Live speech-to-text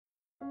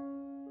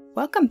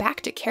Welcome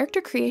back to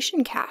Character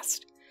Creation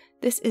Cast.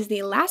 This is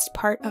the last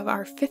part of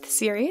our 5th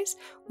series,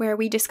 where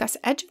we discuss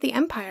Edge of the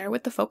Empire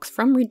with the folks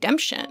from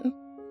Redemption.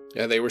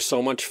 Yeah, they were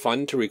so much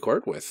fun to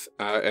record with,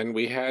 and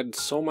we had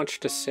so much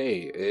to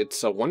say.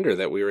 It's a wonder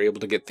that we were able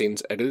to get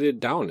things edited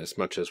down as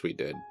much as we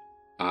did.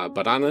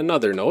 But on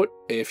another note,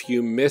 if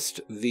you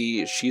missed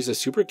the She's a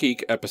Super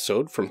Geek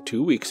episode from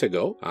 2 weeks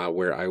ago,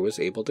 where I was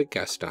able to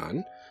guest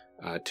on,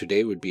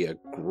 today would be a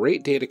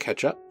great day to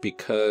catch up,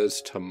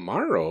 because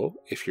tomorrow,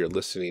 if you're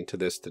listening to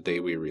this the day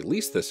we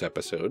release this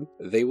episode,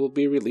 they will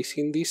be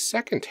releasing the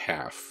second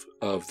half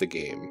of the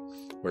game,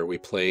 where we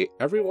play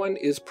Everyone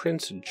is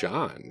Prince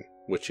John,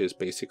 which is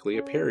basically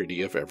a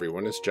parody of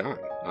Everyone is John.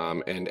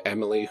 And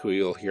Emily, who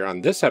you'll hear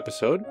on this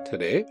episode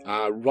today,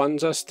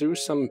 runs us through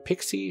some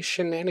pixie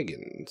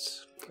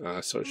shenanigans.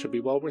 So it should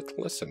be well worth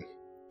a listen.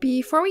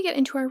 Before we get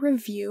into our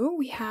review,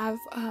 we have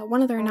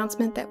one other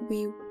announcement that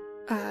we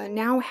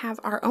now have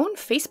our own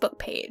Facebook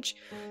page.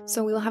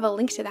 So we will have a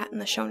link to that in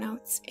the show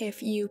notes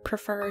if you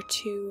prefer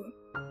to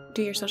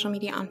do your social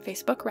media on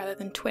Facebook rather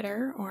than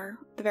Twitter or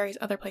the various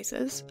other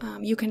places.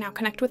 You can now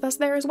connect with us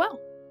there as well.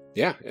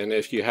 Yeah, and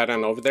if you head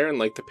on over there and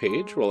like the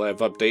page, we'll have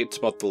updates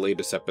about the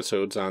latest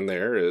episodes on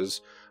there,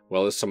 as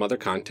well as some other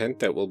content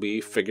that we'll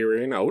be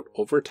figuring out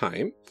over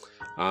time.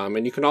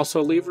 And you can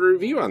also leave a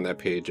review on that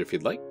page if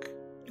you'd like.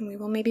 And we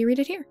will maybe read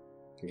it here.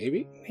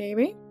 Maybe.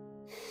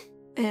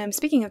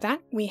 Speaking of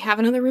that, we have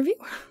another review.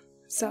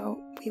 So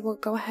we will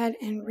go ahead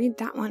and read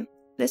that one.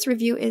 This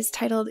review is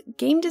titled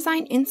Game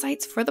Design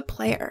Insights for the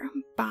Player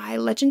by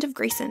Legend of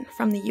Grayson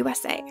from the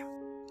USA.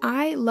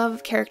 I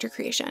love character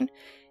creation.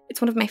 It's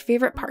one of my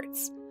favorite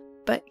parts,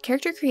 but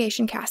Character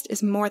Creation Cast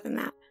is more than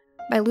that.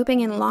 By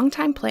looping in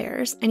longtime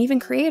players and even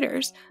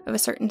creators of a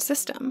certain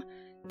system,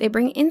 they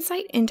bring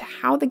insight into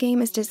how the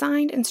game is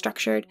designed and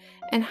structured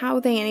and how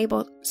they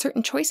enable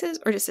certain choices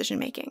or decision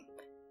making.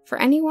 For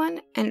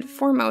anyone, and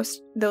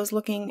foremost those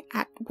looking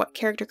at what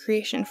character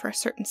creation for a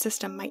certain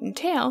system might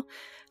entail,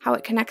 how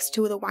it connects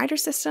to the wider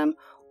system,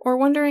 or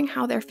wondering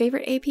how their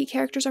favorite AP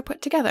characters are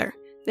put together,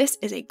 this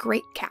is a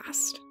great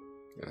cast.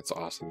 That's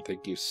awesome.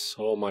 Thank you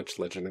so much,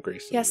 Legend of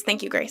Grayson. Yes,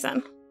 thank you,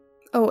 Grayson.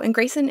 Oh, and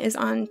Grayson is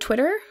on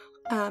Twitter,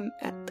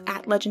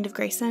 at Legend of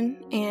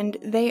Grayson, and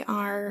they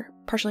are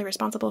partially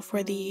responsible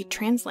for the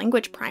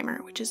Translanguage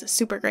Primer, which is a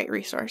super great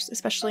resource,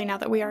 especially now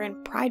that we are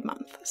in Pride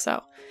Month.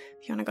 So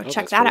if you want to go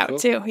check that out cool.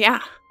 too,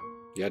 yeah.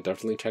 Yeah,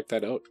 definitely check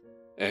that out.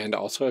 And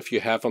also, if you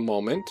have a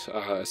moment,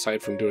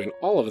 aside from doing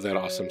all of that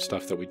awesome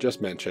stuff that we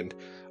just mentioned,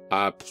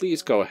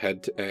 please go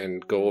ahead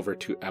and go over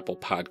to Apple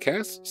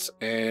Podcasts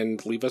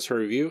and leave us a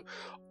review,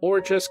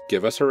 or just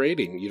give us a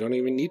rating. You don't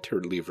even need to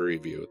leave a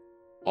review.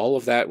 All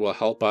of that will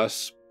help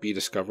us be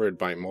discovered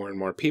by more and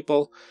more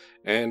people,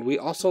 and we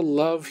also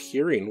love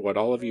hearing what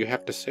all of you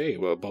have to say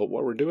about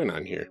what we're doing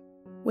on here.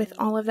 With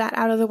all of that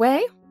out of the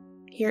way,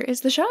 here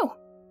is the show.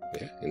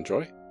 Yeah,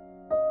 enjoy.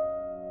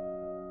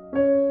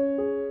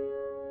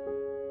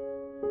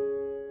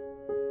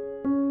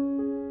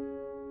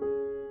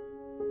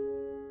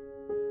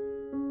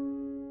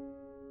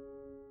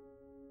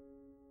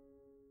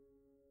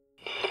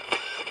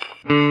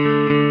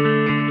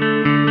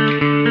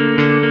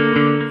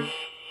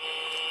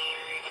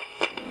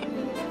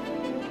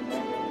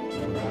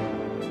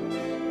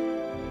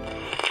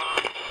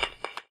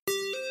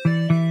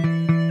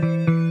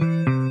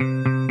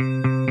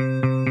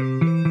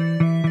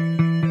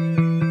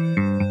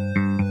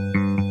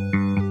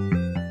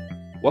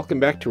 Welcome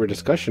back to our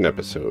discussion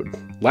episode.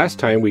 Last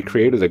time we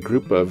created a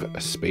group of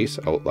space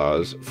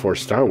outlaws for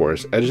Star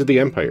Wars Edge of the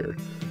Empire.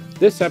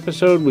 This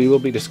episode we will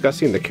be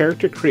discussing the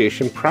character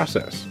creation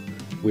process.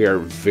 We are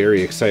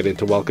very excited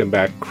to welcome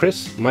back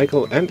Chris,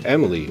 Michael, and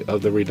Emily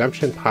of the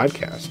Redemption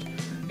Podcast,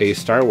 a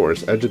Star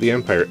Wars Edge of the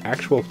Empire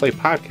actual play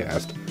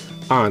podcast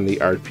on the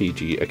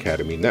RPG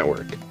Academy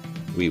Network.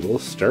 We will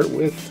start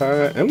with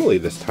Emily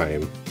this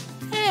time.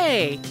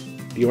 Hey!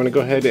 Do you want to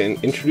go ahead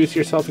and introduce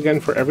yourself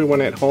again for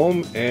everyone at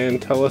home and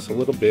tell us a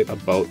little bit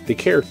about the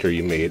character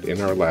you made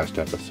in our last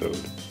episode?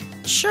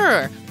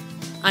 Sure.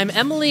 I'm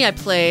Emily. I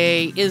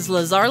play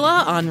Isla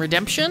Zarla on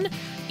Redemption,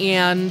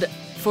 and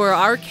for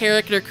our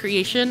character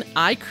creation,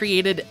 I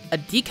created a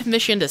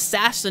decommissioned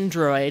assassin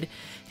droid,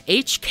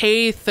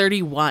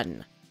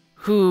 HK-31,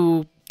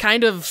 who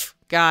kind of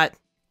got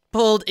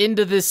pulled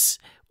into this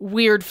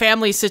weird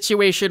family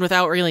situation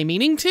without really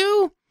meaning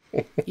to.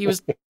 He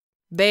was...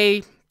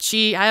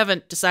 She, I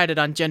haven't decided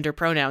on gender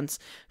pronouns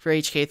for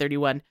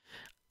HK-31.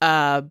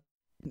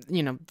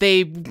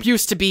 They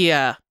used to be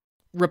a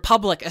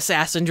Republic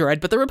assassin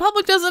droid, but the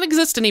Republic doesn't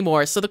exist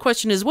anymore. So the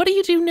question is, what do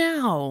you do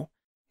now?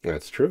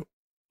 That's true.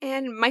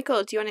 And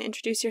Michael, do you want to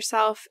introduce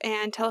yourself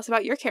and tell us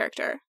about your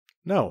character?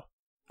 No.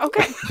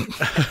 Okay.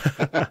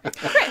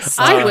 Chris.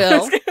 I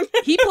will.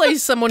 He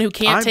plays someone who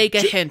can't take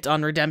a hint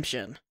on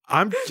Redemption.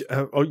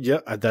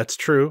 That's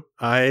true.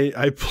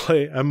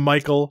 I'm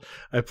Michael.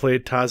 I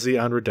played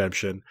Tazi on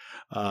Redemption.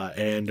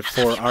 And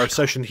for our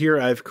session here,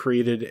 I've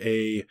created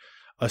a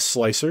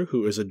slicer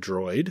who is a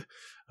droid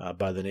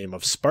by the name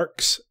of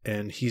Sparks,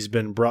 and he's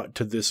been brought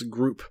to this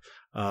group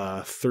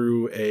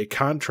through a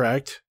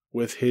contract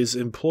with his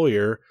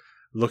employer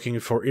looking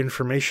for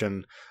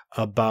information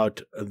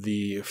about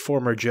the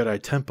former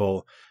Jedi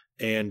Temple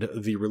and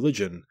the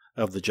religion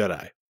of the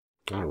Jedi.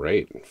 All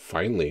right.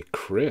 Finally,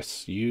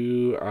 Chris,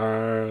 you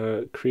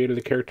created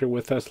a character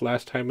with us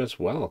last time as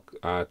well.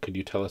 Could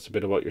you tell us a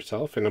bit about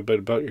yourself and a bit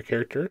about your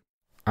character?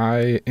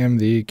 I am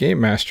the game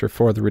master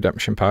for the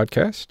Redemption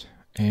podcast,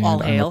 and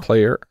I'm a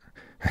player.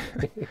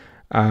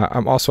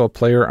 I'm also a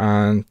player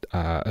on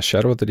a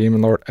Shadow of the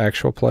Demon Lord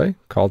actual play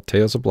called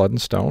Tales of Blood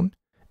and Stone.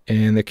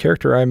 And the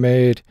character I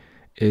made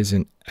is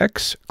an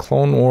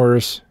ex-Clone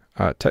Wars.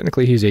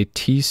 Technically, he's a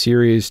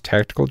T-Series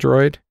tactical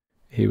droid.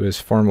 He was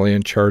formerly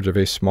in charge of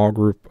a small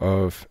group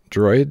of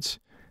droids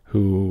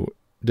who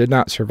did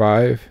not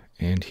survive,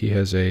 and he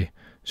has a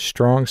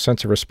strong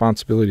sense of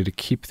responsibility to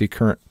keep the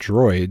current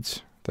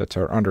droids that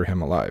are under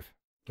him alive.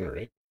 All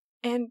right.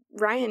 And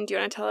Ryan, do you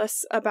want to tell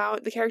us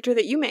about the character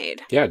that you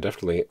made? Yeah,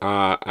 definitely.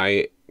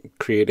 I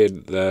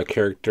created the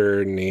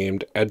character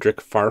named Edric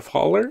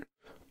Farfaller,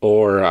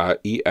 or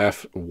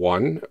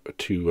EF1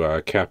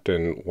 to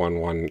Captain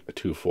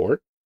 1124.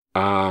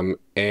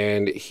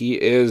 And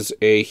he is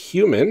a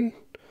human,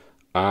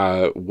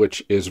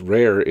 which is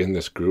rare in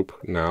this group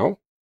now.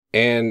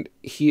 And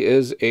he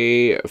is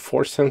a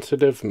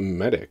Force-sensitive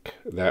medic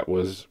that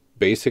was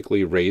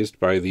basically raised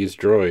by these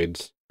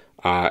droids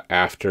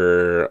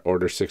after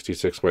Order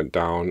 66 went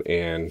down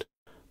and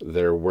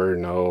there were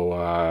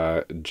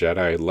no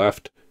Jedi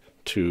left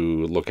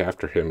to look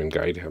after him and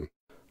guide him.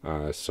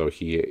 So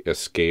he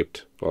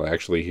escaped. Well,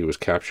 actually, he was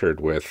captured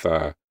with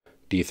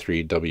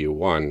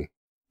D3W1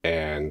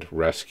 and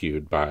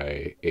rescued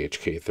by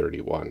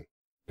HK31.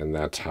 And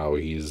that's how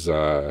he's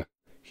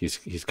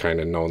kind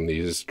of known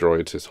these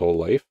droids his whole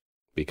life,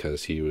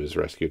 because he was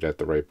rescued at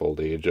the ripe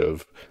old age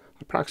of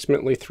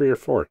approximately 3 or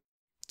 4.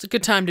 It's a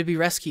good time to be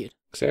rescued.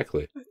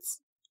 Exactly. It's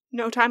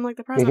no time like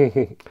the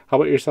present. How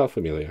about yourself,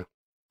 Amelia?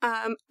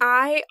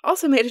 I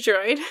also made a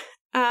droid.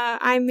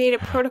 I made a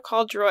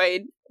protocol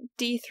droid,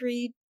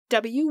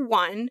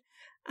 D3W1,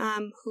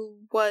 who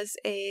was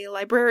a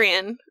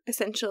librarian,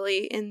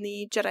 essentially, in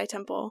the Jedi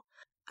Temple,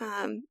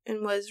 and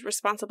was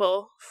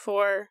responsible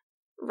for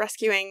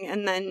rescuing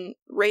and then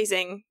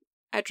raising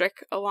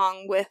Edric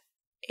along with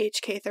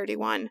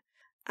HK31,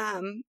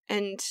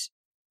 and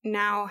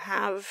now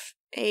have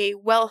a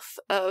wealth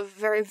of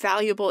very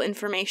valuable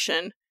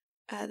information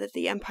that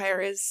the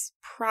Empire is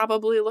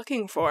probably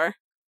looking for.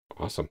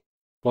 Awesome.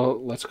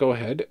 Well, let's go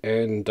ahead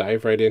and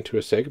dive right into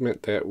a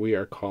segment that we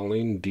are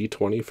calling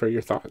D20 for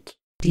your thoughts.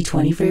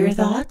 D20 for your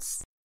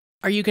thoughts?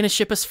 Are you going to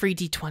ship us free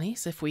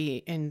D20s if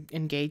we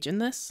engage in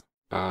this?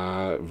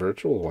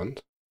 Virtual ones.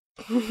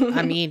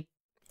 I mean,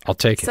 I'll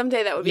take it.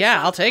 Someday that would be yeah,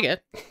 fun. I'll take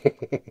it.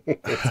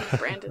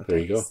 Brandon, there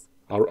you go.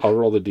 I'll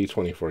roll the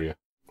D20 for you.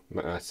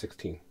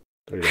 16.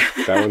 There you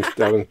go.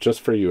 That one's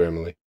just for you,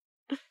 Emily.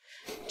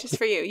 Just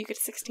for you. You get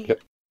 16.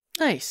 Yep.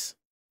 Nice.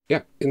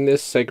 Yeah, in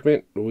this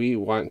segment, we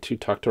want to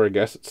talk to our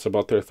guests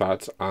about their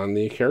thoughts on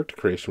the character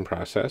creation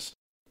process,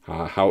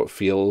 how it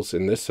feels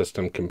in this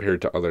system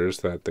compared to others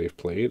that they've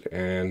played,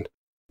 and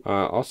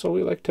also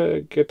we like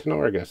to get to know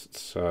our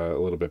guests a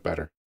little bit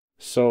better.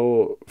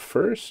 So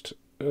first,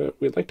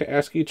 we'd like to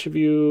ask each of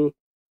you,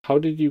 how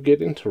did you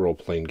get into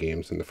role-playing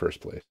games in the first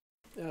place?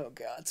 Oh,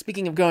 God.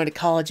 Speaking of going to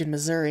college in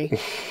Missouri.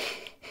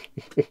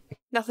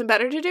 Nothing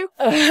better to do?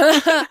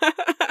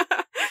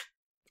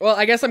 Well,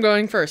 I guess I'm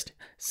going first.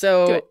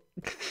 So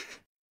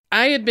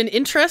I had been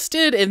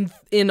interested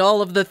in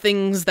all of the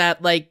things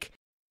that, like,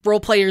 role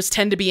players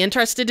tend to be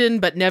interested in,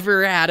 but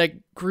never had a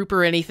group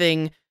or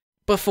anything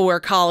before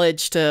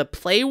college to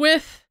play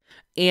with.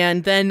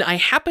 And then I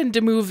happened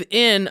to move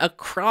in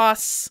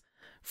across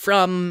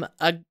from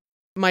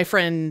my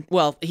friend.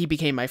 Well, he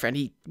became my friend.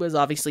 He was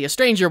obviously a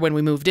stranger when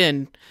we moved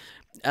in.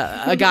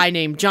 A guy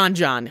named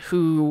John,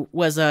 who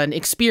was an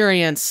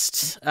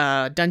experienced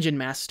dungeon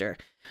master.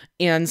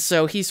 And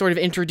so he sort of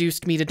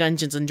introduced me to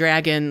Dungeons and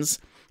Dragons,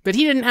 but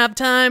he didn't have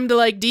time to,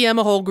 like, DM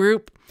a whole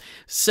group.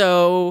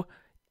 So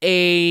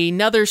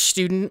another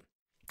student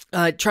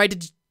tried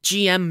to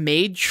GM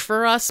Mage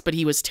for us, but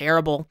he was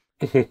terrible.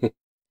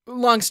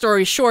 Long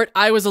story short,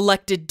 I was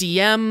elected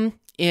DM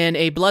in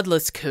a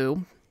bloodless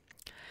coup.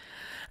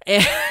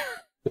 And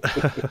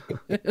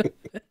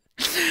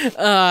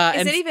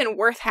Is it even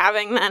worth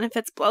having then if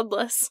it's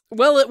bloodless?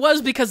 Well, it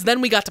was, because then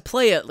we got to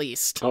play at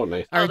least. Oh,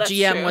 nice. Our that's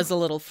GM true. was a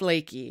little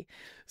flaky.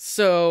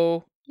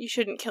 So... You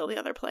shouldn't kill the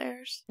other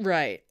players.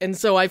 Right. And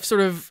so I've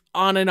sort of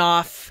on and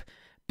off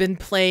been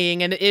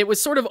playing, and it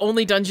was sort of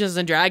only Dungeons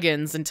and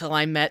Dragons until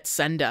I met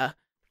Senda.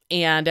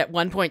 And at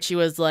one point she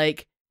was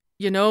like,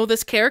 you know,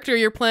 this character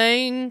you're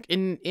playing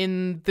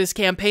in this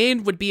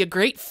campaign would be a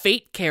great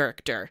Fate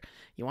character.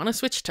 You want to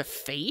switch to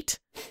Fate?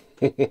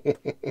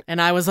 And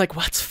I was like,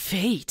 what's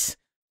Fate?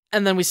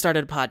 And then we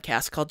started a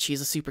podcast called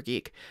She's a Super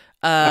Geek,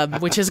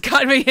 which has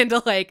got me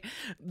into, like,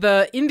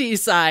 the indie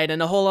side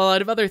and a whole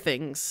lot of other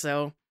things.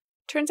 So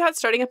Turns out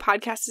starting a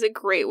podcast is a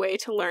great way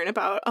to learn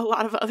about a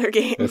lot of other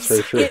games. That's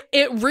very true.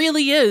 It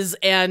really is.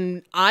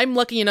 And I'm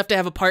lucky enough to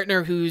have a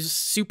partner who's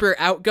super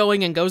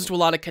outgoing and goes to a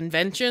lot of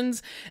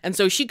conventions. And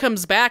so she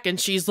comes back and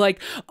she's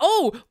like,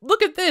 oh,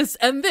 look at this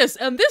and this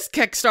and this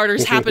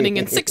Kickstarter's happening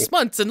in 6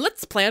 months and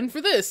let's plan for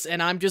this.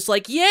 And I'm just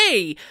like,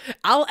 yay,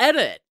 I'll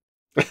edit.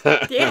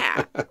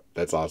 Yeah.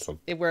 That's awesome.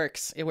 It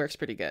works. It works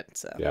pretty good.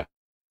 So Yeah.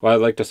 Well,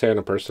 I'd like to say on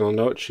a personal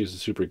note, She's a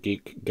Super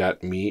Geek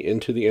got me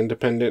into the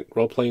independent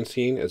role-playing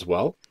scene as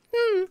well.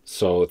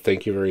 So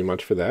thank you very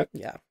much for that.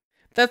 Yeah.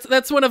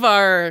 That's one of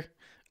our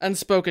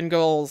unspoken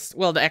goals.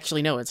 Well,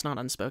 actually, no, it's not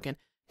unspoken.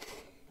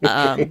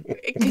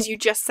 Because you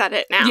just said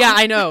it now. Yeah,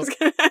 I know.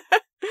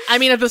 I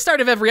mean, at the start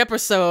of every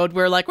episode,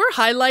 we're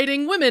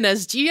highlighting women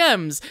as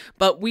GMs,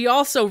 but we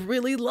also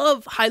really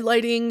love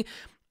highlighting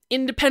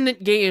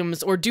independent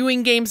games or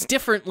doing games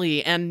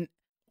differently. And,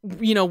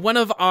 you know, one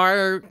of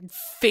our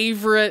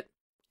favorite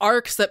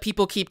arcs that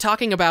people keep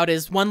talking about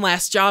is One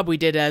Last Job we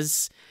did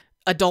as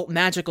adult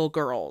magical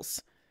girls.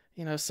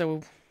 You know,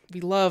 so we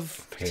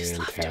love just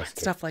love doing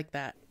stuff like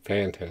that.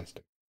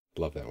 Fantastic.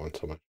 Love that one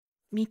so much.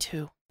 Me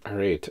too. All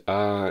right.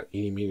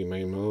 Eeny, meeny,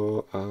 miny,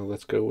 moe.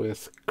 Let's go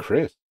with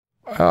Chris.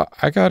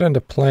 I got into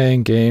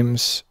playing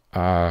games,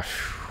 I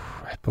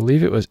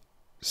believe it was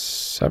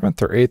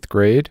 7th or 8th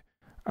grade.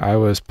 I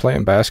was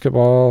playing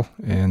basketball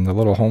in the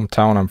little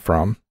hometown I'm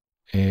from,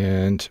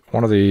 and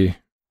one of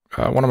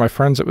my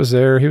friends that was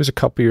there, he was a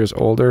couple years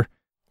older.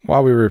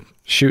 While we were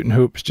shooting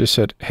hoops, just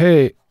said,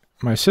 hey,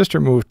 my sister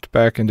moved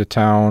back into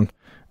town,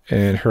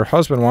 and her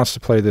husband wants to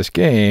play this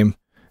game,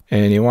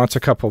 and he wants a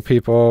couple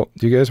people.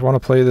 Do you guys want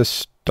to play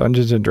this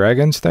Dungeons and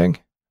Dragons thing?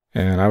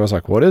 And I was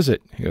like, what is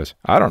it? He goes,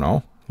 I don't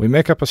know. We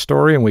make up a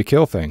story and we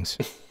kill things.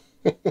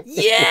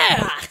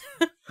 Yeah!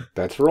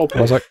 That's roleplay.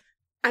 I was like,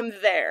 I'm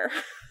there.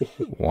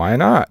 why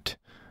not?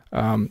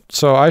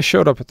 So I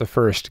showed up at the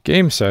first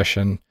game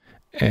session,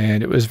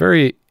 and it was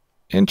very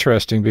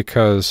interesting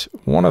because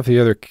one of the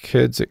other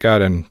kids that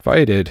got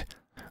invited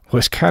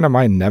was kind of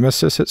my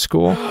nemesis at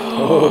school.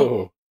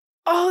 Oh,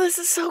 this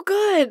is so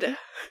good.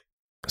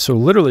 So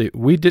literally,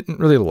 we didn't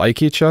really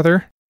like each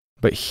other,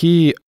 but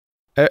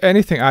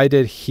anything I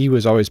did, he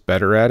was always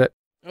better at it.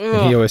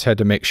 And he always had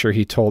to make sure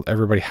he told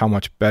everybody how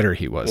much better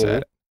he was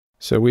at it.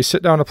 So we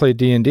sit down to play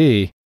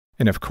D&D,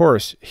 and of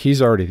course,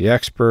 he's already the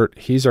expert.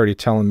 He's already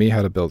telling me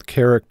how to build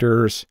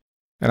characters.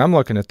 And I'm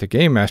looking at the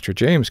Game Master,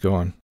 James,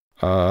 going,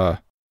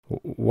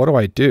 what do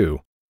I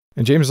do?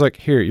 And James is like,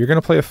 here, you're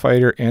going to play a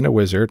fighter and a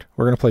wizard.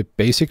 We're going to play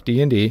basic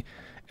D&D,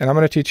 and I'm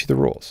going to teach you the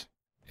rules.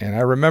 And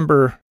I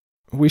remember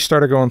we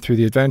started going through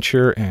the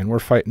adventure, and we're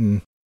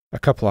fighting a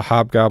couple of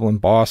hobgoblin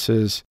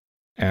bosses,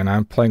 and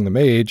I'm playing the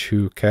mage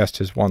who cast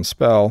his one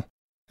spell.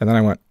 And then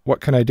I went,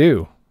 what can I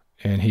do?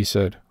 And he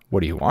said,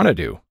 what do you want to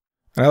do?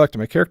 And I looked at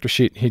my character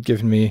sheet, and he'd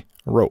given me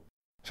a rope.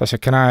 So I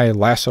said, can I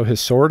lasso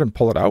his sword and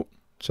pull it out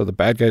so the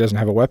bad guy doesn't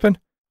have a weapon?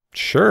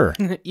 Sure.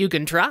 You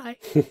can try.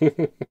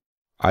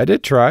 I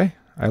did try.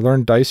 I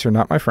learned dice are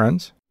not my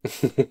friends,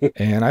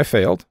 and I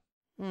failed.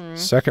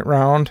 Second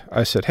round,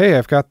 I said, hey,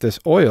 I've got this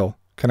oil.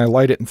 Can I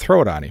light it and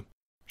throw it on him?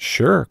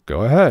 Sure,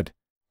 go ahead.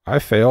 I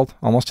failed,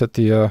 almost hit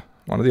the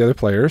one of the other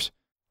players,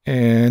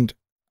 and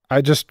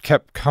I just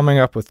kept coming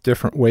up with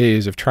different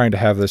ways of trying to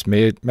have this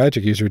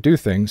magic user do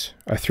things.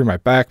 I threw my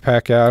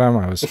backpack at him.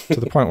 I was to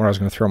the point where I was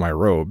going to throw my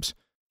robes.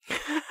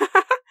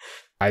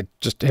 I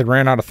just had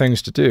ran out of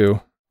things to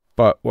do.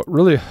 But what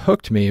really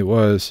hooked me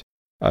was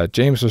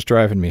James was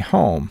driving me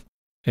home,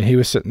 and he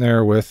was sitting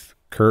there with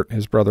Kurt,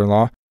 his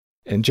brother-in-law,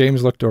 and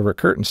James looked over at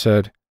Kurt and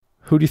said,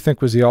 who do you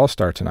think was the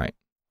All-Star tonight?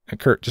 And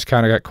Kurt just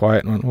kind of got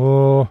quiet and went,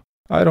 oh,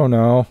 I don't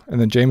know. And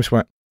then James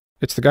went,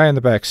 it's the guy in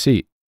the back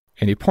seat.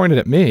 And he pointed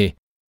at me,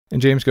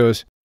 and James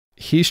goes,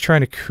 he's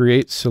trying to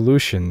create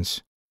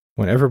solutions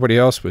when everybody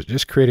else was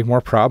just creating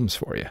more problems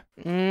for you.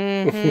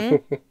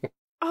 Mm-hmm.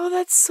 Oh,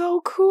 that's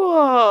so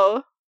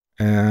cool.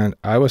 And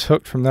I was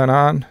hooked from then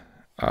on.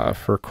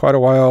 For quite a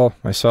while,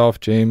 myself,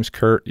 James,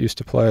 Kurt used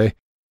to play,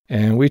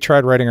 and we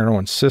tried writing our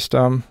own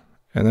system,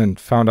 and then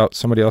found out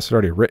somebody else had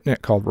already written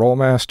it called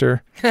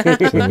Rollmaster. So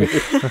then we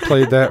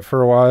played that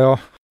for a while.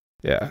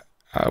 Yeah,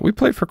 we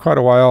played for quite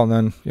a while, and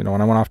then, you know,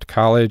 when I went off to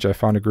college, I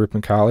found a group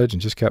in college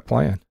and just kept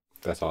playing.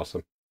 That's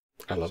awesome.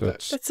 I love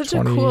that. That's such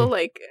a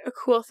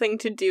cool thing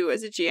to do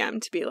as a GM,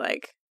 to be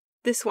like,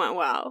 this went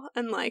well,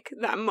 and like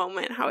that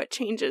moment, how it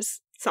changes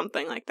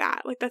something like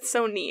that. Like, that's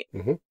so neat.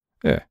 Mm-hmm.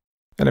 Yeah.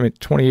 And I mean,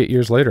 28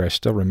 years later, I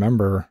still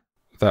remember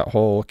that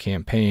whole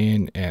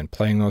campaign and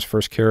playing those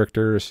first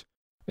characters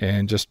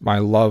and just my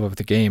love of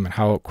the game and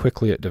how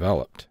quickly it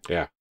developed.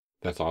 Yeah,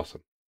 that's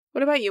awesome.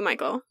 What about you,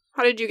 Michael?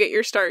 How did you get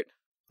your start?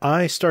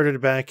 I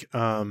started back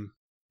in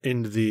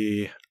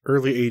the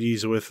early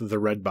 80s with the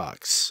Red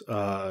Box.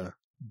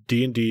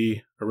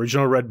 D&D,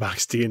 original Red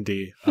Box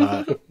D&D.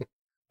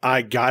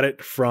 I got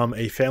it from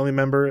a family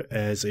member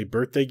as a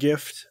birthday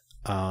gift,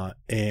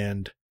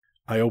 and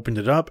I opened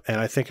it up, and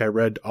I think I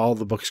read all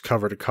the books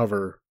cover to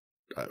cover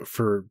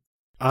for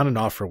on and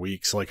off for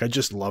weeks. Like, I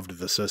just loved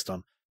the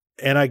system.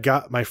 And I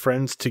got my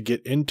friends to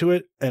get into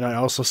it, and I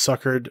also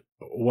suckered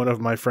one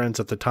of my friends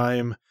at the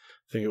time,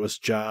 I think it was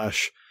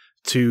Josh,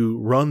 to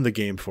run the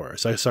game for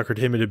us. I suckered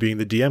him into being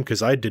the DM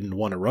because I didn't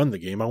want to run the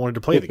game. I wanted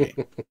to play the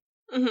game.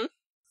 Mm-hmm.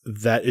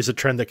 That is a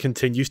trend that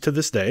continues to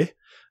this day.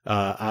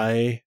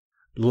 I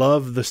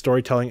love the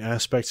storytelling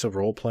aspects of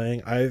role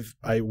playing.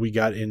 We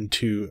got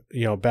into,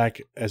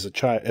 back as a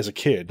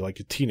kid, like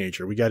a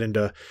teenager, we got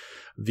into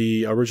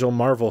the original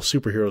Marvel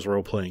superheroes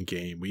role playing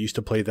game. We used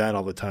to play that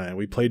all the time.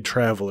 We played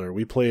Traveler.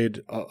 We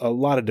played a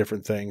lot of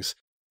different things.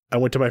 I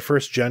went to my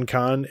first Gen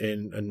Con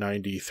in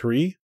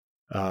 93.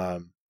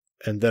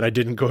 And then I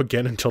didn't go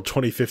again until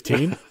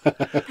 2015.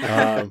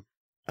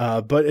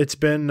 But it's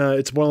one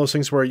of those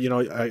things where,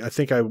 I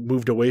think I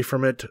moved away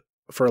from it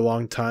for a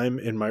long time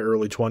in my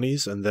early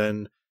 20s. And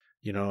then,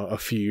 a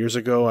few years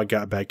ago, I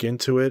got back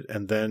into it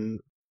and then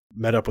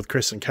met up with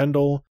Chris and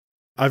Kendall.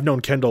 I've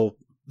known Kendall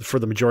for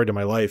the majority of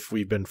my life.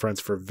 We've been friends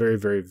for a very,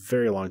 very,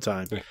 very long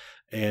time. Yeah.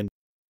 And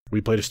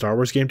we played a Star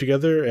Wars game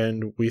together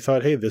and we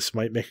thought, hey, this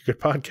might make a good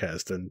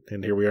podcast.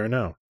 And here we are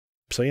now.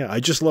 So yeah, I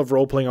just love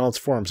role-playing all its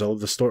forms. I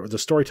love the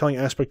storytelling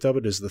aspect of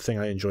it is the thing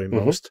I enjoy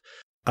most.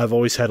 I've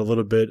always had a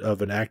little bit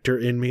of an actor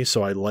in me,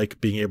 so I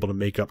like being able to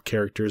make up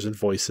characters and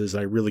voices.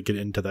 I really get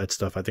into that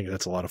stuff. I think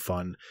that's a lot of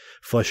fun.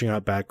 Fleshing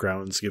out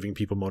backgrounds, giving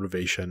people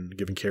motivation,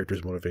 giving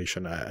characters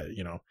motivation. I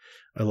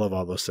love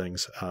all those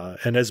things.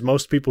 And as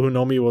most people who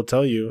know me will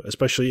tell you,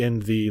 especially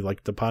in the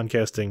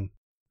podcasting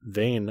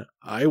vein,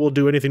 I will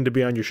do anything to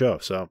be on your show.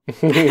 So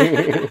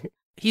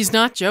He's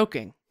not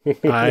joking.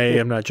 I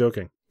am not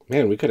joking.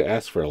 Man, we could have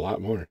asked for a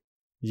lot more.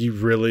 You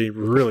really,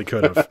 really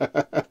could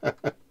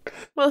have.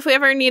 Well, if we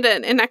ever need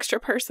an extra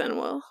person,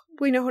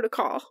 we know who to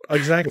call.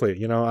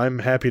 Exactly. I'm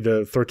happy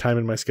to throw time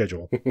in my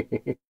schedule.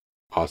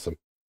 Awesome.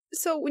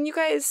 So when you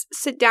guys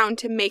sit down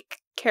to make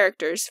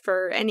characters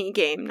for any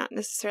game, not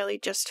necessarily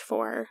just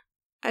for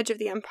Edge of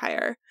the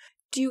Empire,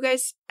 do you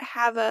guys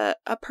have a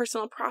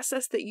personal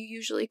process that you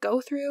usually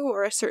go through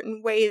or a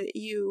certain way that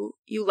you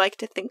like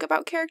to think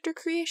about character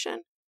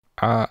creation?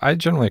 I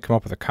generally come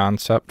up with a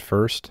concept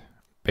first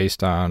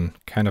based on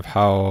kind of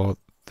how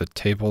the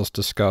table's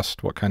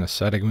discussed, what kind of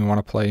setting we want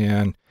to play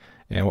in,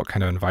 and what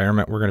kind of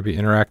environment we're going to be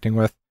interacting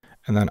with.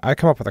 And then I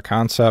come up with a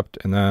concept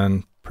and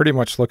then pretty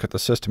much look at the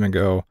system and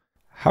go,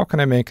 how can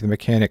I make the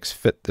mechanics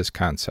fit this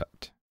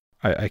concept?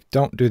 I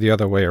don't do the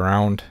other way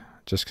around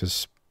just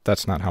because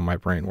that's not how my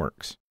brain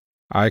works.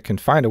 I can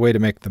find a way to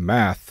make the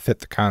math fit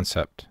the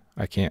concept.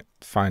 I can't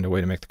find a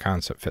way to make the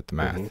concept fit the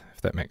math,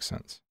 if that makes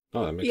sense.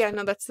 Oh, that makes sense. sense.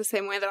 No, that's the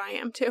same way that I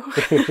am too.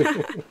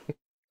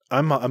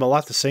 I'm a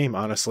lot the same,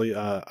 honestly.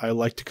 I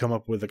like to come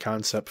up with a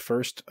concept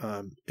first.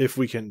 If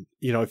we can,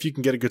 if you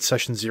can get a good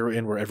session 0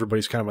 in where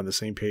everybody's kind of on the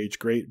same page,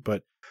 great.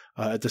 But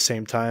at the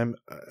same time,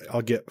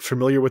 I'll get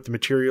familiar with the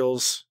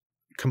materials,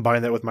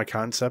 combine that with my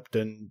concept,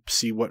 and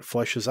see what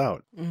fleshes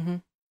out. Mm-hmm.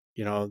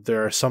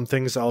 There are some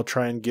things I'll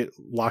try and get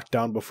locked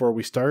down before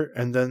we start.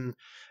 And then,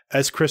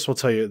 as Chris will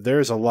tell you,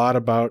 there's a lot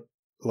about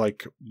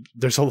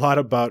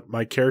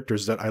my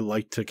characters that I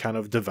like to kind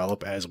of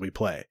develop as we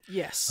play.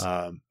 Yes.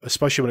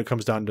 Especially when it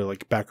comes down to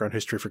background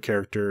history for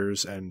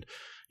characters and,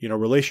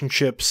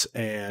 relationships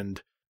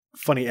and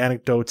funny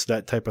anecdotes,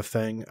 that type of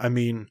thing. I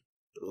mean,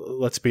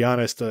 let's be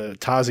honest,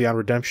 Tazi on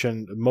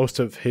Redemption, most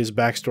of his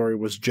backstory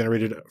was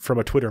generated from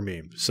a Twitter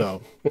meme.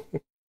 So.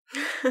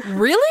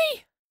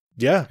 Really?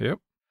 Yeah. Yep.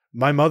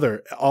 My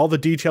mother, all the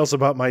details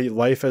about my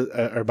life, all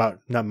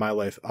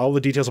the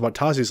details about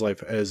Tazi's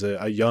life as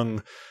a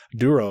young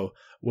Duro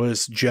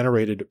was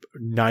generated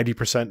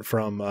 90%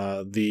 from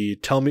the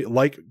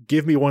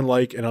give me one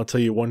like and I'll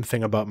tell you one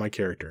thing about my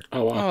character.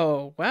 Oh, wow.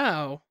 Oh,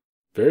 wow.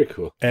 Very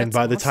cool. And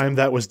by the time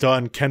that was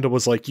done, Kendall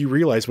was like, you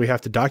realize we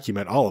have to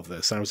document all of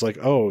this. And I was like,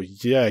 oh,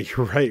 yeah,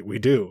 you're right. We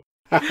do.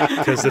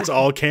 Because it's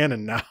all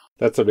canon now.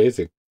 That's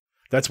amazing.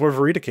 That's where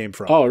Verita came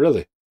from. Oh,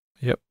 really?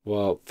 Yep.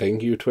 Well,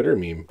 thank you, Twitter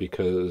meme,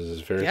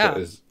 because Verita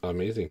is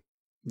amazing.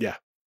 Yeah.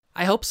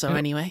 I hope so,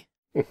 anyway.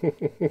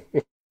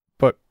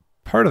 But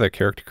part of the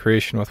character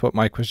creation with what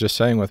Mike was just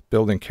saying with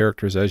building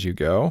characters as you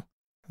go,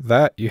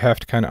 that you have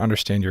to kind of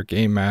understand your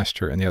game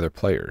master and the other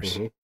players.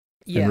 Mm-hmm.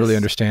 Yes. And really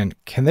understand,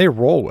 can they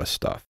roll with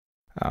stuff?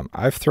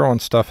 I've thrown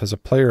stuff as a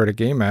player at a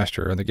game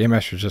master, and the game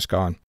master's just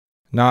gone,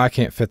 no, I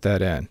can't fit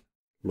that in.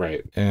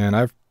 Right. And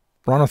I've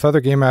run with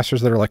other game masters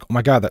that are like, oh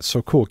my God, that's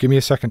so cool. Give me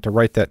a second to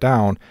write that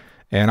down,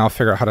 and I'll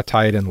figure out how to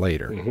tie it in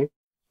later. Mm-hmm.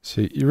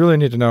 So you really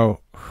need to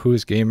know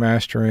who's game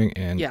mastering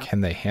and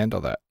can they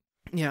handle that?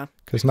 Yeah.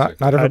 Because not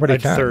everybody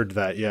I'd can. third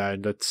that, yeah.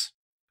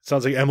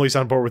 Sounds like Emily's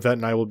on board with that,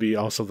 and I will be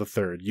also the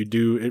third.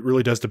 It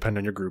really does depend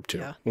on your group, too.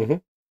 Yeah. Mm-hmm.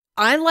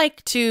 I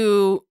like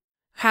to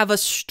have a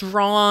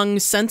strong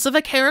sense of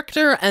a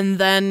character and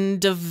then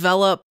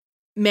develop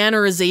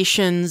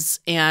mannerizations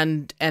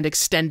and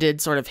extended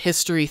sort of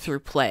history through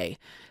play,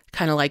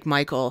 kind of like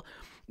Michael.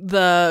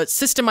 The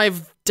system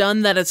I've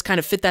done that has kind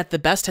of fit that the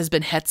best has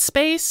been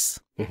Headspace,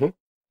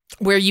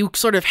 where you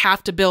sort of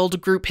have to build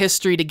group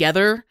history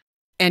together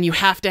and you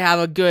have to have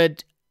a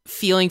good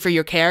feeling for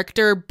your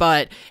character,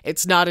 but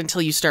it's not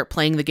until you start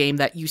playing the game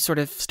that you sort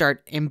of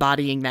start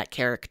embodying that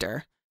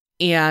character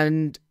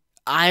And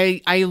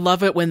I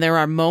love it when there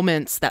are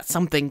moments that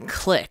something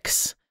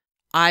clicks.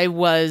 I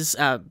was,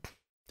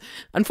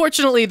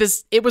 unfortunately,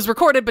 it was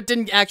recorded but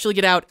didn't actually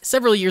get out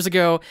several years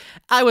ago.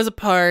 I was a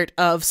part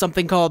of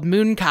something called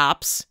Moon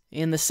Cops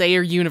in the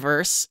Sayer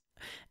universe,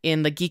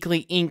 in the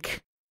Geekly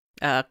Inc.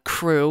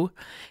 Crew.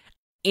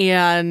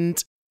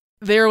 And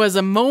there was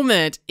a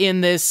moment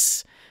in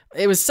this,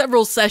 it was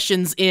several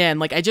sessions in,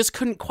 like I just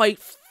couldn't quite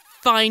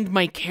find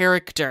my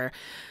character.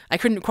 I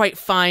couldn't quite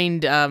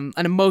find an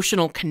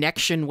emotional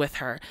connection with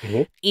her.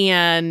 Mm-hmm.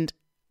 And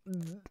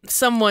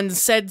someone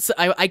said,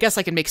 I guess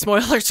I can make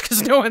spoilers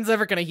because no one's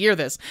ever going to hear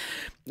this.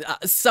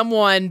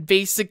 Someone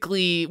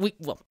basically,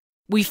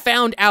 we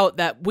found out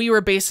that we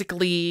were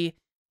basically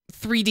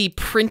 3D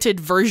printed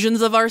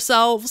versions of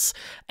ourselves,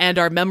 and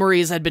our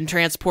memories had been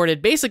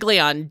transported basically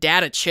on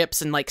data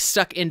chips and like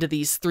stuck into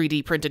these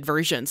 3D printed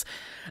versions.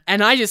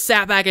 And I just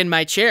sat back in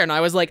my chair and I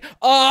was like,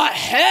 oh,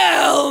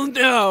 hell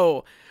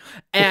no.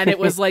 And it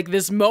was like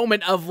this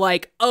moment of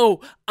like, oh,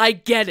 I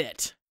get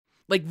it.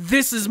 Like,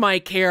 this is my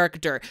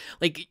character.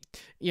 Like,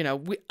 you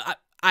know,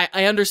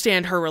 I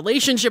understand her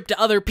relationship to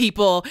other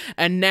people,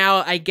 and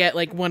now I get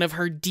like one of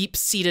her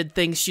deep-seated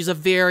things. She's a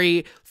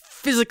very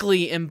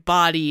physically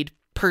embodied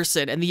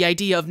person, and the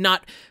idea of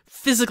not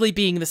physically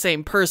being the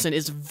same person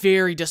is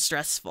very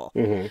distressful.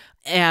 Mm-hmm.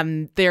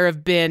 And there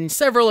have been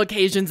several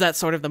occasions, that's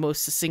sort of the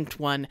most succinct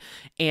one,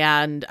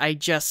 and I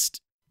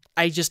just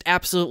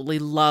absolutely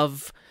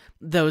love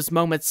those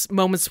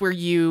moments where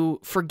you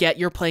forget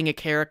you're playing a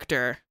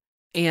character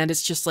and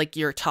it's just like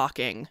you're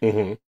talking.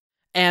 Mm-hmm.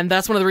 And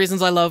that's one of the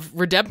reasons I love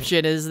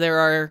Redemption, is there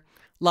are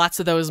lots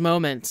of those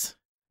moments.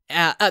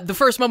 The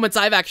first moments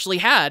I've actually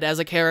had as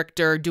a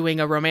character doing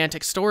a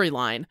romantic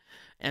storyline.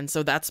 And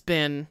so that's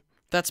been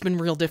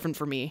real different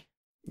for me.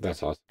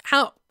 That's awesome.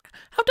 How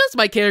does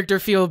my character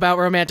feel about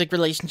romantic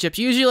relationships?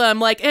 Usually I'm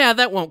like,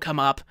 that won't come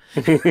up.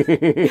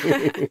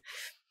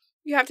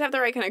 You have to have the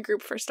right kind of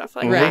group for stuff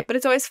like that. But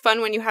it's always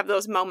fun when you have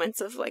those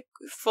moments of like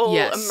full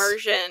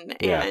immersion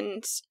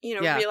and,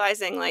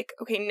 realizing like,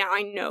 okay, now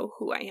I know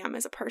who I am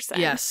as a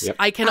person. Yes. Yep.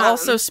 I can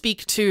also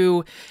speak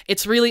to,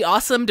 it's really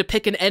awesome to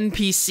pick an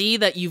NPC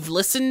that you've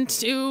listened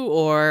to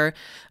or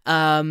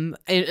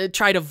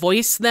try to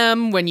voice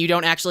them when you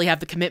don't actually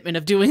have the commitment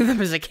of doing them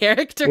as a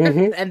character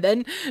and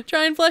then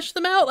try and flesh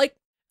them out. Like,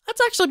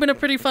 that's actually been a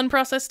pretty fun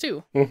process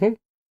too. Mm-hmm.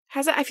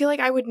 Has it? I feel like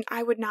I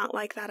would not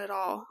like that at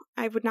all.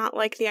 I would not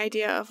like the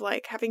idea of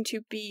like having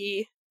to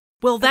be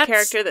a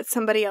character that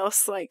somebody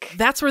else like.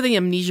 That's where the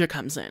amnesia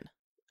comes in.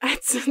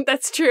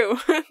 That's true.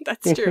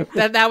 That's true.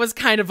 That was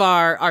kind of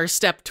our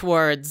step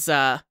towards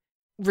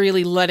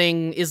really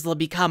letting Isla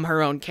become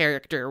her own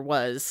character.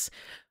 Was,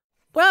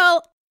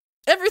 well,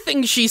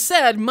 everything she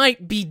said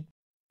might be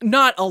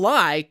not a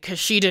lie because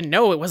she didn't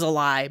know it was a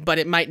lie, but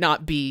it might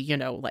not be,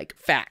 like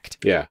fact.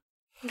 Yeah.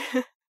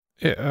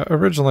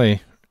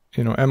 Originally,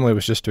 Emily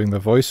was just doing the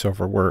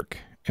voiceover work,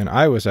 and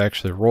I was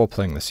actually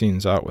role-playing the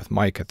scenes out with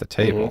Mike at the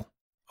table.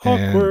 Mm-hmm.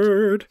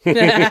 Awkward.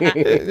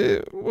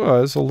 It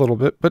was a little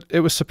bit, but it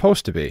was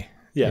supposed to be.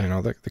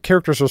 Yeah. The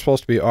characters were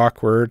supposed to be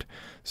awkward,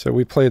 so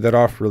we played that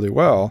off really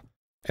well.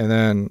 And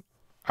then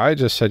I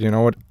just said, you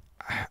know what,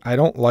 I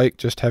don't like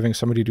just having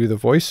somebody do the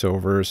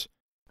voiceovers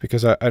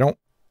because I don't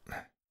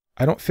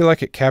feel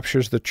like it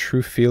captures the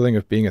true feeling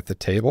of being at the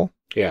table.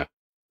 Yeah.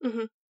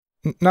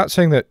 Mm-hmm. Not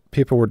saying that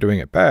people were doing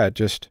it bad,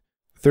 just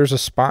there's a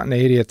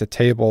spontaneity at the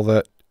table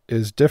that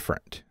is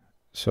different.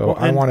 So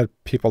I wanted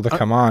people to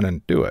come on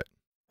and do it.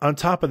 On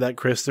top of that,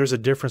 Chris, there's a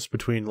difference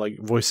between like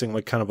voicing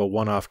like kind of a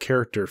one-off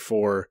character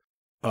for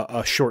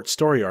a short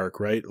story arc,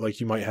 right?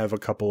 Like you might have a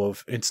couple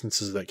of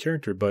instances of that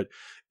character, but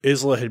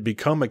Isla had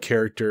become a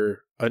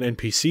character, an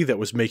NPC that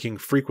was making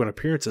frequent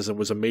appearances and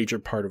was a major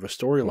part of a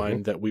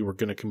storyline that we were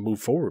going to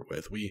move forward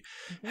with. We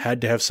had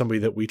to have somebody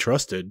that we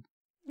trusted,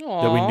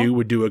 that we knew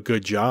would do a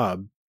good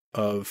job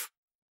of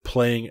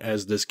playing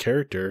as this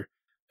character.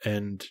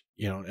 And,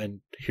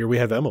 and here we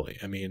have Emily.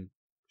 I mean,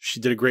 she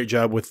did a great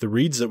job with the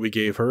reads that we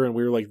gave her, and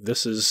we were like,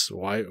 this is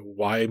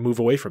why move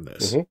away from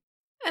this? Mm-hmm.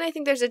 And I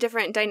think there's a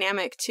different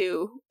dynamic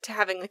to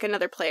having like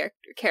another player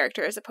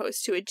character as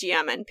opposed to a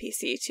GM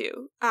NPC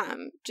too.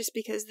 Just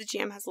because the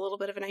GM has a little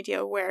bit of an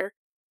idea where,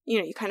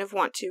 you kind of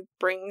want to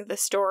bring the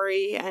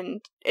story,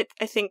 and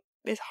I think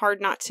it's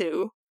hard not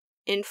to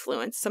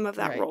influence some of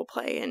that role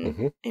play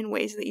in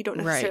ways that you don't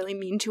necessarily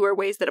mean to, or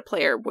ways that a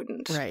player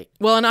wouldn't. Right.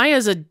 Well,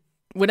 and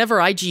whenever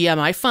I GM,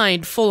 I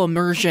find full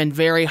immersion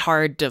very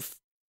hard to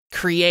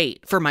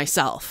create for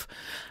myself.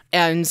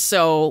 And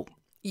so,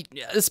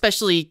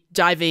 especially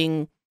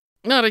diving,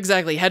 not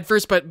exactly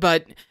headfirst,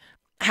 but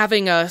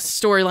having a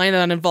storyline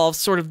that involves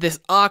sort of this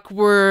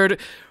awkward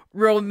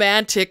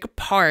romantic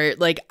part,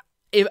 like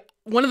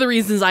one of the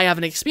reasons I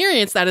haven't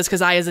experienced that is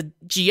because I, as a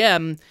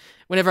GM,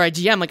 whenever I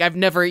GM, like I've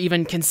never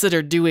even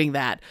considered doing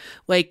that.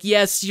 Like,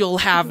 yes, you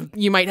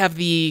might have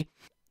the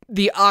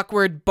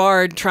awkward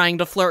bard trying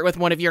to flirt with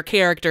one of your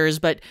characters,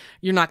 but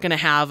you're not going to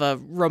have a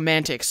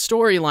romantic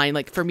storyline.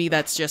 Like, for me,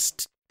 that's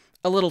just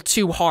a little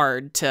too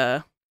hard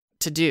to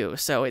do.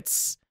 So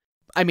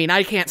I mean,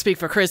 I can't speak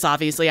for Chris,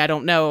 obviously. I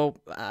don't know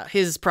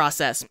his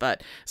process,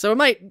 but so it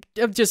might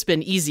have just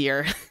been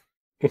easier.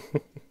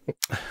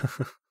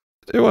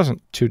 It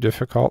wasn't too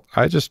difficult.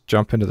 I just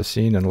jump into the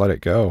scene and let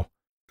it go.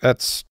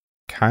 That's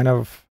kind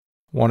of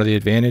one of the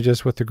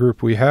advantages with the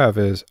group we have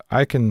is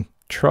I can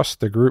trust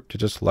the group to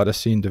just let a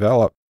scene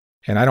develop,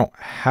 and I don't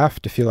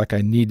have to feel like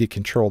I need to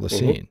control the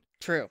scene.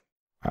 True.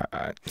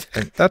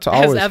 And that's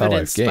always how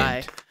I've gamed.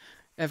 By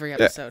every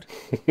episode.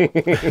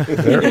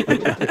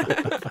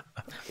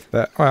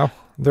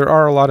 There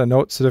are a lot of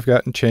notes that have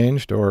gotten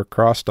changed or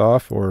crossed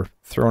off or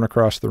thrown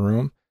across the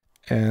room,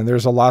 and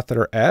there's a lot that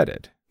are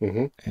added.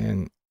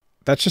 And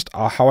that's just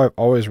how I've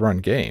always run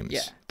games.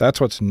 Yeah. That's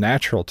what's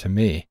natural to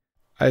me.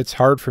 It's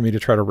hard for me to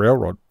try to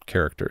railroad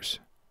characters.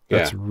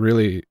 That's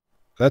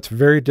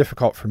very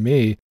difficult for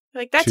me.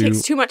 Like, that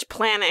takes too much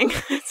planning.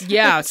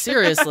 Yeah,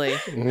 seriously.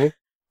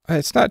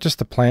 It's not just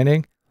the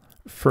planning.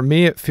 For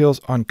me, it feels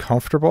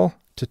uncomfortable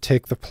to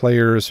take the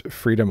player's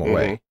freedom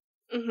away.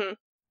 You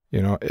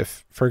know,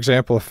 if, for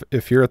example,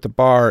 if you're at the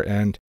bar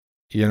and,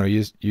 you know,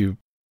 you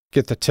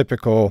get the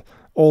typical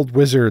old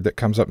wizard that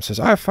comes up and says,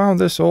 I found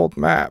this old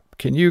map.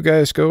 Can you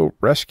guys go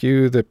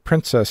rescue the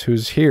princess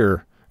who's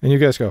here? And you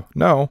guys go,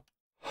 no.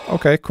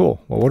 Okay,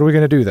 cool. Well, what are we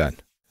going to do then?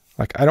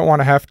 Like, I don't want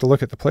to have to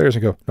look at the players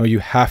and go, no, you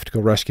have to go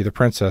rescue the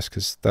princess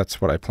because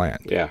that's what I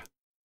planned. Yeah.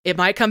 It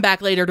might come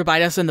back later to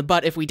bite us in the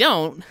butt if we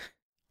don't.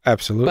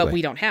 Absolutely. But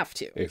we don't have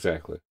to.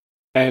 Exactly.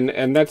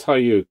 And that's how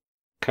you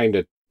kind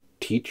of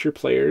teach your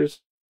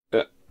players.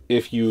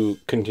 If you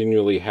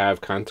continually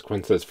have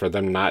consequences for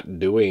them not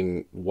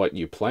doing what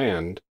you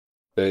planned,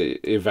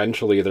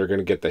 eventually they're going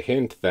to get the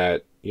hint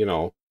that, you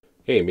know,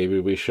 hey,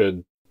 maybe we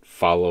should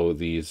follow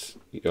these,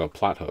 you know,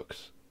 plot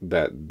hooks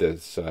that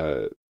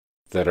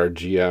that our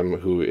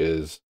GM who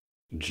is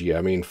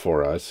GMing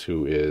for us,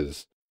 who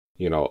is,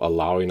 you know,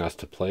 allowing us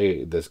to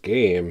play this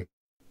game,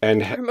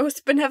 and our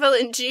most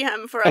benevolent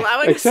GM for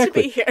allowing us to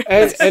be here,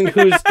 and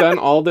who's done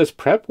all this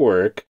prep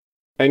work,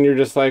 and you're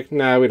just like,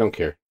 nah, we don't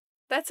care.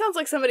 That sounds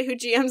like somebody who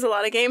GMs a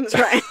lot of games,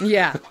 right?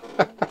 Yeah.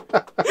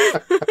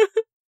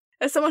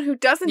 As someone who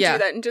doesn't do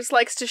that and just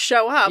likes to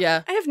show up,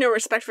 I have no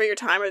respect for your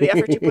time or the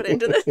effort you put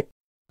into this.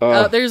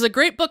 There's a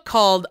great book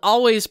called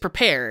Always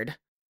Prepared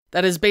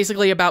that is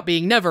basically about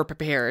being never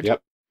prepared.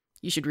 Yep.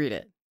 You should read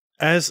it.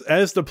 As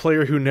the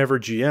player who never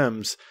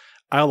GMs,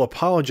 I'll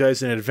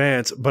apologize in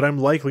advance, but I'm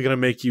likely going to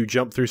make you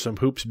jump through some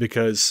hoops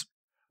because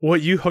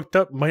what you hooked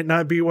up might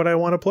not be what I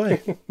want to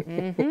play.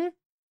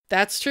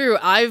 That's true.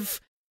 I've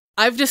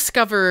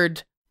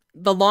discovered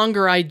the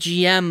longer I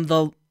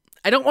GM,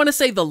 I don't want to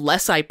say the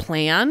less I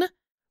plan,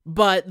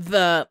 but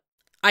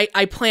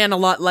I plan a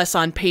lot less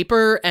on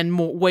paper and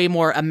way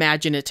more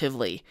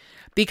imaginatively,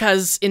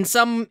 because in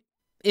some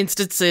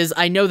instances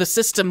I know the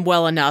system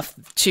well enough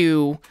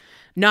to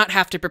not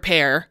have to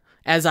prepare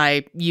as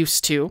I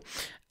used to,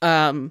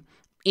 and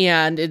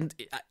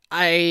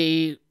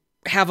I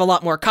have a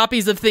lot more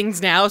copies of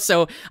things now,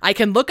 so I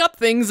can look up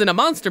things in a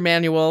monster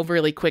manual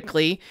really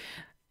quickly,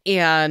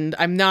 and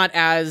I'm not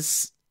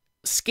as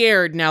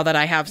scared now that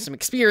I have some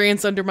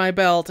experience under my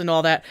belt and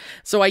all that.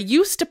 So I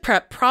used to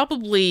prep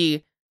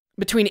probably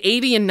between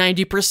 80 and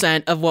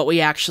 90% of what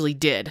we actually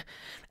did.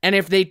 And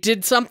if they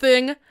did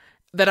something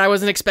that I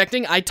wasn't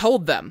expecting, I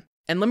told them.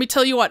 And let me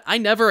tell you what, I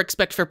never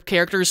expect for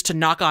characters to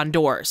knock on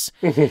doors.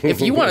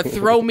 If you want to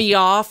throw me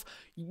off,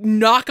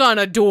 knock on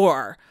a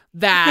door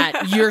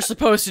that you're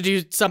supposed to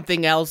do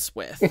something else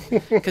with.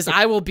 Because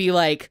I will be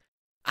like,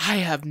 I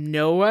have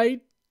no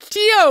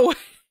idea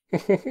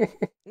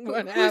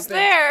what happened. Who's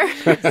there?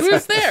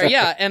 Who's there?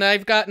 Yeah, and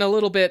I've gotten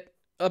a bit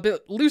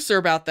looser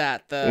about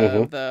that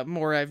the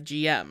more I've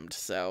GM'd.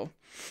 So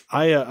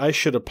I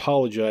should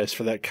apologize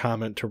for that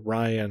comment to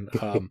Ryan.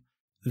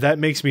 That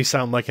makes me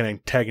sound like an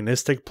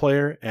antagonistic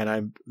player, and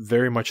I'm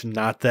very much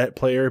not that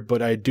player.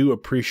 But I do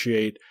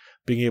appreciate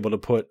being able to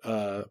put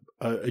a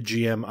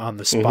GM on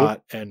the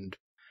spot and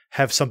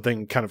have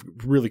something kind of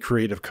really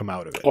creative come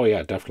out of it. Oh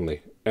yeah,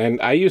 definitely. And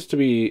I used to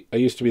be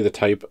the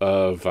type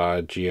of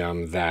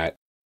GM that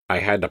I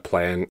had to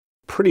plan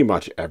pretty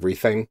much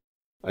everything.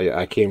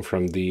 I came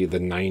from the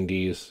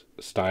 90s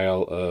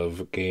style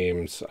of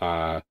games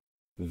that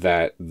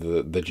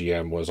the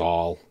GM was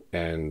all,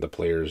 and the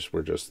players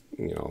were just,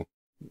 you know,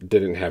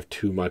 didn't have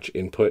too much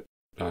input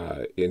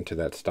into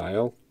that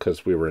style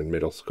because we were in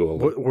middle school.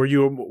 Were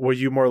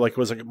you more like,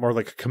 was it more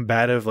like a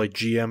combative, like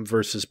GM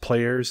versus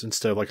players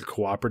instead of like a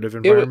cooperative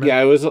environment?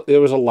 It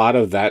was a lot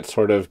of that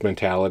sort of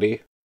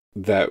mentality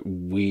that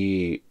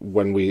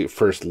when we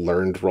first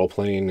learned role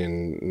playing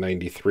in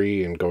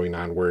 93 and going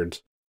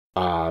onwards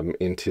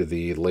into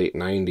the late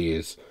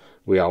 90s,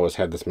 we always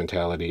had this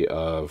mentality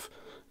of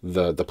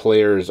the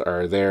players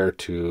are there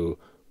to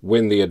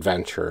win the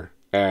adventure,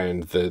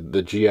 and the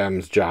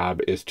GM's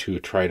job is to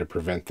try to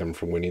prevent them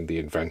from winning the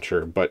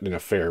adventure, but in a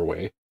fair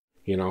way,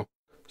 you know?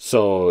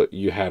 So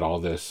you had all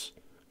this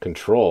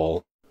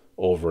control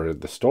over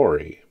the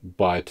story,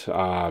 but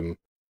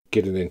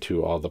getting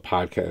into all the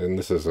podcasts, and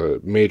this is a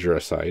major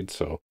aside,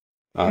 so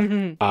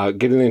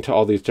getting into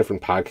all these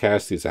different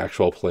podcasts, these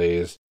actual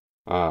plays,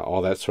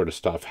 all that sort of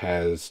stuff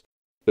has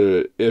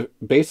it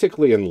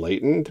basically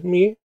enlightened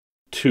me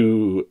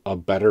to a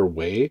better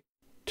way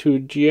to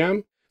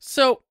GM.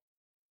 So,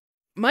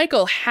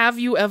 Michael, have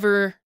you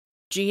ever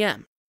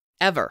GM?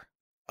 Ever?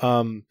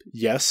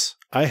 Yes,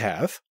 I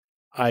have.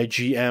 I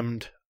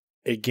GM'd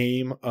a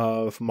game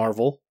of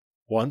Marvel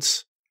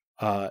once.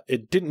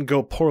 It didn't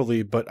go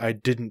poorly, but I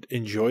didn't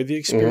enjoy the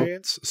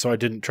experience, so I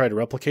didn't try to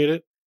replicate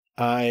it.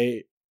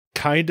 I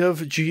kind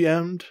of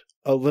GM'd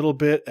a little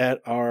bit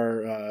at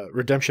our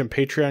Redemption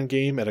Patreon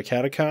game at a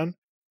Catacon.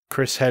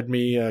 Chris had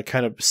me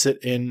kind of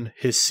sit in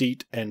his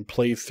seat and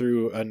play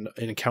through an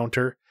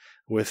encounter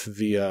with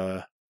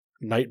the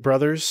Knight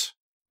Brothers.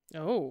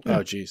 Oh.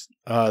 Oh, geez.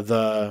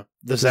 The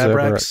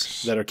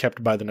Zabraks that are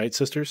kept by the Night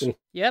Sisters.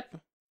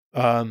 Yep.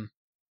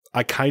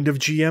 I kind of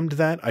GM'd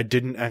that. I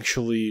didn't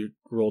actually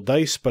roll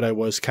dice, but I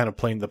was kind of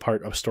playing the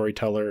part of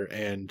storyteller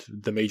and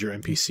the major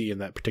NPC in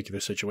that particular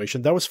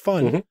situation. That was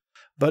fun.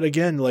 But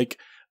again, like,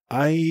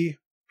 I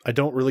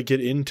don't really get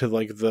into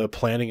like the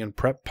planning and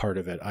prep part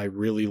of it. I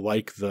really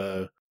like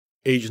the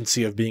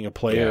agency of being a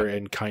player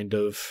and kind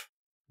of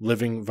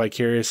living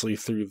vicariously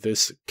through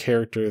this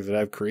character that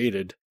I've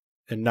created,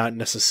 and not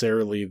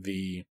necessarily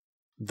the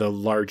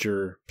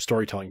larger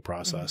storytelling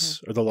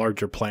process or the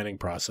larger planning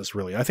process,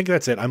 really. I think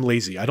that's it. I'm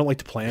lazy. I don't like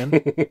to plan.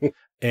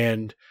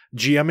 And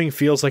GMing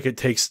feels like it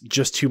takes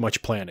just too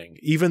much planning.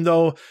 Even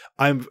though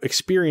I'm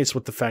experienced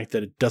with the fact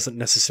that it doesn't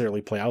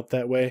necessarily play out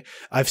that way.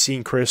 I've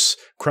seen Chris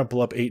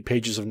crumple up 8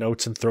 pages of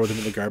notes and throw them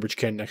in the garbage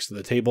can next to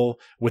the table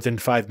within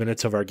 5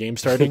 minutes of our game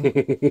starting.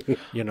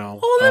 You know.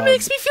 Oh, that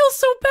makes me feel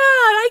so bad.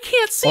 I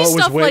can't see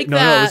stuff like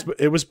that. No,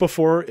 it was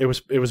before Isla.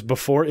 Okay. It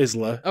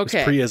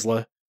was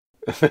pre-Isla.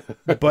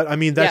 But I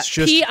mean, that's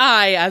just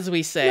PI, as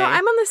we say. No,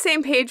 I'm on the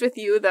same page with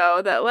you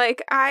though, that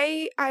like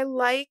I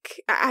like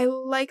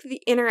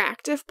the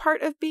interactive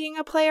part of being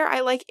a player.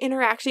 I like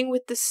interacting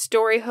with the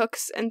story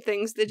hooks and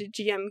things that a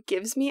GM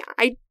gives me.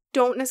 I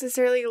don't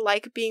necessarily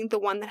like being the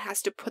one that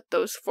has to put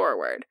those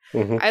forward.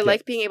 I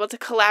like being able to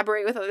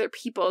collaborate with other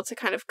people to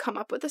kind of come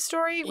up with a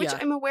story, which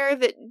I'm aware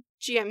that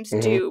GMs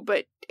do,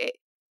 but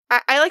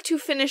I like to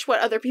finish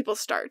what other people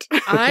start.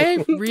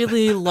 I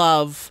really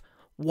love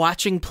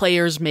watching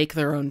players make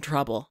their own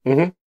trouble.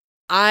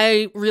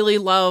 I really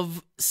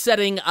love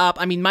setting up.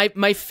 I mean,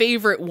 my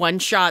favorite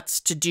one-shots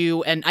to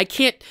do, and I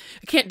can't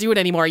do it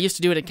anymore. I used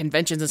to do it at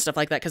conventions and stuff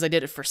like that because I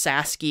did it for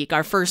SAS Geek,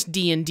 our first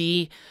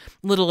D&D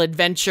little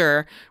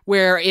adventure,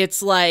 where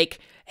it's like,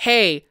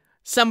 hey,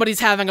 somebody's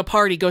having a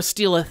party, go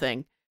steal a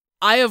thing.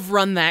 I have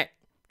run that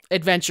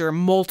adventure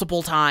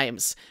multiple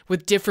times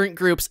with different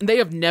groups, and they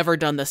have never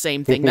done the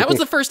same thing. That was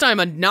the first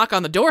time a knock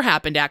on the door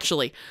happened,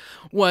 actually.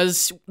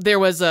 There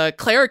was a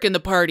cleric in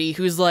the party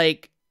who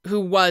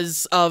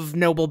was of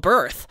noble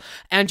birth,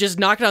 and just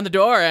knocked on the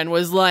door and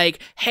was like,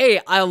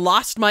 hey, I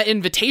lost my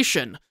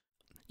invitation.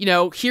 You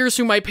know, here's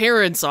who my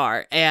parents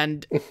are,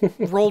 and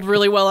rolled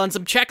really well on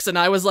some checks, and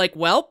I was like,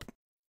 well,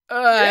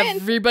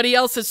 everybody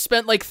else has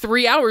spent like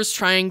 3 hours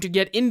trying to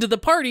get into the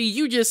party.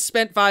 You just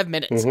spent 5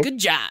 minutes. Good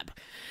job.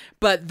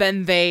 But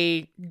then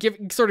they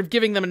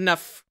giving them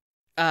enough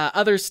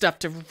other stuff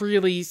to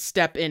really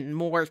step in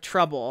more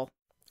trouble.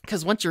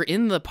 Because once you're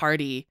in the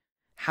party,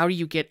 how do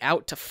you get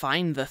out to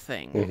find the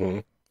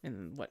thing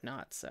and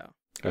whatnot? So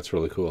that's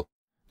really cool.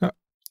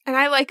 And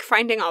I like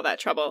finding all that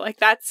trouble. Like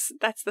that's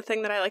the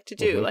thing that I like to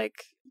do.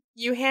 Like,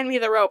 you hand me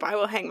the rope, I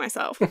will hang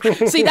myself.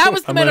 See, that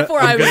was the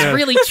metaphor I was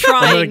really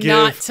trying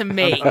not to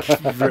make.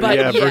 But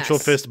virtual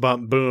fist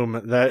bump,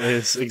 boom. That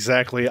is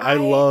exactly. I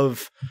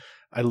love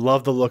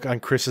the look on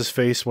Chris's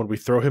face when we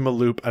throw him a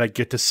loop and I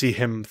get to see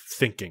him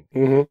thinking.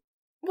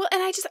 Well,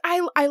 and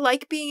I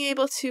like being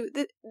able to.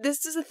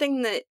 This is a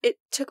thing that it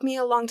took me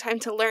a long time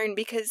to learn,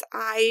 because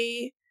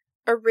I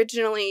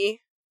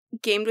originally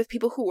gamed with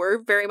people who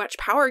were very much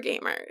power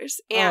gamers.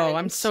 And,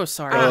 I'm so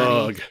sorry,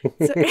 honey.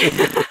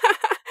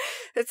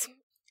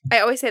 I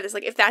always say this,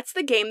 like, if that's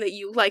the game that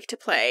you like to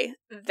play,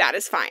 that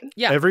is fine.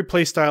 Yeah. Every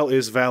play style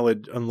is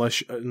valid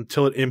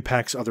until it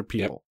impacts other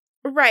people.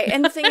 Right.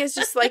 And the thing is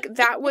just like,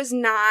 that was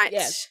not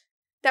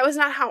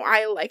how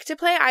I like to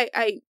play.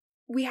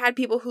 We had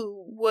people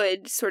who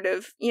would sort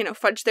of,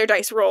 fudge their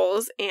dice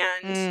rolls,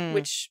 and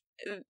which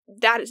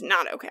that is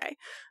not okay.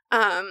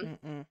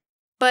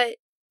 But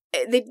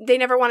they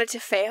never wanted to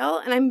fail,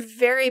 and I'm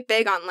very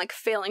big on like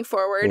failing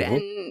forward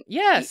and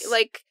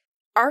like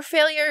our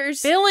failures.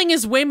 Failing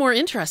is way more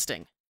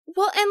interesting.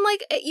 Well, and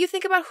like, you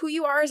think about who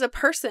you are as a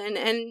person,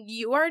 and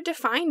you are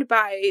defined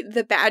by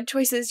the bad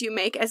choices you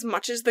make as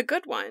much as the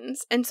good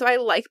ones. And so I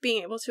like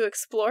being able to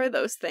explore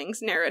those things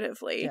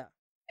narratively. Yeah.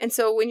 And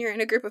so when you're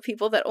in a group of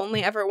people that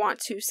only ever want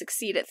to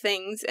succeed at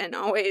things and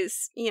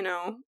always,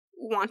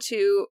 want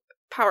to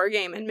power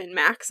game and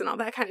min-max and all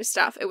that kind of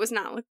stuff, it was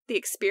not the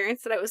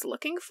experience that I was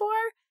looking for.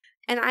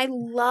 And I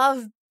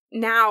love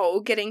now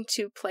getting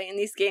to play in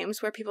these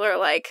games where people are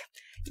like,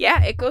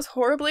 yeah, it goes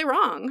horribly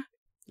wrong.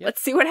 Yep.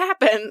 Let's see what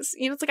happens.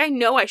 It's like, I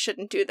know I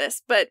shouldn't do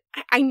this, but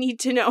I need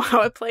to know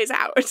how it plays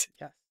out.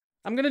 Yeah.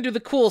 I'm going to do the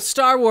cool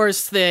Star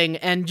Wars thing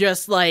and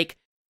just, like,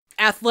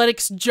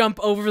 athletics jump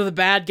over the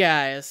bad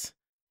guys.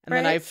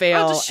 and then I fail.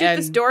 I'll just shoot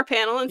this door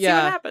panel and see what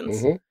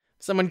happens. Mm-hmm.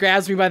 Someone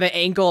grabs me by the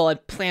ankle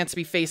and plants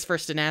me face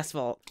first in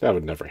asphalt. That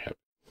would never happen.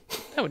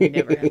 That would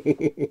never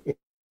happen.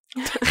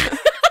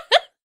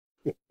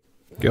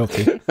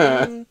 Guilty.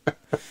 All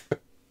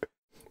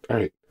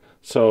right.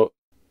 So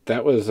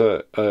that was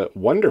a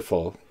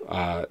wonderful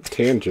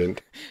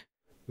tangent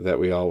that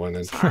we all went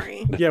in.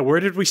 Sorry. Yeah, where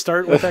did we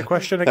start with that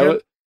question again?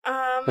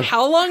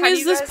 How long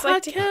is this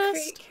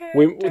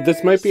podcast?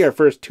 This might be our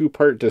first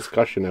 2-part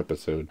discussion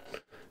episode.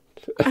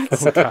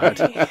 Oh,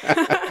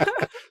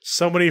 God.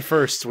 So many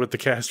firsts with the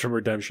cast from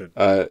Redemption.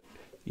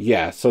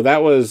 Yeah, so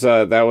that was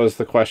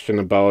the question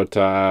about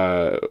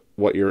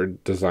what your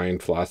design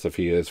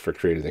philosophy is for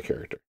creating a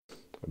character,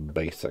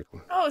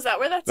 basically. Oh, is that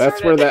where that started?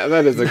 That's where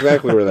that is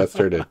exactly where that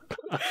started.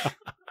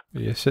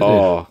 Yes, it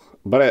did.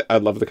 But I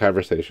love the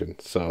conversation,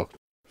 so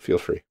feel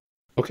free.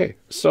 Okay,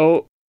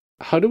 so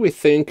how do we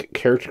think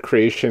character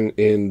creation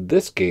in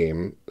this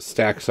game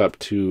stacks up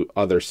to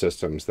other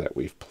systems that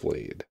we've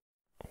played?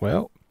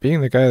 Well,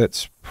 being the guy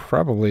that's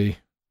probably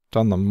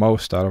done the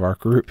most out of our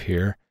group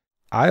here,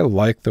 I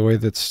like the way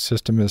that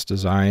system is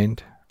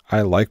designed.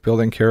 I like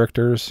building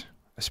characters,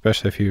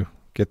 especially if you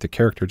get the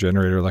character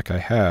generator like I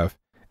have.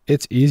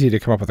 It's easy to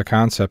come up with a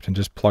concept and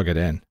just plug it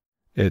in.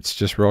 It's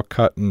just real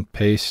cut and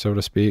paste, so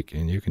to speak,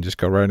 and you can just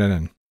go right in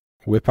and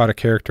whip out a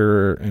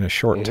character in a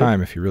short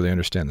time if you really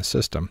understand the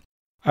system.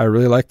 I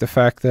really like the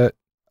fact that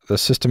the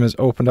system is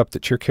opened up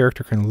that your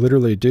character can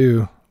literally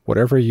do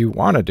whatever you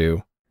want to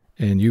do,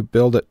 and you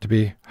build it to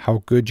be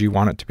how good you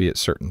want it to be at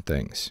certain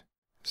things.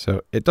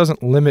 So it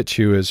doesn't limit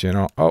you as,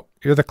 oh,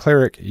 you're the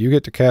cleric, you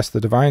get to cast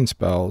the divine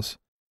spells.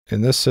 In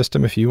this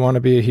system, if you want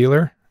to be a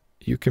healer,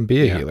 you can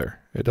be a healer.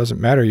 It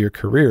doesn't matter your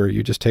career,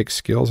 you just take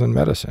skills in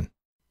medicine.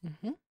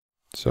 Mm-hmm.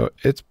 So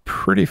it's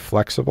pretty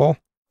flexible.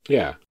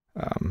 Yeah.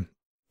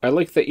 I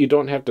like that you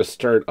don't have to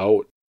start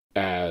out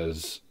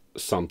as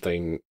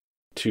something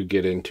to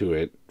get into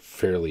it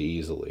fairly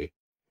easily.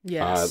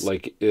 Yes.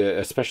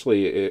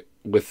 Especially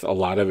with a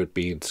lot of it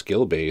being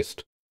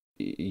skill-based,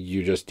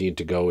 you just need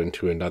to go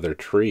into another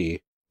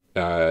tree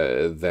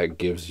that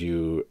gives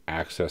you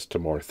access to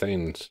more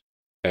things.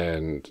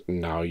 And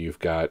now you've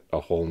got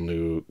a whole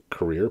new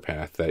career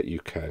path that you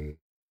can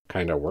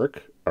kind of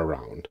work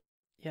around.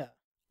 Yeah.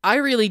 I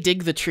really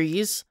dig the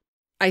trees.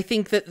 I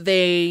think that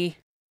they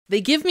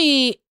give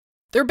me...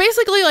 They're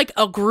basically like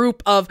a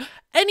group of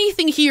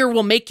anything here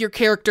will make your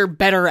character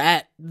better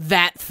at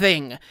that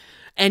thing.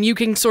 And you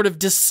can sort of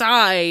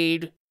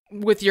decide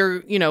with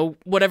your,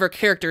 whatever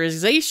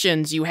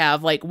characterizations you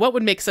have, like what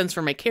would make sense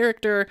for my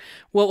character,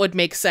 what would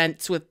make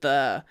sense with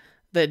the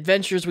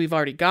adventures we've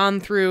already gone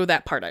through.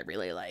 That part I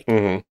really like.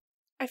 Mm-hmm.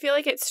 I feel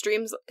like it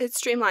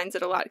streamlines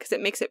it a lot because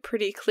it makes it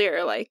pretty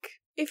clear, like,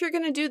 if you're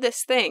going to do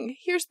this thing,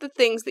 here's the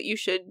things that you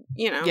should,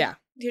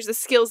 here's the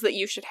skills that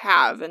you should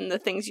have and the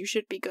things you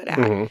should be good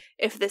at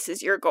if this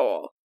is your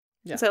goal.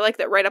 Yeah. So I like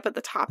that right up at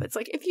the top. It's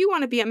like, if you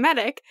want to be a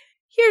medic,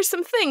 here's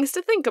some things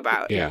to think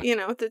about. Yeah.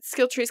 The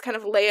skill trees kind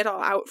of lay it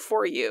all out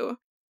for you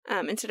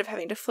instead of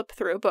having to flip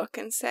through a book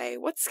and say,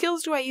 what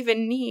skills do I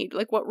even need?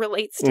 Like, what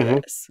relates to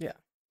this? Yeah.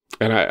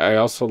 And I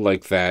also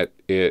like that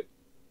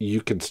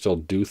you can still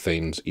do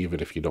things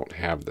even if you don't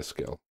have the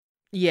skill.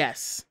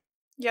 Yes.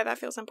 Yeah, that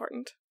feels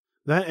important.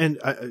 That, and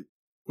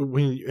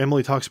when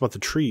Emily talks about the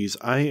trees,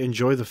 I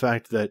enjoy the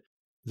fact that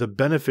the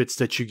benefits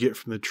that you get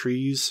from the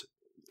trees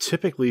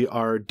typically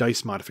are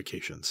dice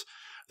modifications.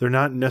 They're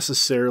not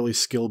necessarily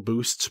skill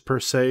boosts per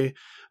se,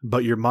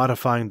 but you're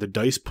modifying the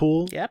dice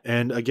pool. Yep.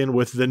 And again,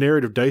 with the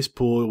narrative dice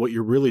pool, what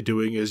you're really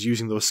doing is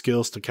using those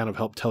skills to kind of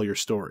help tell your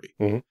story.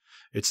 Mm-hmm.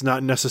 It's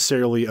not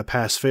necessarily a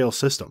pass-fail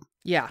system.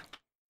 Yeah.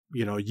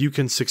 You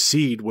can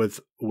succeed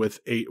with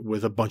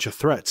a bunch of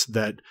threats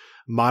that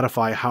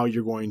modify how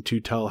you're going to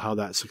tell how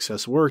that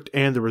success worked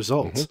and the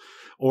results,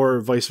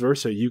 or vice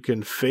versa. You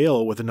can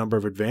fail with a number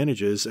of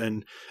advantages,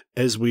 and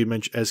as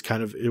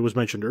it was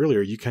mentioned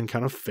earlier, you can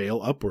kind of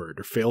fail upward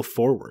or fail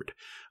forward.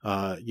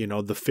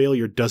 The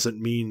failure doesn't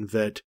mean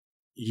that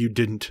you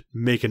didn't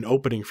make an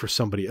opening for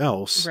somebody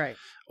else, right,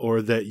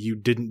 or that you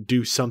didn't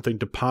do something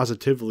to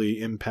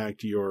positively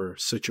impact your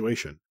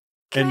situation.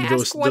 Can I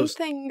ask one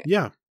thing?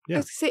 Yeah. I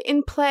was going to say,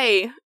 in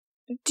play,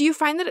 do you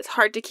find that it's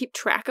hard to keep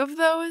track of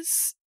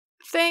those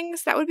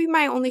things? That would be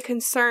my only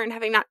concern,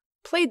 having not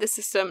played the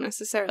system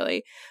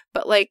necessarily.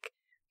 But,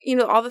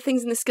 all the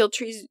things in the skill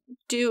trees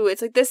do.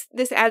 It's like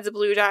this adds a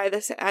blue die,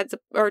 this adds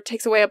or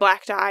takes away a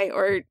black die.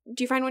 Or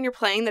do you find when you're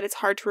playing that it's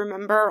hard to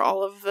remember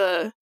all of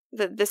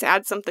this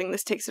adds something,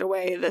 this takes it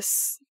away,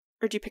 this...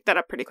 Or do you pick that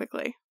up pretty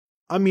quickly?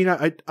 I mean,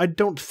 I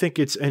don't think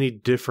it's any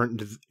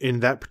different in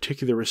that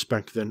particular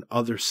respect than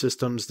other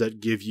systems that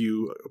give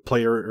you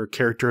player or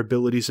character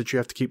abilities that you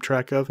have to keep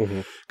track of.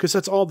 Because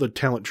that's all the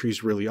talent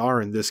trees really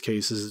are in this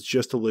case, is it's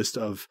just a list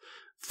of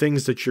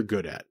things that you're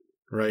good at,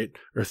 right?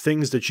 Or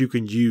things that you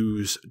can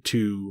use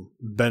to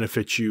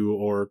benefit you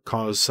or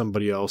cause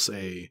somebody else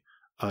a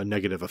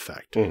negative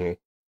effect.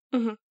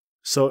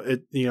 So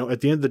at the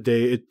end of the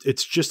day,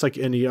 it's just like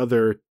any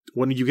other.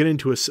 When you get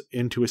into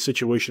a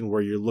situation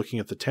where you're looking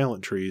at the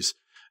talent trees,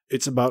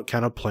 it's about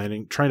kind of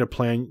trying to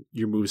plan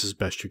your moves as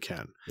best you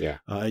can. Yeah.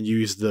 And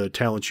use the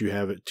talents you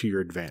have to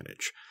your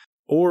advantage.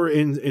 Or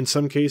in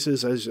some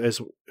cases, as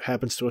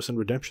happens to us in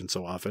Redemption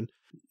so often,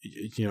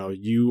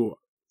 you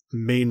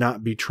may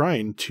not be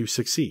trying to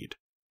succeed.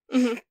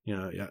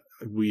 Mm-hmm.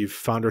 We've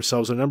found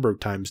ourselves a number of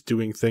times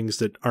doing things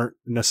that aren't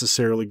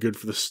necessarily good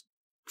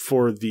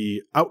for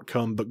the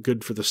outcome, but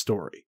good for the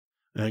story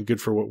and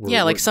good for what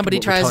we're like somebody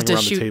tries to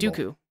shoot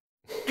Dooku.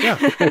 Yeah,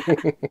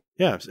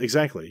 yeah,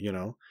 exactly.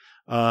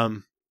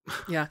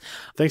 Yeah.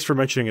 Thanks for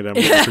mentioning it,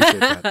 Emily.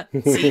 I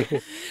appreciate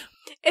that.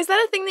 Is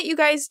that a thing that you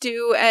guys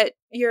do at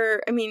do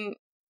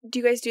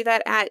you guys do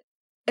that at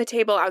a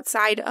table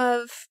outside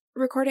of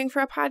recording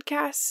for a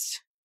podcast?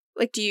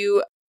 Like, do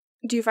you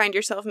find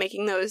yourself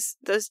making those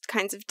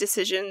kinds of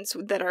decisions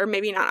that are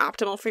maybe not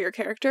optimal for your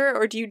character,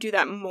 or do you do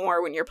that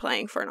more when you're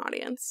playing for an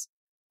audience?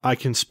 I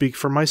can speak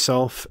for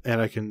myself,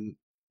 and I can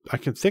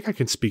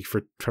speak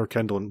for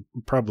Kendall and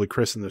probably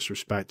Chris in this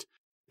respect.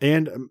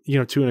 And,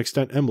 to an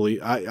extent, Emily,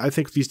 I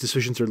think these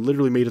decisions are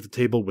literally made at the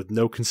table with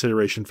no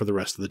consideration for the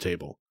rest of the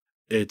table.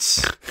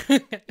 This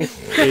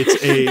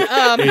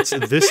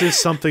is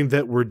something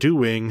that we're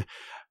doing.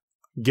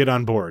 Get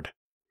on board.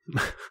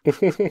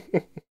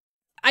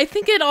 I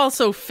think it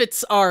also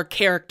fits our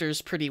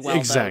characters pretty well,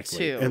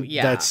 exactly. though, too. And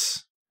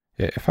that's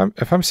if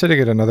I'm sitting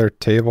at another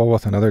table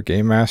with another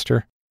game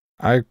master,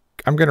 I'm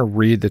going to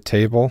read the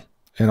table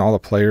and all the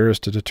players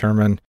to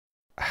determine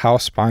how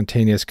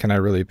spontaneous can I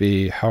really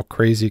be, how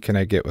crazy can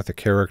I get with a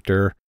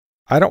character.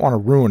 I don't want to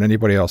ruin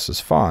anybody else's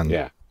fun.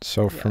 Yeah.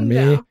 So for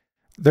me,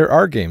 there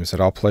are games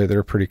that I'll play that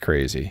are pretty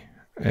crazy,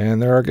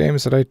 and there are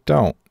games that I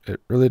don't.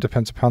 It really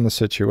depends upon the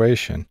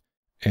situation.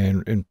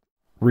 And in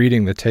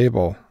reading the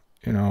table,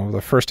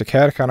 the first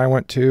Acadicon I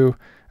went to,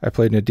 I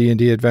played in a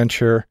D&D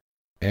adventure,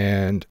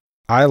 and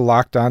I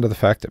locked onto the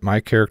fact that my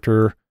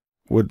character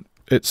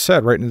it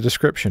said right in the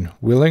description,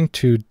 willing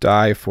to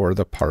die for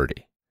the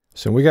party.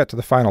 So when we got to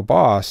the final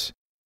boss,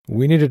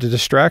 we needed to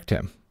distract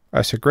him.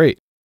 I said, great,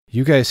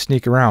 you guys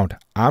sneak around.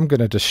 I'm going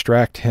to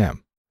distract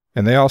him.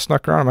 And they all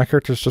snuck around, and my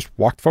characters just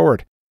walked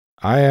forward.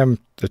 I am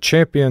the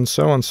champion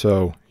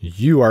so-and-so.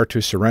 You are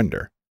to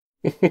surrender.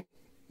 I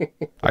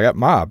got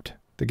mobbed.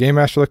 The game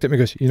master looked at me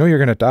and goes, you're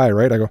going to die,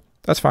 right? I go,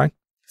 that's fine.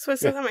 So it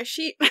says on my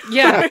sheet.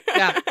 Yeah.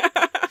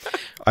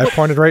 I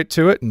pointed right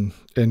to it,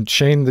 and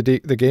Shane,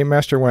 the game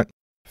master, went,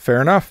 fair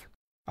enough.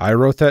 I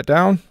wrote that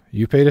down.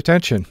 You paid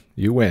attention.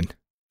 You win.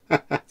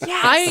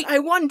 Yes, I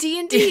won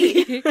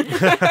D&D.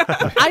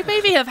 I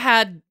maybe have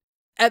had,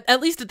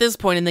 at least at this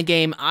point in the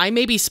game, I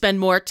maybe spend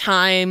more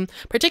time,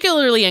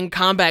 particularly in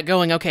combat,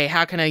 going, okay,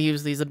 how can I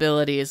use these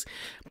abilities?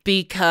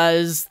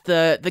 Because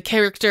the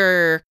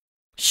character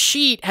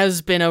sheet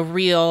has been a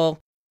real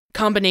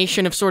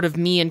combination of sort of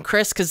me and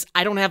Chris, because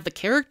I don't have the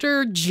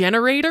character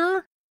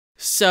generator.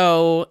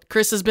 So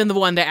Chris has been the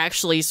one to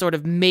actually sort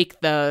of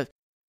make the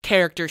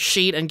character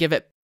sheet and give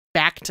it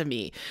back to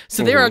me.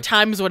 So there are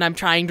times when I'm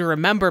trying to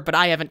remember, but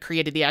I haven't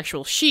created the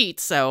actual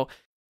sheet.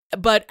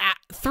 But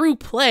through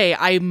play,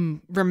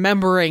 I'm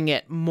remembering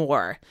it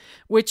more,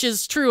 which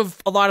is true of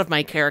a lot of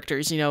my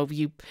characters.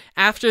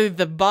 After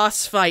the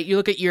boss fight, you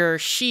look at your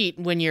sheet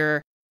when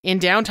you're in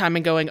downtime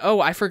and going,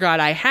 oh, I forgot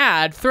I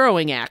had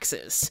throwing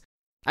axes.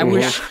 I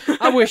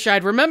wish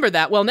I'd remember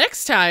that. Well,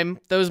 next time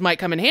those might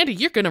come in handy.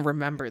 You're going to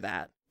remember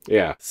that.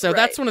 Yeah. So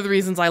that's one of the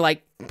reasons I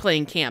like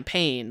playing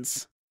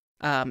campaigns.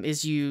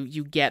 Is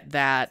you get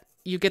that,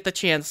 you get the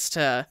chance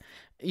to,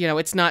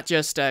 it's not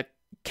just a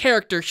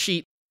character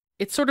sheet.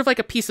 It's sort of like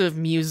a piece of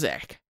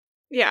music.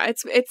 Yeah,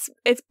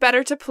 it's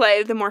better to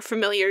play the more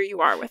familiar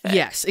you are with it.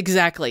 Yes,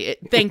 exactly.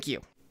 Thank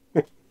you.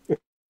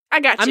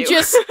 I got you.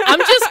 I'm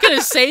just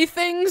gonna say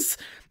things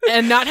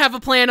and not have a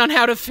plan on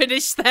how to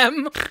finish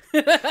them.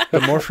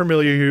 The more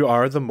familiar you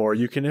are, the more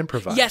you can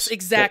improvise. Yes,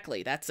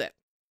 exactly. That's it.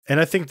 And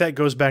I think that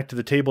goes back to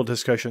the table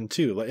discussion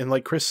too. And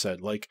like Chris said,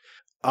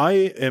 I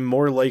am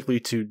more likely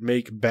to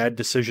make bad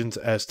decisions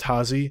as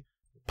Tazi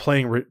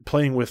playing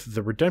with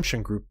the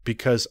Redemption group,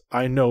 because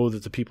I know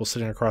that the people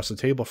sitting across the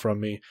table from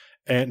me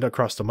and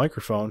across the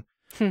microphone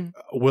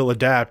will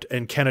adapt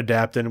and can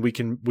adapt, and we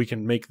can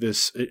make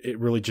this. It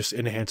really just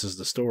enhances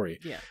the story.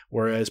 Yeah.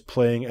 Whereas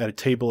playing at a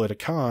table at a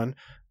con,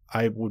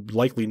 I would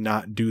likely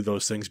not do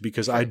those things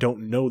because I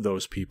don't know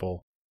those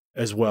people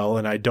as well,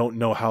 and I don't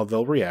know how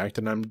they'll react.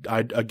 And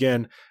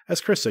again,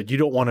 as Chris said, you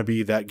don't want to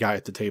be that guy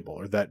at the table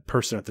or that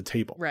person at the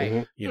table.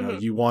 Right.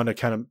 You want to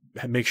kind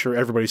of make sure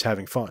everybody's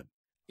having fun.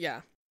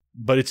 Yeah.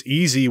 But it's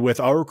easy with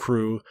our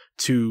crew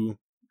to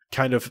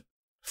kind of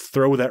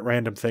throw that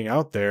random thing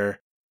out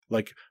there,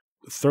 like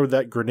throw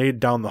that grenade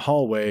down the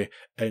hallway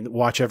and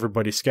watch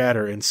everybody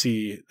scatter and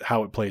see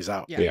how it plays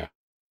out. Yeah.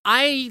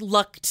 I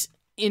lucked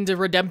into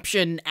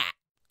Redemption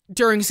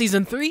during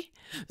season 3.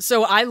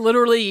 So I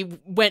literally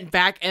went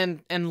back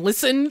and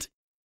listened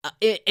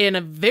in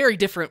a very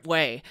different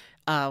way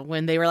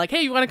when they were like,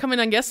 hey, you want to come in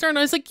on guest star? And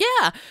I was like,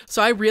 yeah.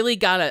 So I really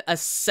got a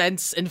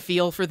sense and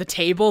feel for the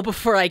table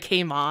before I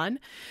came on.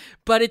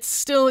 But it's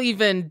still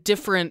even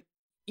different,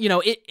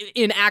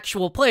 in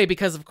actual play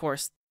because, of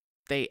course,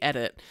 they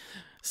edit.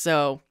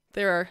 So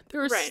There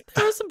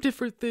are some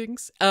different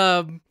things.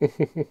 Yeah,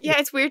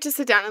 it's weird to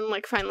sit down and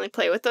like finally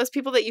play with those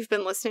people that you've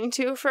been listening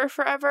to for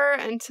forever,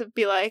 and to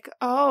be like,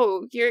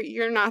 oh,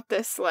 you're not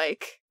this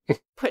like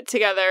put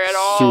together at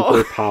all,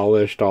 super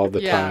polished all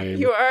the time.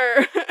 You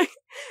are.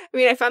 I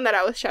mean, I found that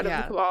out with Shadow of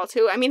the Cabal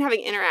too. I mean,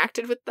 having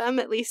interacted with them,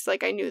 at least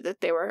like I knew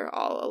that they were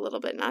all a little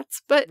bit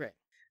nuts. But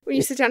when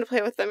you sit down to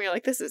play with them, you're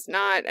like, this is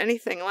not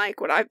anything like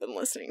what I've been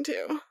listening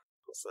to.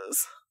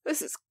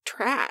 This is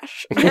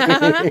trash.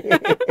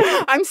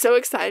 I'm so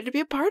excited to be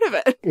a part of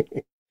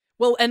it.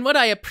 Well, and what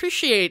I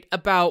appreciate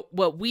about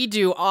what we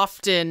do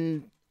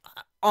often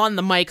on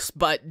the mics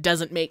but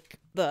doesn't make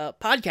the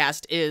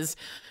podcast is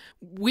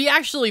we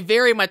actually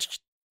very much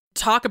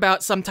talk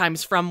about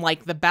sometimes from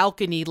like the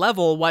balcony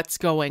level what's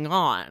going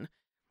on.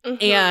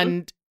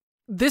 And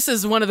this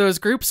is one of those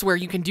groups where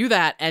you can do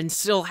that and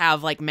still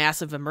have like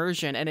massive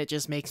immersion, and it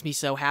just makes me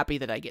so happy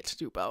that I get to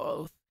do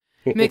both.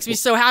 It makes me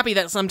so happy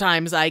that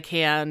sometimes I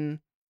can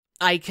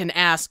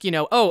ask,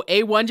 oh,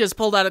 A1 just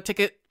pulled out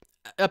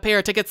a pair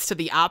of tickets to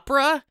the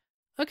opera.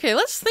 Okay,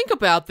 let's think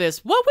about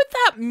this. What would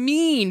that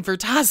mean for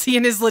Tazi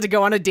and Isla to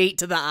go on a date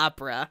to the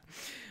opera?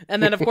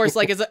 And then, of course,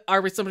 like,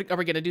 are we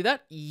going to do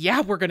that?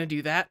 Yeah, we're going to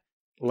do that.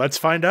 Let's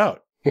find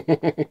out.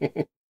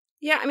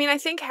 Yeah, I mean, I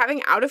think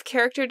having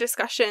out-of-character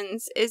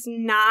discussions is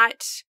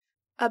not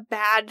a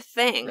bad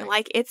thing. Right.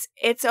 Like,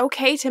 it's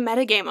okay to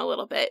metagame a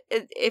little bit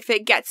if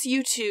it gets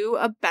you to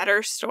a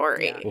better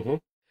story. Yeah.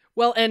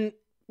 Well, and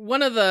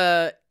one of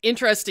the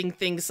interesting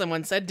things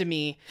someone said to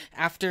me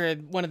after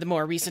one of the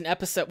more recent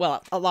episodes,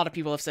 well, a lot of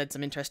people have said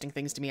some interesting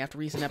things to me after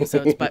recent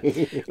episodes, but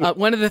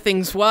one of the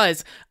things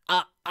was,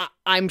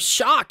 I'm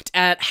shocked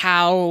at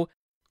how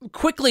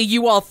quickly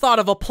you all thought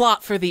of a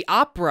plot for the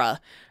opera.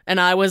 And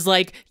I was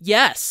like,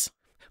 yes,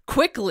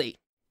 quickly.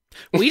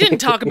 We didn't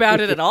talk about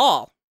it at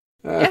all.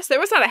 Yes, there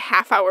was not a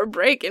half-hour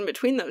break in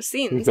between those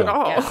scenes at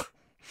all.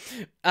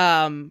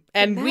 Yeah.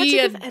 And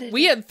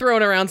we had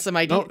thrown around some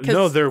ideas.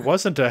 No, there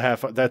wasn't a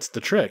half. That's the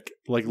trick.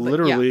 Like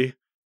literally,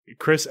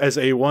 Chris as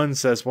A1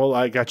 says, "Well,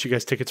 I got you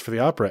guys tickets for the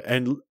opera,"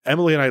 and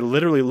Emily and I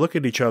literally look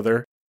at each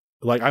other.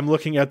 Like I'm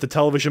looking at the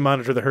television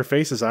monitor that her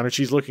face is on, and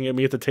she's looking at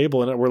me at the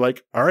table, and we're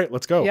like, "All right,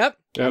 let's go." Yep.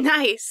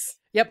 Nice.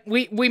 Yep,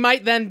 we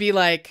might then be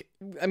like,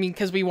 I mean,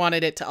 because we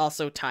wanted it to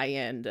also tie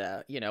in,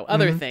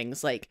 other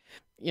things like,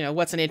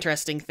 what's an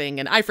interesting thing,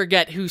 and I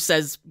forget who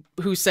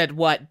said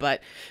what,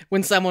 but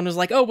when someone was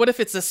like, oh, what if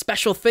it's a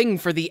special thing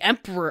for the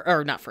emperor,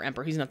 or not for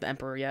emperor, he's not the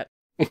emperor yet.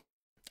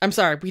 I'm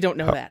sorry, we don't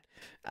know that.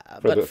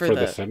 But for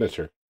the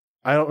senator.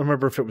 I don't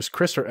remember if it was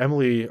Chris or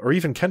Emily or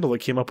even Kendall that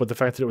came up with the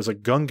fact that it was a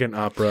Gungan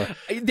opera.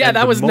 Yeah,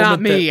 that was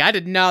not me. I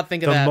did not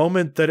think of that. The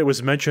moment that it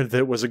was mentioned that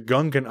it was a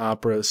Gungan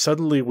opera,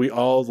 suddenly we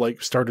all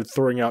like started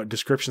throwing out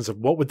descriptions of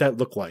what would that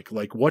look like?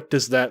 Like, what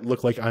does that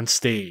look like on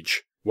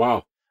stage?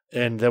 Wow.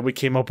 And then we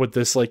came up with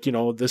this, like,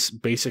 this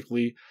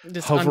basically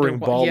hovering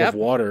ball of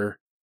water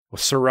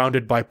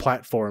surrounded by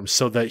platforms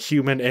so that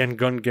human and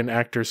Gungan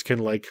actors can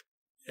like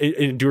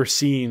endure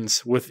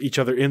scenes with each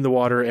other in the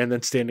water and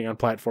then standing on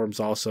platforms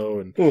also.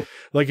 And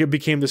like it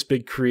became this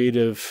big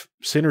creative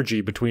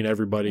synergy between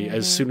everybody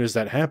as soon as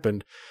that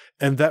happened.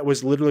 And that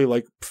was literally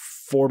like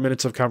 4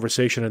 minutes of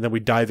conversation. And then we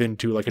dive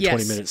into like a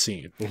 20-minute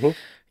scene.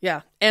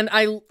 Yeah. And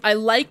I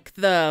like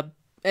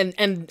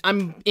and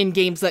I'm in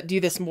games that do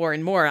this more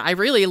and more. I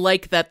really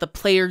like that the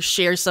players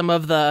share some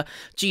of the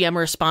GM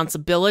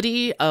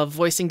responsibility of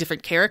voicing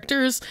different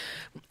characters.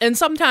 And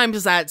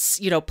sometimes that's,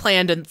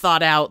 planned and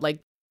thought out, like,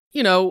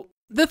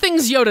 the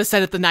things Yoda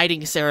said at the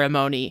knighting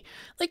ceremony,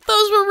 like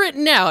those were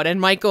written out and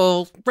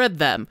Michael read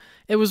them.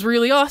 It was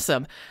really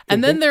awesome.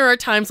 And then there are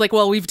times like,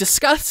 well, we've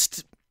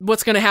discussed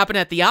what's going to happen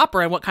at the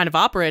opera and what kind of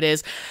opera it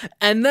is.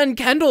 And then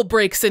Kendall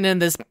breaks in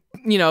this,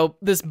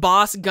 this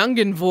boss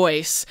Gungan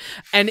voice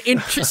and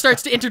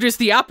starts to introduce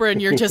the opera.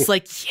 And you're just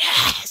like,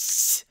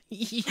 yes,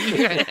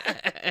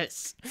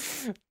 yes.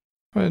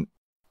 But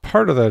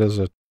part of that is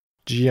a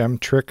GM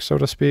trick, so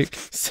to speak.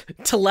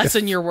 To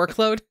lessen your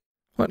workload?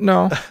 What?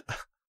 No.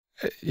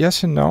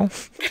 Yes and no.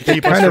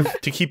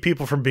 To keep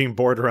people from being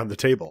bored around the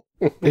table.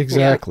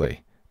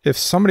 Exactly. If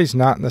somebody's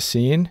not in the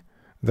scene,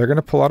 they're going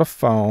to pull out a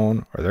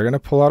phone or they're going to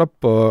pull out a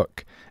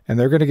book and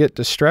they're going to get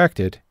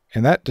distracted,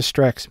 and that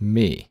distracts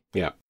me.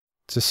 Yeah.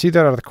 To see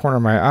that out of the corner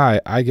of my eye,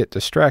 I get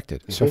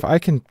distracted. So if I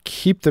can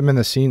keep them in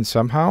the scene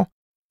somehow,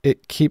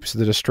 it keeps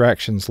the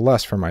distractions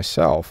less for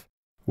myself,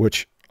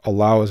 which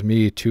allows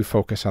me to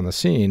focus on the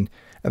scene.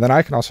 And then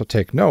I can also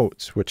take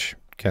notes, which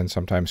can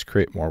sometimes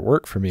create more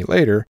work for me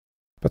later,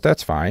 but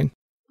that's fine.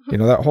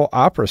 That whole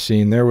opera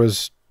scene, there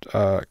was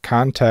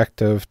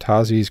contact of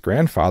Tazi's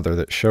grandfather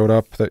that showed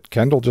up that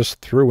Kendall just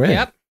threw in.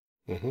 Yep.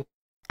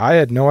 I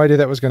had no idea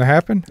that was going to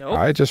happen. Nope.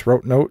 I just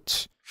wrote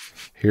notes.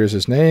 Here's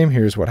his name.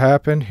 Here's what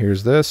happened.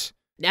 Here's this.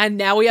 And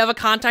now we have a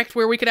contact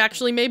where we could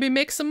actually maybe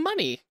make some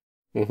money.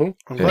 I'm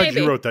glad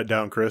you wrote that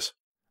down, Chris.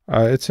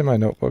 It's in my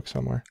notebook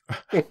somewhere.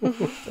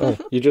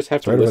 You just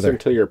have to listen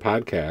to your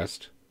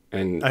podcast.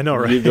 And I know,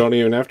 right? You don't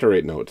even have to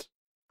write notes.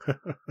 Well,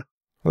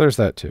 there's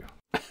that too.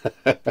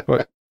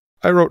 But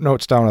I wrote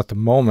notes down at the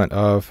moment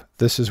of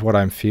this is what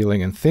I'm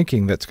feeling and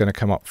thinking that's going to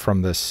come up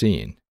from this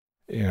scene.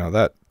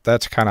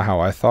 That's kind of how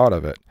I thought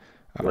of it.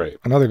 Right.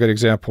 Another good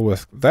example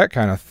with that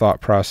kind of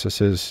thought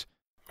process is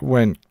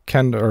when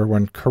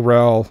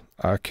Carell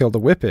killed the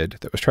Whippet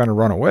that was trying to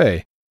run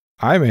away.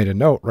 I made a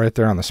note right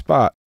there on the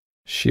spot.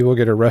 She will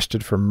get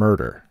arrested for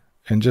murder,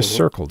 and just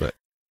circled it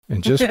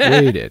and just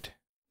waited.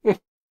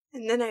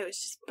 And then I was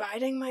just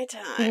biding my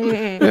time.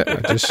 Yeah,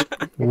 I just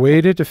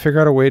waited to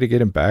figure out a way to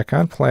get him back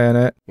on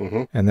planet,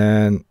 and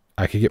then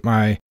I could get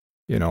my,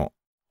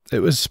 it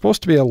was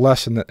supposed to be a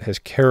lesson that his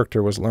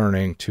character was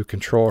learning to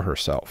control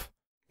herself.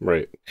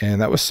 Right.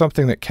 And that was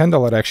something that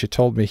Kendall had actually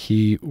told me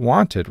he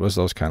wanted, was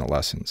those kind of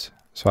lessons.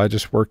 So I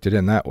just worked it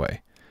in that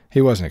way.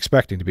 He wasn't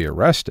expecting to be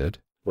arrested.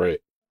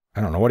 Right.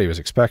 I don't know what he was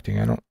expecting.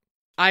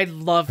 I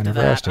loved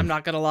that. I'm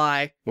not going to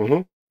lie.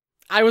 Mm-hmm.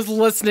 I was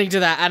listening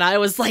to that and I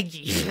was like,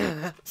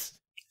 yes.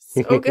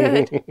 So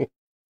good.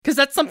 Because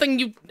that's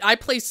something I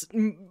play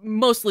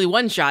mostly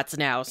one-shots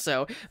now,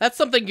 so that's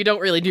something you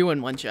don't really do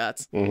in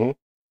one-shots. Mm-hmm.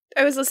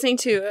 I was listening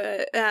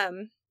to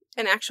an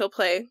actual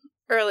play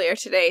earlier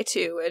today,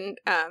 too, and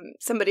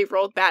somebody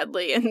rolled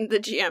badly, and the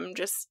GM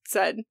just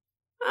said,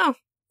 oh,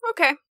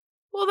 okay.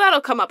 Well,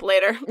 that'll come up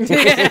later. And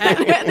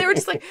they were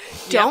just like,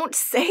 don't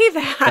say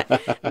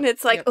that. And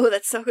it's like, oh,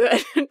 that's so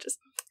good. Just,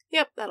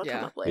 yep, that'll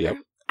come up later.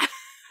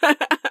 Yep.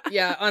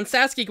 Yeah, on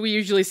Saskia, we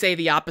usually say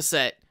the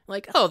opposite.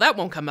 Like, oh, that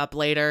won't come up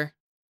later.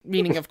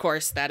 Meaning, of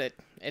course, that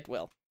it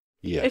will.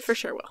 Yeah, it for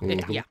sure will.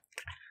 Mm-hmm. Yeah.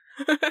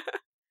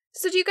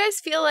 So do you guys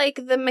feel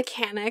like the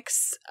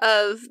mechanics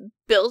of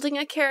building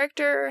a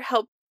character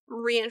help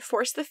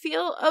reinforce the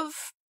feel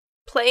of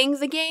playing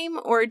the game?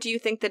 Or do you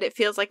think that it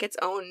feels like its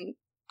own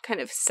kind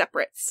of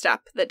separate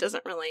step that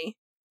doesn't really,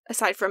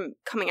 aside from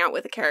coming out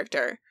with a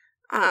character,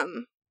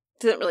 doesn't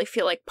really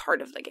feel like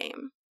part of the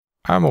game?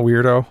 I'm a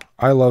weirdo.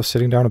 I love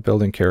sitting down and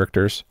building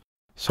characters.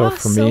 So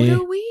for so me,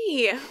 do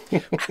we.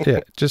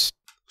 Yeah, just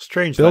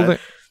strange building.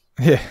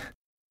 Yeah,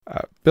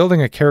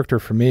 building a character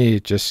for me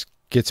just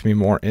gets me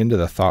more into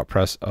the thought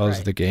process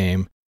of the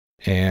game,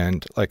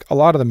 and like a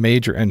lot of the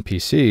major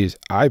NPCs,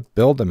 I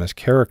build them as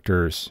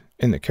characters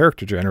in the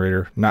character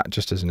generator, not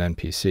just as an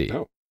NPC.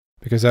 Oh.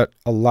 Because that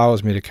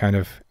allows me to kind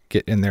of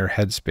get in their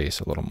headspace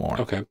a little more.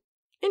 Okay.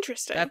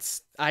 Interesting.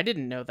 I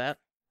didn't know that.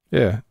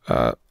 Yeah.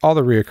 All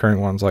the reoccurring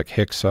ones like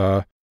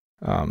Hicksaw,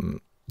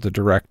 the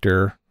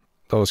director,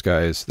 those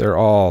guys, they're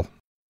all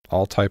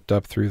typed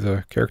up through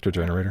the character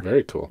generator.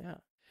 Very cool.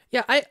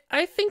 Yeah,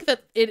 I think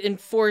that it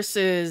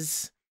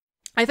enforces...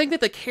 I think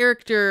that the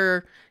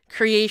character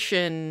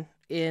creation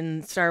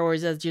in Star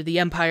Wars Edge of the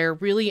Empire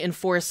really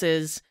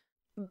enforces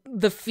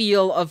the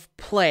feel of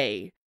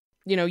play.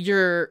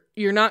 You're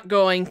not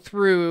going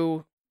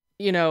through,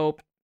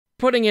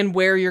 putting in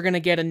where you're going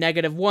to get a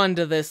 -1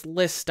 to this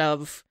list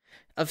of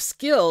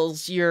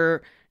skills.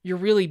 You're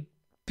really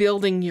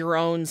building your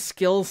own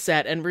skill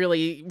set and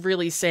really,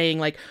 really saying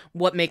like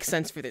what makes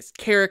sense for this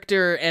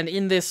character. And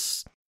in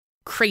this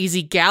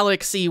crazy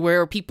galaxy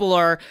where people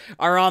are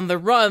on the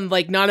run,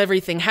 like not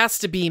everything has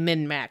to be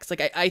min-max.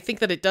 Like I think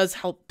that it does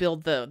help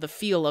build the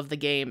feel of the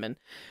game. And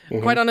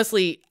quite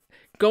honestly,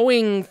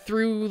 going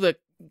through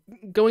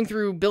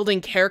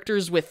building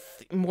characters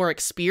with more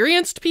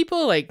experienced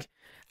people, like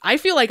I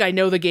feel like I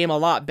know the game a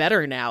lot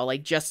better now,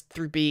 like just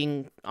through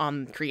being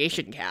on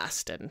Creation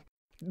Cast and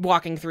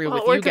walking through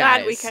with you guys. We're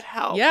glad we could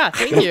help. Yeah,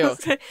 thank you.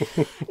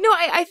 No,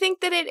 I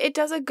think that it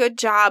does a good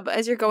job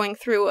as you're going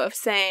through of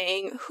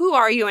saying, who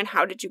are you and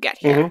how did you get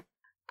here?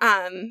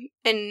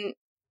 And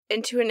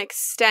to an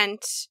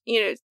extent,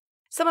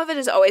 some of it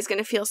is always going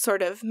to feel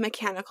sort of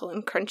mechanical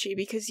and crunchy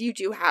because you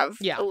do have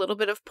a little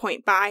bit of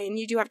point buy and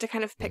you do have to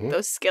kind of pick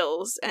those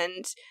skills.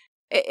 And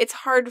it's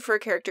hard for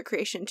character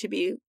creation to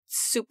be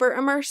super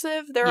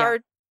immersive. There are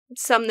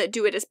some that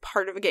do it as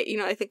part of a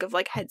game. I think of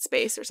like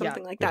Headspace or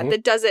something like that,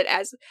 that does it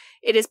as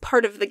it is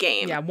part of the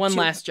game. Yeah, one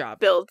last job.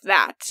 Build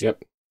that.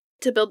 Yep.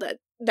 To build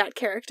that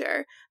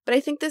character. But I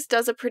think this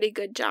does a pretty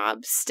good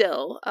job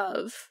still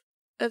of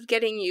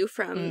getting you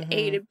from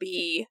A to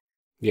B.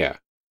 Yeah.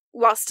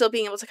 While still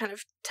being able to kind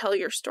of tell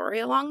your story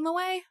along the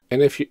way.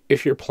 And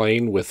if you're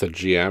playing with a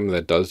GM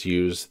that does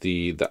use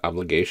the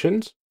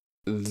obligations,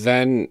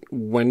 then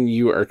when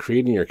you are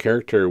creating your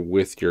character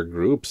with your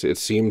groups, it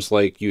seems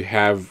like you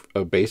have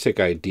a basic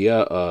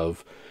idea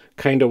of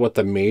kind of what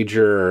the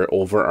major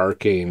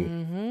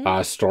overarching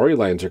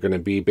storylines are going to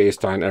be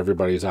based on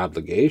everybody's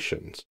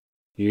obligations.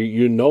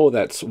 You know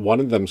that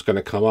one of them's going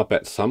to come up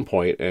at some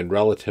point and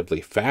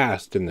relatively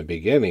fast in the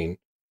beginning,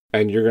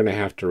 and you're going to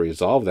have to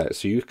resolve that.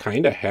 So you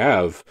kind of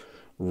have,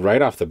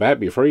 right off the bat,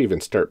 before you even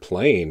start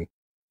playing,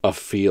 a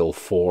feel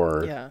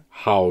for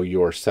how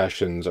your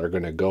sessions are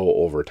going to go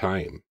over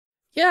time.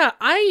 Yeah,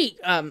 I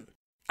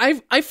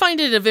find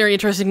it a very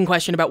interesting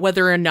question about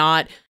whether or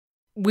not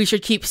we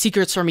should keep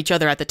secrets from each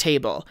other at the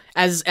table,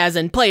 as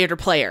in player to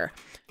player.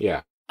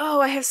 Yeah.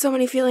 Oh, I have so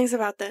many feelings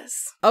about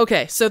this.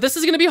 Okay, so this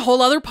is going to be a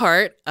whole other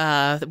part.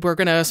 We're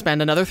going to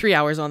spend another 3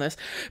 hours on this.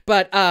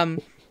 But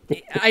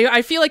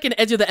I feel like in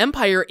Edge of the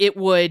Empire, it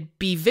would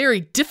be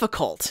very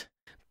difficult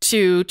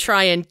to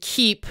try and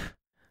keep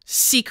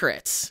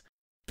secrets,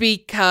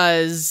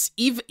 because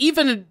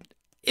even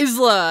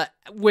Isla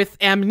with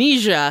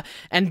amnesia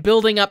and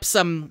building up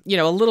some,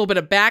 a little bit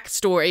of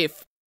backstory.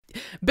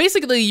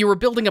 Basically, you were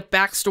building up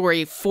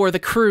backstory for the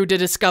crew to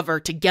discover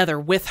together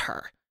with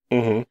her.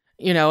 Mm-hmm.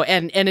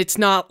 And it's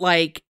not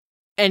like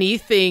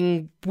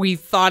anything we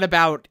thought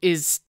about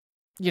is,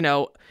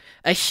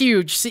 a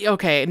huge...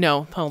 okay,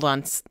 no, hold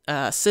on.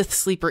 Sith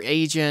sleeper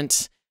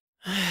agent.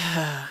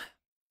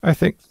 I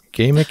think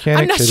game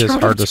mechanics, it is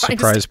hard to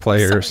surprise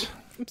players.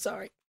 I'm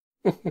sorry.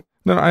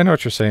 No, I know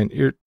what you're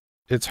saying.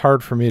 It's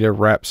hard for me to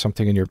wrap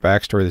something in your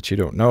backstory that you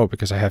don't know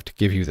because I have to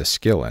give you the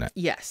skill in it.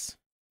 Yes.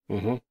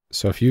 Mm-hmm.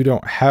 So if you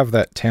don't have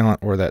that talent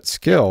or that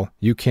skill,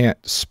 you can't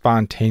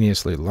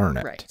spontaneously learn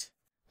it. Right.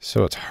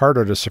 So it's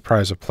harder to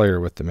surprise a player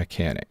with the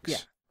mechanics. Yeah.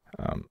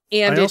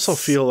 And I also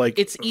feel like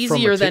it's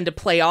easier than to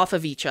play off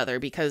of each other,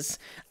 because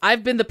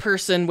I've been the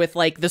person with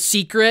like the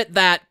secret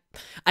that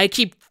I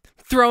keep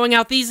throwing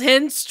out these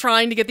hints,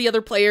 trying to get the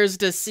other players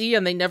to see,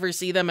 and they never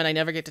see them, and I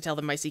never get to tell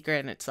them my secret,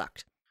 and it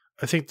sucked.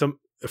 I think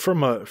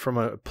from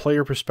a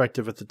player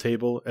perspective at the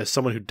table, as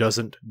someone who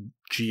doesn't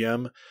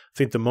GM, I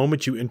think the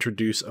moment you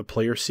introduce a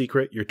player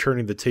secret, you're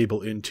turning the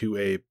table into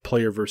a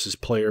player versus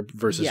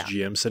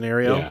GM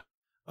scenario. Yeah.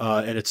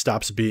 And it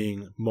stops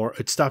being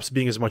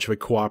as much of a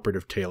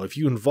cooperative tale. If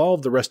you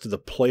involve the rest of the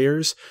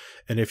players,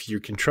 and if you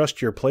can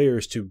trust your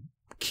players to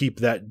keep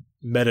that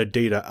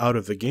metadata out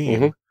of the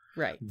game,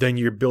 right, then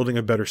you're building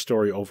a better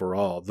story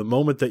overall. The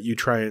moment that you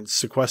try and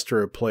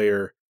sequester a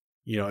player,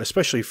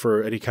 especially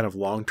for any kind of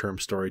long-term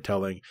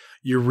storytelling,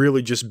 you're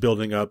really just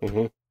building up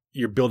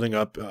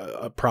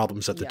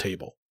problems at the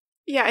table.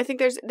 Yeah, I think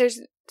there's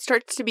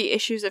starts to be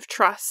issues of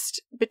trust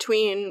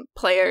between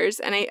players,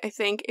 and I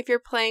think if you're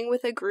playing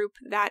with a group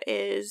that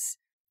is,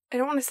 I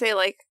don't want to say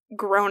like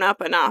grown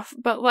up enough,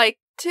 but like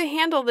to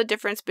handle the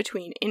difference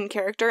between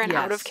in-character and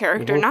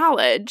out-of-character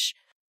knowledge,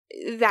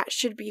 that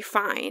should be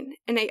fine.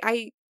 And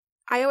I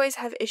always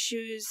have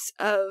issues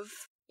of,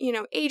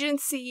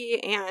 agency,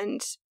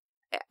 and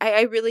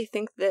I really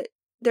think that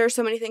there are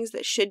so many things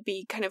that should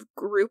be kind of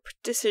group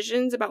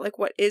decisions about like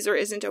what is or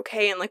isn't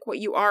okay, and like what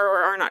you are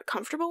or are not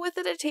comfortable with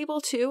at a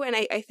table too. And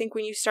I think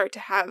when you start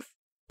to have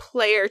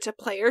player to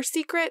player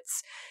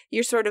secrets,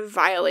 you're sort of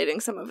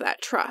violating some of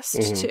that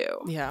trust too.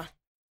 Yeah.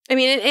 I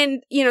mean,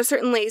 and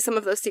certainly some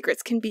of those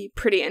secrets can be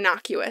pretty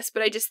innocuous,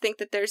 but I just think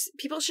that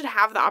people should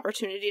have the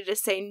opportunity to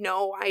say,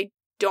 no, I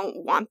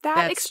don't want that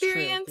That's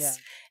experience. True, yeah.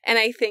 And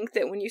I think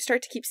that when you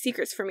start to keep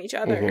secrets from each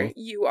other,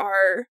 you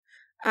are,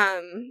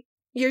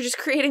 you're just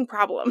creating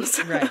problems.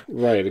 Right.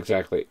 Right,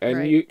 exactly.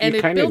 And you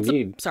kind of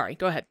need... Sorry,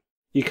 go ahead.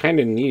 You kind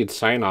of need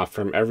sign-off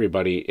from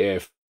everybody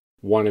if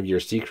one of your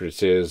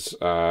secrets is,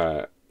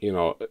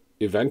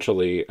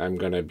 eventually I'm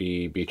going to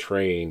be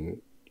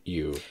betraying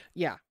you.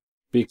 Yeah.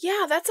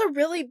 Yeah, that's a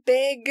really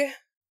big,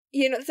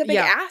 it's a big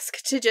ask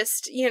to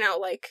just,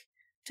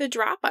 to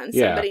drop on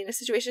somebody in a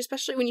situation,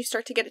 especially when you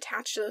start to get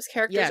attached to those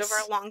characters over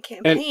a long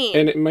campaign.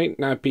 And it might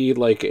not be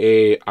like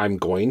I'm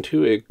going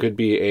to. It could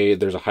be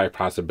there's a high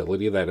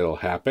possibility that it'll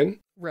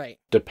happen. Right.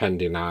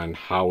 Depending on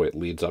how it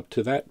leads up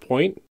to that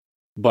point.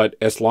 But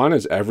as long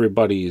as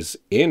everybody's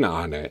in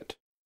on it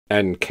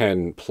and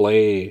can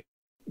play,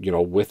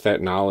 with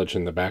that knowledge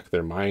in the back of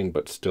their mind,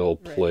 but still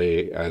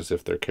play as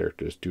if their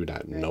characters do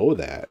not know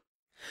that.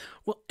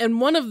 Well,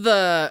 and one of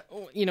the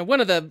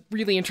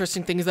really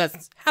interesting things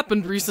that's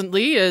happened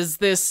recently is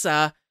this,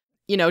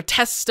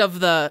 test of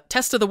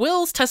the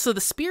wills, test of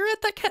the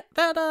spirit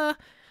that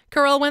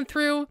Carell went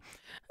through.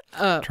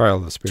 Trial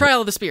of the Spirit. Trial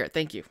of the Spirit.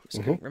 Thank you.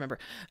 Just couldn't remember.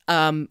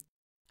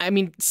 I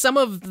mean, some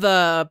of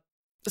the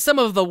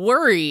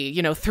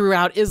worry,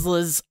 throughout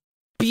Isla's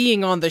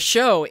being on the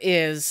show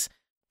is,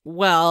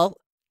 well,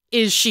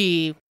 is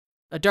she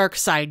a dark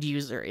side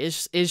user?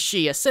 Is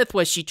she a Sith?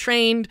 Was she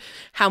trained?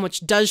 How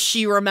much does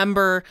she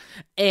remember?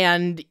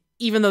 And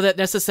even though that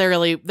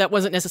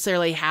wasn't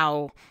necessarily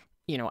how,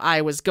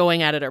 I was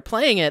going at it or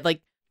playing it,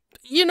 like,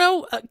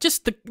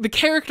 just the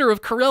character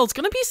of Carell is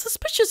going to be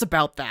suspicious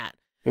about that.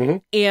 Mm-hmm.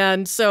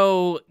 And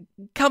so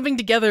coming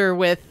together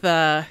with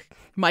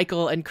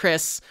Michael and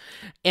Chris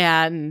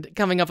and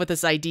coming up with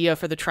this idea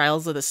for the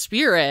Trials of the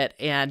Spirit,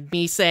 and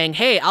me saying,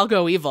 hey, I'll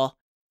go evil.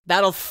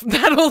 That'll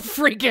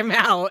freak him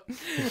out.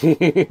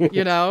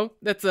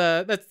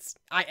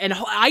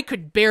 I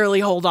could barely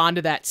hold on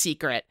to that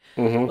secret.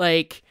 Mm-hmm.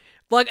 Like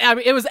I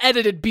mean, it was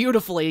edited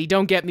beautifully,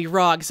 don't get me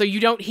wrong. So you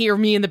don't hear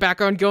me in the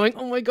background going,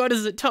 oh my God,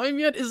 is it time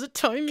yet? Is it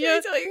time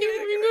yet?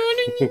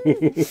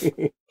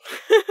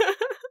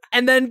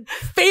 And then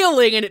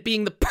failing and it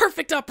being the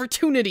perfect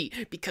opportunity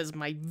because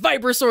my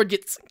Vibrosword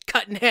gets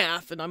cut in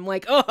half and I'm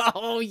like,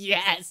 oh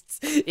yes,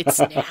 it's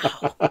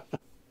now.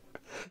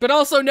 But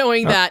also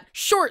knowing that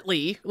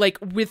shortly, like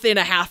within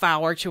a half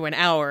hour to an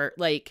hour,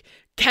 like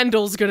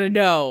Kendall's gonna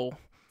know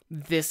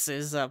this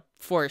is a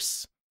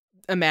Force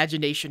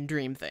imagination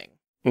dream thing.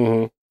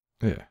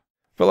 Mm-hmm. Yeah.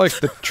 But like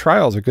the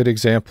trial's a good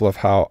example of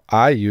how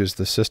I use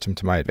the system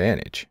to my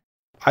advantage.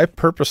 I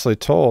purposely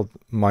told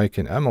Mike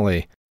and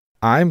Emily,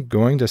 I'm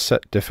going to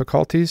set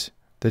difficulties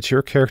that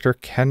your character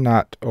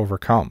cannot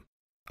overcome.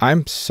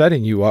 I'm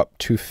setting you up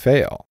to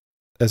fail.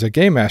 As a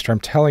game master, I'm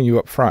telling you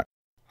up front,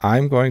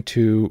 I'm going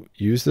to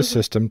use the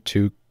system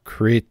to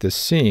create this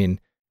scene.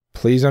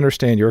 Please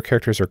understand your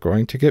characters are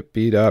going to get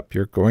beat up.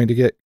 You're going to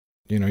get,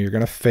 you're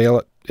going to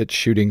fail at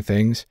shooting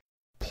things.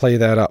 Play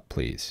that up,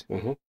 please.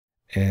 Mm-hmm.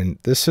 And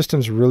this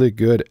system's really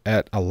good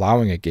at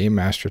allowing a game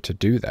master to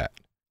do that.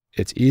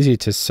 It's easy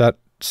to set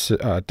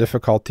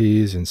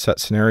difficulties and set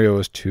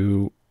scenarios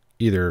to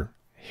either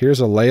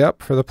here's a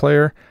layup for the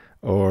player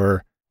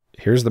or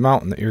here's the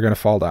mountain that you're going to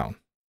fall down.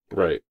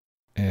 Right.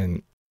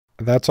 And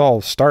that's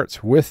all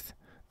starts with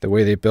the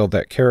way they build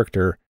that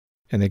character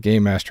and the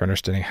game master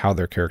understanding how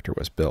their character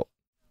was built.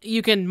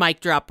 You can mic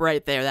drop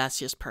right there. That's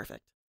just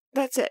perfect.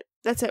 That's it.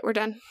 We're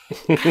done.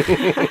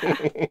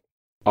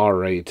 All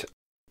right.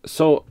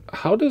 So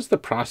how does the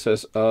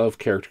process of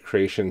character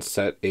creation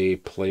set a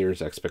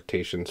player's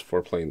expectations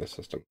for playing the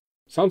system?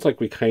 Sounds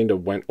like we kind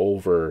of went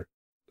over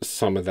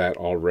some of that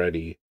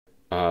already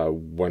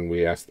when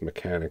we asked the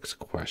mechanics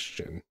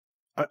question.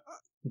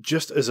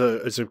 Just as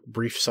a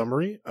brief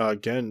summary,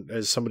 again,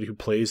 as somebody who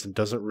plays and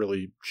doesn't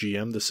really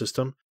GM the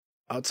system,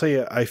 I'll tell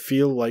you, I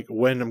feel like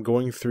when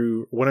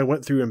I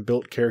went through and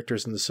built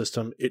characters in the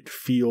system, it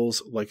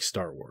feels like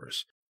Star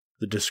Wars.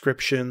 The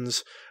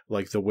descriptions,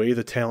 like the way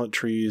the talent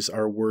trees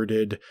are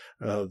worded,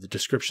 the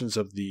descriptions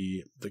of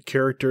the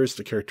characters,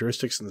 the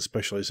characteristics, and the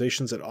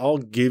specializations, it all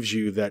gives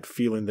you that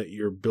feeling that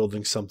you're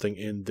building something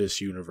in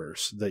this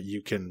universe that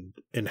you can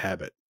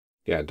inhabit.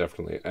 Yeah,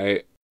 definitely.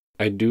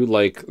 I do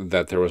like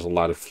that there was a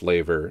lot of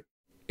flavor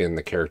in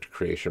the character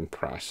creation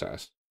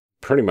process,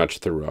 pretty much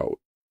throughout.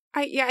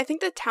 I think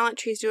the talent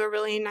trees do a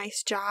really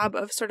nice job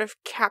of sort of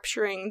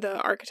capturing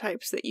the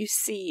archetypes that you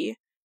see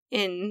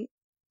in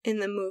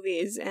the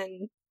movies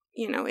and,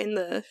 in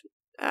the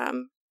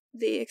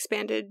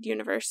expanded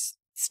universe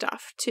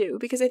stuff too,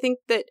 because I think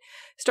that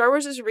Star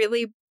Wars is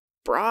really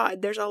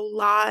broad. There's a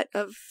lot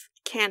of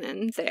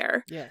canon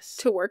there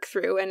to work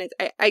through, and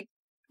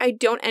I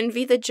don't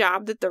envy the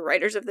job that the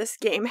writers of this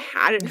game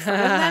had in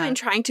front of them in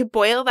trying to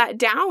boil that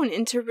down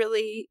into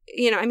really,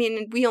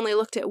 we only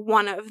looked at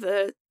one of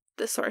the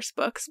source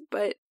books,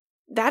 but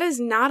that is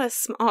not a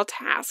small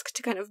task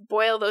to kind of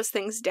boil those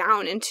things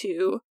down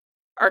into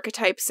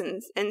archetypes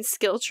and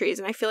skill trees,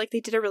 and I feel like they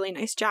did a really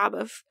nice job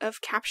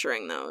of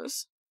capturing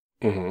those.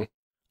 Mm-hmm.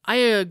 I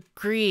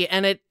agree,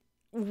 and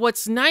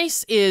what's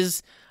nice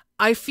is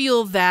I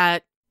feel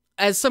that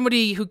as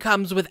somebody who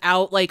comes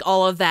without like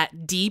all of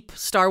that deep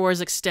Star Wars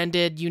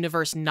extended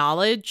universe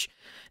knowledge,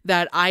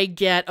 that I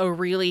get a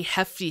really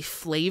hefty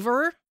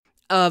flavor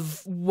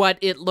of what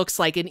it looks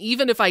like. And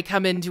even if I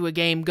come into a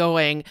game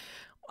going,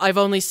 I've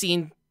only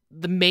seen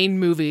the main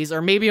movies,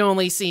 or maybe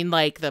only seen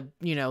like the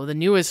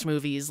newest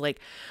movies, like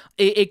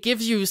it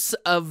gives you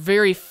a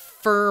very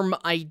firm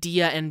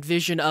idea and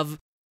vision of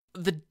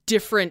the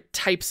different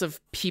types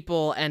of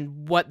people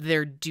and what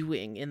they're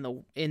doing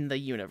in the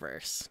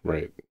universe.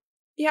 Right.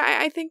 Yeah,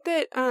 I think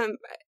that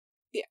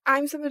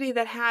I'm somebody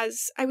that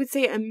has, I would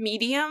say, a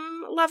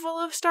medium level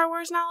of Star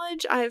Wars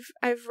knowledge.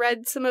 I've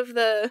read some of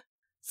the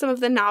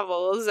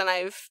novels, and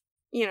I've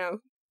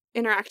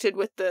interacted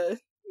with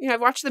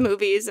I've watched the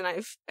movies, and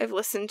I've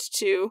listened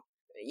to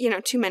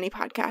too many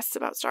podcasts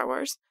about Star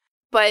Wars.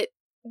 But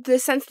the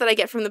sense that I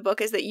get from the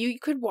book is that you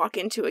could walk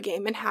into a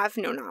game and have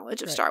no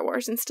knowledge of Star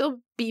Wars and still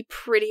be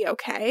pretty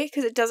okay,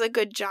 because it does a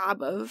good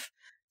job of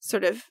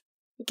sort of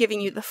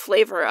giving you the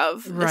flavor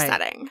of the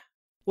setting.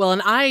 Well,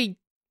 and I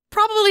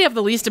probably have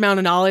the least amount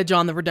of knowledge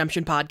on the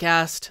Redemption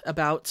podcast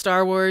about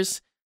Star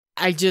Wars.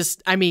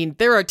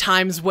 There are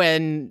times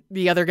when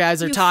the other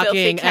guys are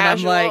talking and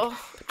I'm like,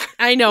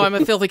 I know, I'm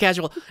a filthy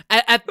casual.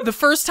 At the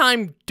first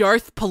time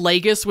Darth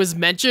Plagueis was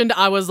mentioned,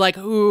 I was like,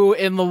 who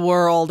in the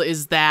world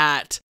is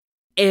that?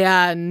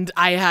 And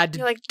I had...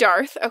 You're like,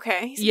 Darth?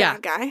 Okay. He's a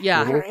bad guy.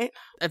 Yeah. All right.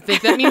 I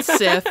think that means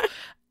Sith.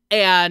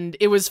 And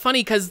it was funny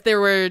because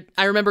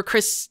I remember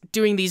Chris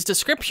doing these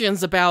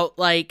descriptions about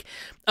like,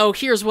 oh,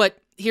 here's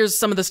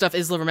some of the stuff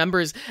Isla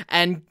remembers.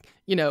 And,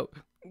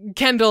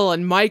 Kendall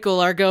and Michael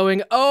are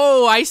going,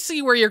 oh, I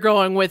see where you're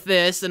going with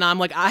this. And I'm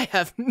like, I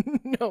have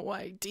no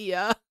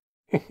idea.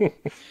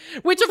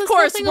 Which, of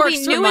course,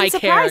 works for my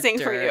character.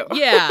 For you.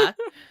 Yeah.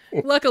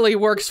 Luckily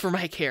works for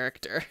my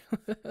character.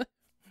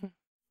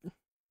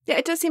 Yeah,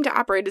 it does seem to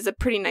operate as a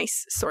pretty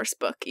nice source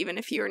book, even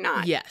if you're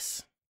not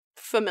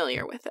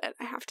familiar with it,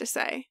 I have to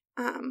say.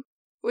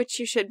 Which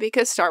you should,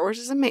 because Star Wars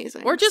is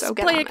amazing. Or just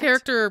play a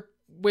character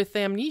with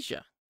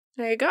amnesia.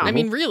 There you go. I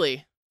mean,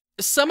 really.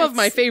 Some of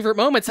my favorite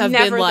moments have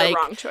been like,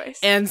 wrong choice.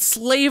 And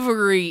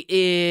slavery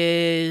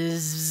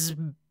is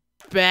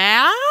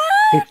bad?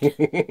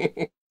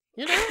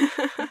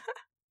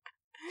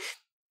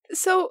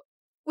 So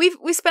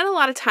we spent a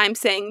lot of time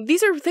saying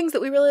these are things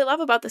that we really love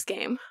about this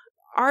game.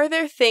 Are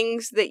there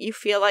things that you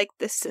feel like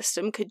this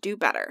system could do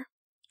better?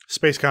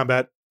 Space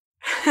combat.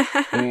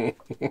 I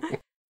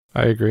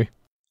agree.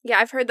 Yeah,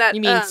 I've heard that.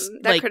 You mean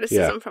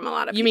criticism from a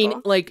lot of people. You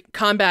mean like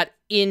combat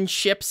in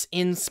ships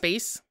in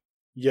space?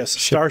 Yes,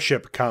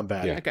 starship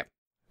combat. Yeah. Okay.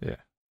 Yeah.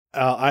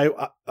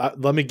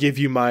 Let me give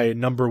you my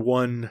number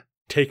one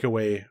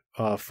takeaway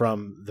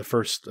from the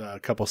first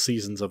couple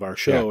seasons of our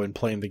show and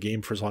playing the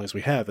game for as long as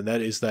we have, and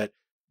that is that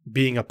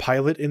being a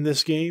pilot in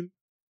this game,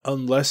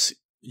 unless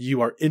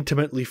you are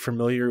intimately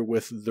familiar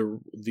with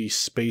the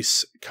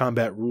space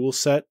combat rule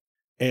set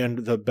and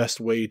the best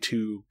way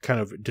to kind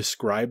of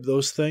describe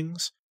those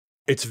things,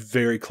 it's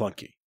very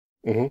clunky.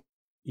 Mm-hmm.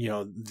 You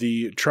know,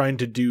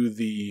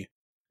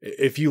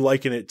 if you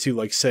liken it to,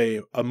 like,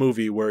 say, a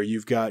movie where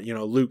you've got, you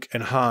know, Luke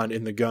and Han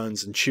in the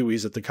guns and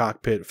Chewie's at the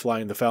cockpit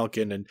flying the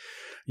Falcon, and,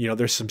 you know,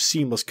 there's some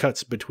seamless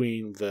cuts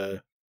between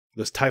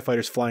those TIE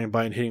fighters flying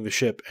by and hitting the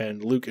ship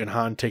and Luke and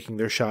Han taking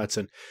their shots,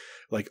 and,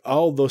 like,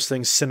 all those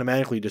things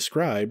cinematically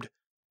described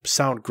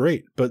sound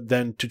great, but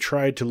then to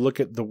try to look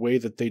at the way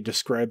that they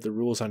describe the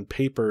rules on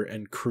paper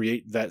and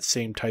create that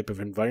same type of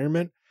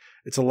environment,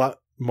 it's a lot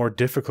more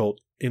difficult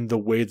in the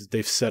way that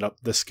they've set up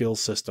the skill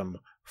system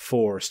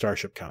for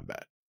Starship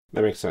Combat.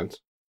 That makes sense.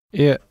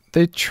 Yeah,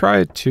 they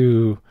tried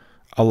to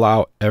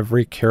allow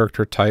every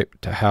character type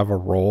to have a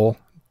role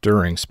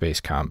during space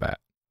combat,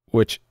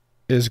 which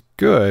is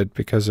good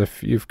because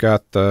if you've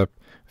got the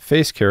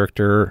face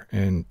character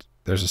and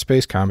there's a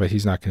space combat,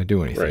 he's not going to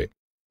do anything. Right.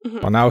 Mm-hmm.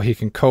 Well, now he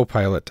can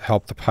co-pilot to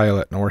help the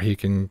pilot, or he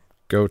can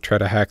go try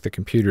to hack the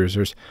computers.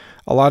 There's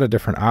a lot of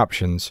different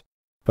options,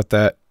 but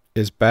that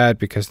is bad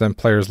because then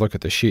players look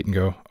at the sheet and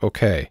go,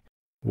 okay,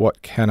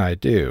 what can I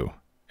do?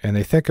 And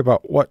they think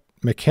about what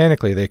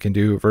mechanically they can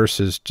do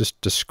versus just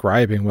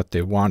describing what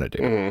they want to do.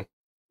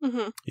 Mm-hmm.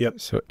 Mm-hmm. Yep.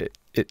 So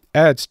it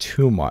adds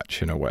too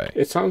much in a way.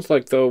 It sounds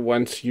like, though,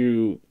 once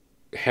you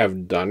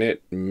have done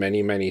it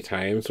many, many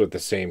times with the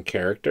same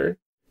character,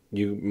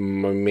 you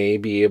may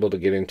be able to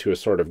get into a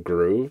sort of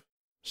groove.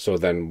 So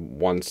then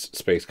once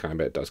space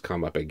combat does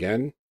come up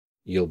again,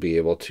 you'll be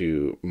able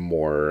to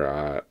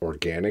more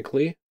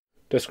organically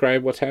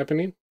describe what's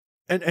happening.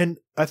 And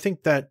I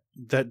think that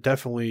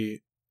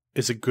definitely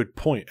is a good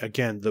point.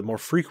 Again, the more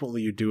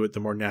frequently you do it, the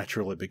more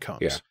natural it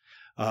becomes.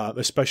 Yeah.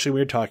 Especially when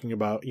you're talking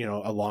about, you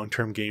know, a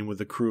long-term game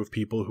with a crew of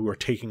people who are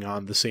taking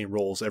on the same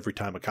roles every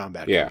time a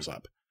combat comes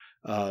up.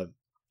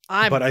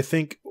 But I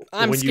think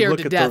I'm when scared you look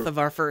to at death of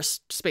our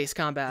first space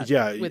combat.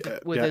 with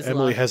Isla.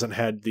 Emily hasn't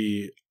had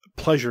the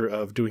pleasure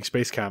of doing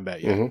space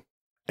combat yet. Mm-hmm.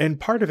 And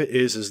part of it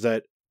is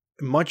that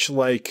much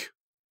like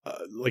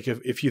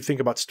if you think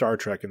about Star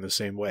Trek in the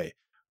same way,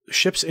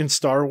 ships in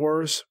Star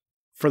Wars,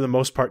 for the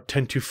most part,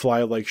 tend to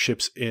fly like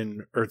ships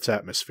in Earth's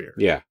atmosphere.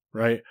 Yeah.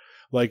 Right?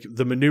 Like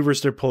the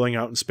maneuvers they're pulling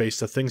out in space,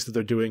 the things that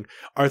they're doing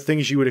are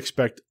things you would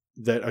expect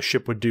that a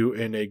ship would do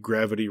in a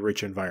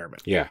gravity-rich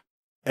environment. Yeah.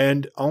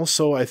 And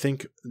also, I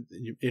think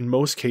in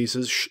most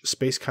cases,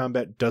 space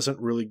combat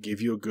doesn't really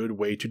give you a good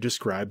way to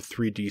describe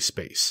 3D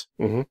space.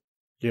 Mm-hmm.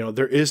 You know,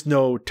 there is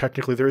no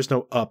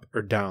up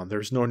or down.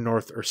 There's no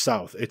north or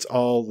south. It's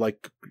all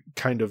like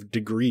kind of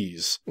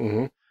degrees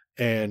Mm-hmm.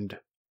 and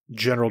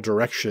general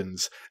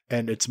directions.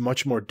 And it's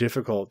much more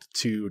difficult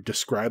to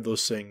describe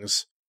those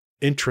things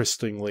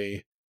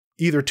interestingly,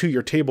 either to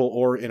your table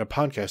or in a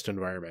podcast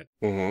environment,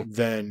 Mm-hmm.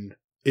 than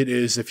it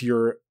is if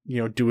you're,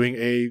 you know, doing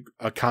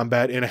a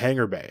combat in a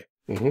hangar bay,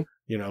 Mm-hmm.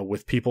 you know,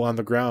 with people on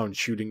the ground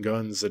shooting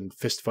guns and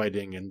fist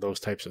fighting and those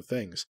types of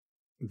things.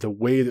 The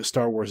way that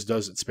Star Wars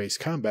does its space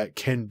combat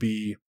can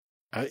be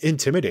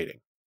intimidating.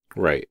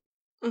 Right.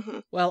 Mm-hmm.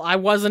 Well, I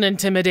wasn't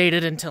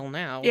intimidated until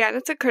now. Yeah,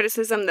 that's a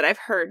criticism that I've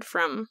heard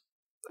from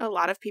a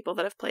lot of people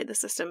that have played the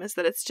system, is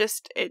that it's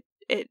just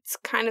it's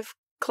kind of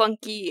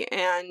clunky,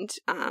 and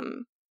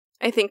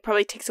I think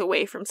probably takes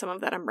away from some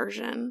of that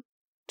immersion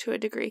to a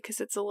degree,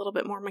 because it's a little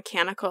bit more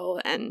mechanical,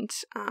 and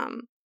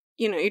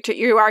you know,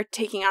 you are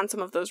taking on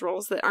some of those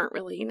roles that aren't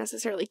really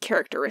necessarily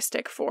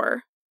characteristic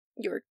for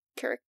your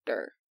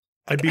character.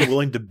 I'd be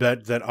willing to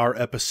bet that our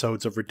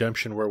episodes of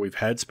Redemption where we've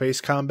had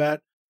space combat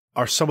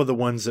are some of the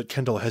ones that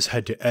Kendall has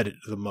had to edit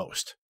the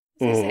most.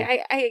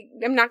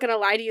 Mm-hmm. I'm not gonna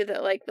lie to you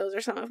that, like, those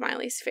are some of my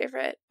least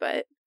favorite,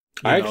 but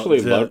I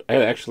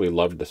actually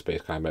loved the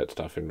space combat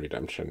stuff in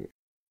Redemption.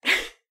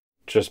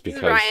 Just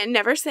because Ryan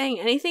never saying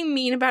anything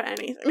mean about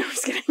anything. No, I'm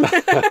just kidding.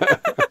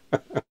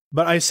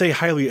 But I say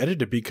highly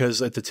edited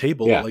because at the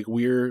table, like,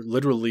 we're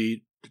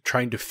literally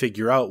trying to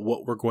figure out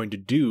what we're going to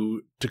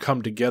do to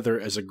come together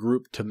as a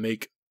group to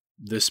make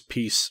this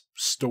piece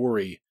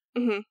story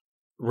Mm-hmm.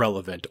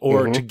 relevant,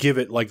 or Mm-hmm. to give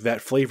it like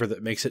that flavor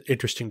that makes it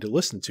interesting to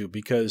listen to.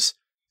 Because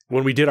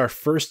when we did our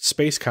first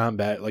space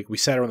combat, like, we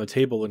sat around the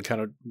table and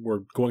kind of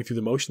were going through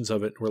the motions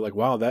of it. We're like,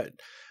 wow, that,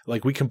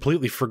 like, we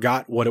completely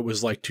forgot what it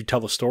was like to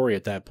tell a story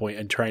at that point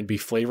and try and be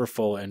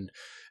flavorful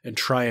and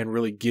try and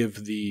really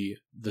give the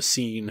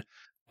scene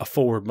a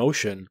forward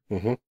motion.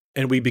 Mm-hmm.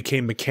 And we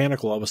became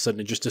mechanical all of a sudden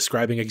and just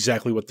describing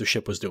exactly what the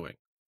ship was doing.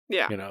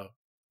 Yeah. You know,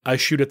 I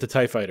shoot at the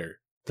TIE fighter.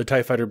 The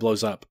TIE fighter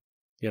blows up.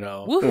 You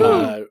know,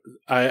 Woohoo!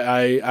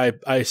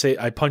 I say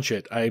I punch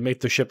it. I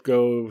make the ship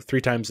go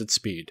 3 times its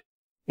speed.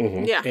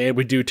 Mm-hmm. Yeah. And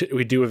we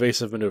do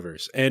evasive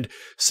maneuvers. And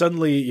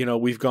suddenly, you know,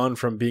 we've gone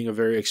from being a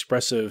very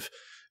expressive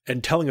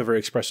and telling a very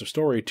expressive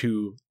story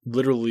to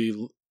literally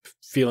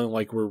feeling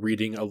like we're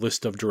reading a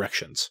list of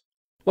directions.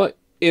 Well,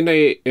 In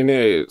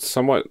a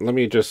somewhat, let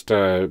me just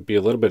be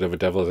a little bit of a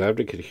devil's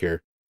advocate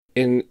here.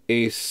 In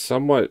a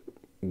somewhat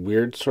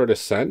weird sort of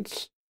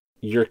sense,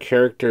 your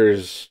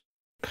characters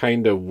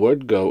kind of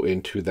would go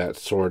into that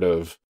sort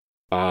of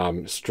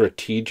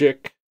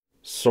strategic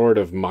sort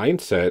of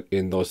mindset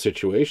in those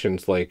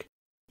situations. Like,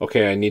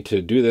 okay, I need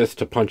to do this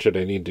to punch it.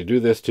 I need to do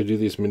this to do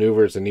these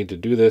maneuvers. I need to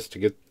do this to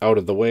get out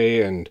of the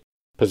way and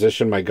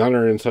position my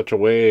gunner in such a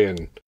way.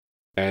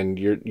 And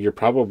you're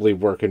probably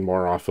working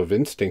more off of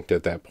instinct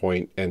at that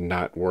point and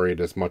not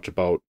worried as much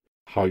about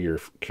how your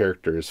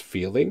character is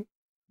feeling.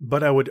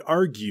 But I would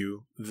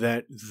argue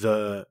that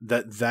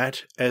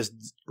that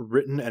as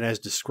written and as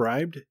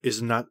described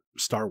is not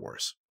Star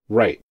Wars.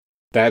 Right.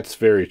 That's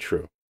very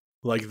true.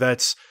 Like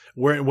that's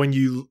where when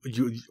you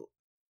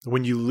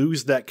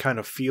lose that kind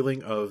of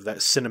feeling of that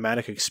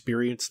cinematic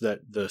experience that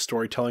the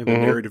storytelling, the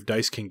narrative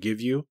dice can give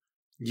you,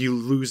 you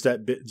lose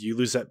that bit. You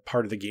lose that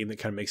part of the game that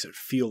kind of makes it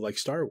feel like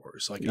Star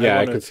Wars. Like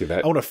I can see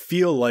that. I want to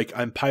feel like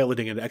I'm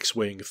piloting an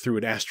X-wing through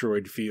an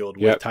asteroid field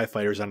with TIE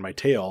fighters on my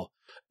tail,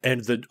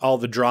 and all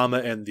the drama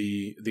and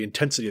the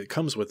intensity that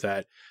comes with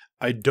that.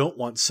 I don't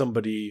want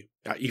somebody,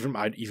 even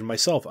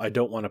myself, I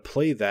don't want to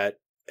play that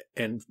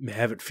and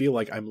have it feel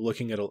like I'm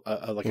looking at a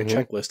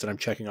checklist and I'm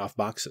checking off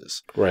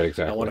boxes. Right,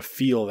 exactly. I want to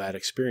feel that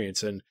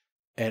experience, and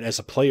as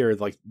a player,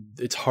 like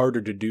it's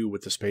harder to do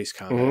with the space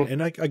combat.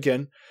 And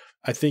again,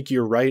 I think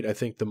you're right. I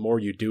think the more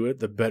you do it,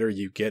 the better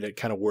you get at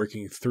kind of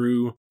working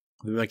through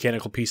the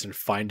mechanical piece and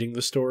finding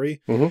the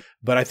story.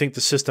 But I think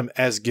the system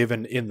as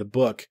given in the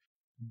book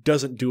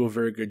doesn't do a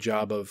very good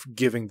job of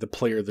giving the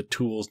player the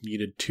tools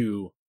needed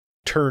to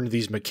turn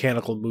these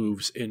mechanical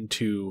moves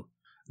into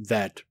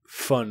that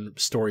fun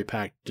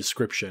story-packed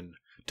description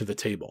to the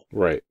table.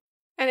 Right.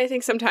 And I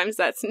think sometimes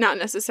that's not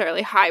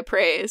necessarily high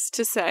praise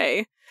to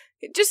say,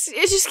 just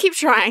keep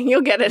trying,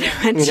 you'll get it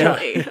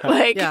eventually.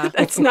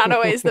 That's not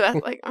always the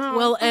best. Like,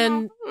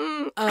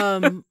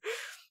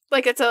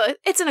 like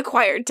it's an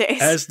acquired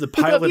taste. As the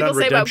pilot on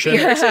Redemption,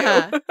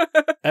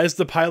 as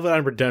the pilot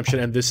on Redemption,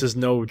 and this is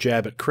no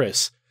jab at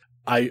Chris,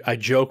 I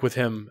joke with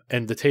him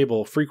and the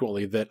table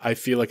frequently that I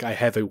feel like I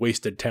have a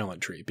wasted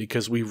talent tree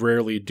because we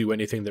rarely do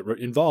anything that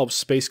involves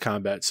space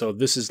combat. So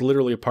this is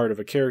literally a part of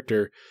a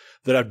character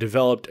that I've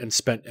developed and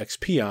spent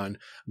XP on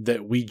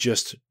that we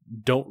just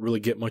don't really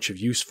get much of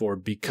use for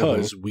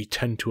because we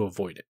tend to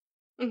avoid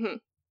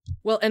it.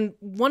 Well, and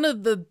one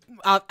of the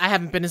I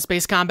haven't been in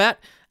space combat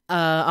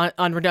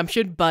on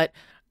Redemption, but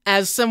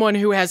as someone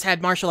who has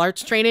had martial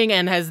arts training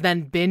and has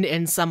then been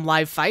in some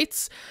live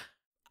fights,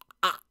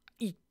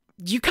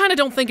 you kind of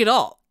don't think at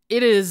all.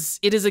 It is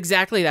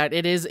exactly that.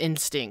 It is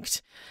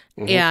instinct.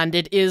 And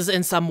it is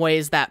in some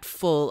ways that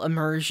full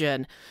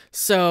immersion.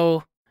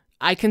 So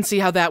I can see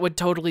how that would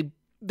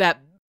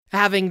that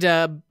having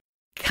to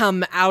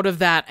come out of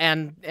that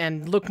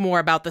and look more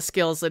about the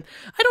skills. And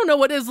I don't know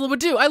what Isla would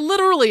do. I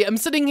literally am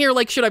sitting here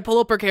like, should I pull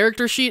up her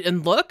character sheet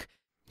and look?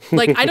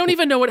 Like, I don't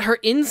even know what her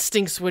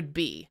instincts would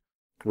be.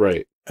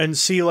 Right. And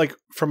see, like,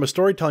 from a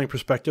storytelling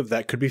perspective,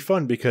 that could be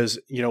fun because,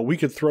 you know, we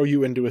could throw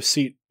you into a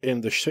seat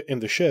in the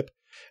ship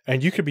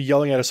and you could be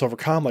yelling at us over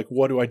comm, like,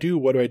 what do I do?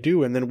 What do I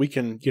do? And then we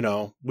can, you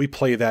know, we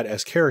play that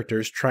as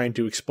characters trying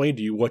to explain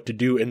to you what to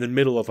do in the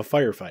middle of a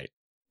firefight.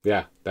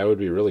 Yeah, that would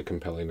be really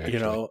compelling, actually. You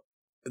know,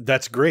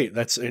 that's great.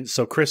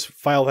 So Chris,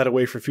 file that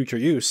away for future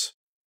use.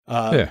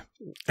 Yeah.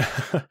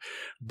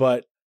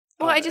 But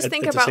well, I just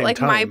think about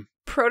like my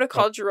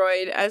protocol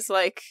droid as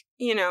like,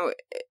 you know,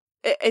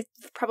 it's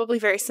probably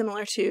very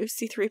similar to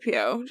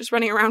C-3PO, just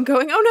running around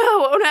going,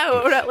 oh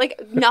no, like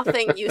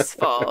nothing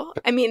useful.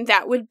 I mean,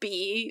 that would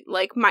be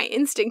like my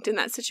instinct in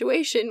that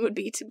situation would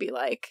be to be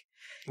like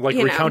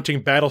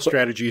recounting battle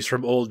strategies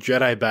from old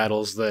Jedi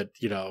battles that,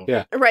 you know.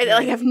 Yeah. Right, that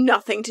like have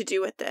nothing to do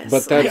with this.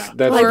 But that's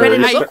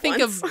I think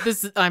of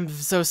this, I'm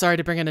so sorry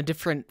to bring in a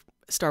different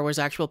Star Wars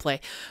actual play,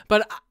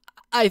 but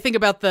I think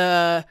about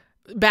the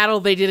battle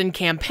they did in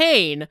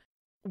Campaign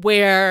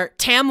where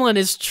Tamlin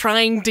is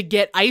trying to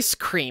get ice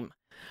cream.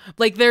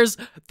 Like there's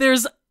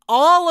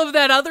all of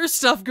that other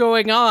stuff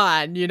going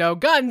on, you know,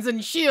 guns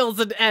and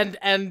shields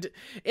and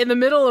in the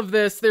middle of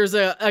this there's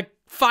a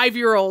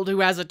 5-year-old who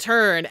has a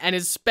turn and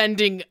is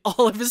spending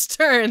all of his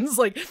turns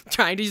like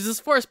trying to use his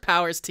force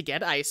powers to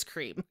get ice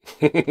cream.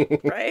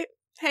 Right?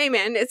 Hey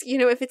man, it's, you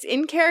know, if it's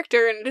in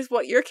character and it is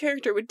what your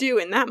character would do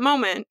in that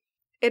moment,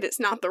 it is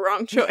not the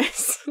wrong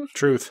choice.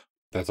 Truth.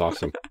 That's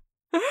awesome.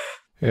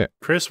 Yeah.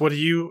 Chris, what do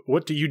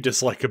you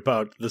dislike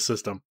about the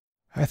system?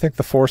 I think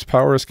the force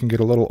powers can get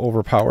a little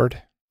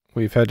overpowered.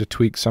 We've had to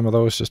tweak some of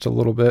those just a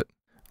little bit.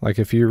 Like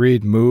if you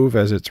read move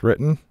as it's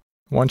written,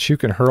 once you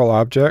can hurl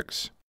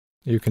objects,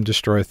 you can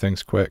destroy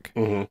things quick.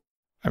 I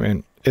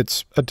mean,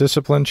 it's a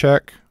discipline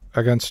check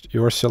against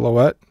your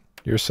silhouette.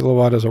 Your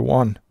silhouette is a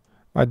 1.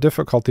 My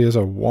difficulty is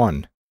a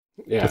 1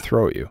 to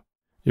throw you.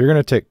 You're going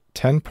to take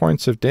 10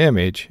 points of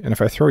damage, and if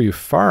I throw you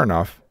far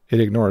enough, it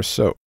ignores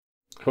soak.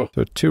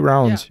 So 2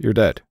 rounds, you're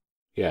dead.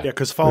 Yeah,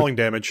 because falling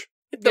damage.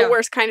 The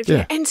worst kind of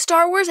thing. And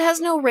Star Wars has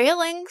no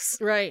railings.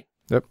 Right.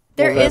 Yep.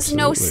 There is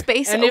no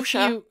space and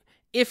OSHA.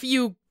 if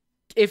you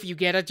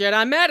get a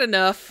Jedi mad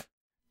enough,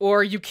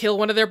 or you kill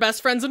one of their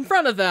best friends in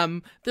front of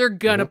them, they're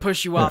gonna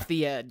push you off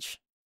the edge.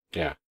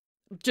 Yeah.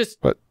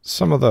 But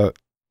some of the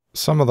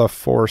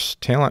force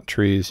talent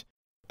trees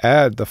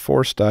add the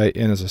force die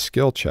in as a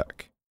skill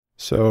check.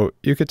 So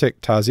you could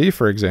take Tazi,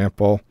 for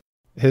example.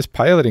 His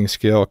piloting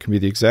skill can be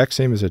the exact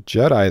same as a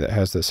Jedi that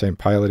has the same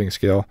piloting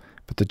skill,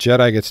 but the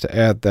Jedi gets to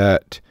add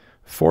that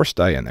force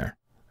die in there.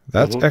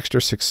 That's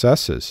extra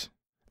successes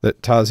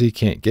that Tazi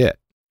can't get.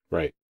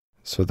 Right.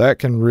 So that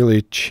can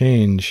really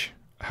change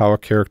how a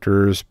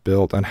character is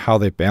built and how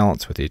they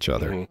balance with each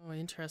other. Oh,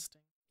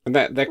 interesting. And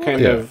that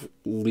kind of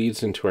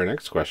leads into our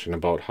next question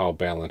about how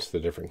balanced the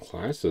different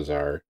classes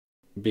are.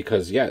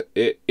 Because,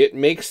 it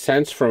makes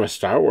sense from a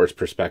Star Wars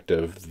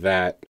perspective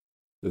that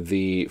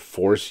the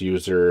Force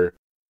user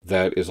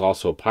that is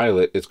also a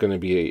pilot is going to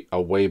be a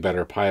way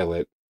better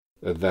pilot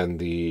than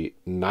the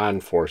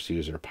non-Force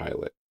user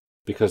pilot.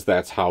 Because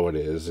that's how it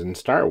is in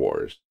Star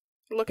Wars.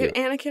 Look at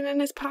Anakin and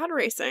his pod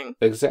racing.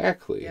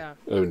 Exactly. Yeah.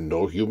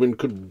 No human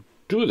could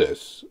do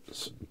this.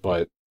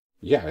 But,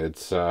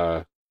 it's...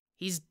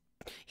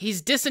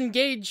 He's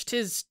disengaged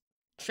his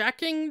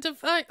tracking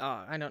device.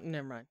 Oh,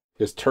 never mind.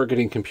 His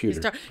targeting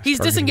computer. He's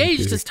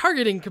disengaged his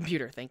targeting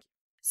computer. Thank you.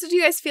 So do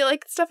you guys feel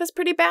like stuff is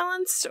pretty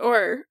balanced?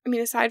 Or,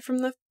 aside from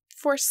the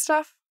Force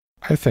stuff?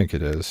 I think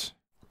it is.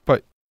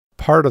 But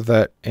part of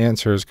that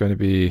answer is going to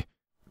be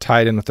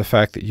tied in with the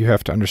fact that you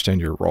have to understand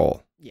your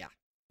role. Yeah.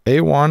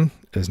 A1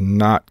 is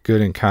not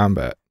good in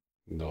combat.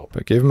 No.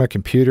 But give him a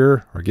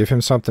computer or give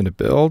him something to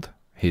build,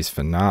 he's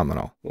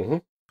phenomenal.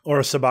 Or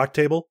a sabacc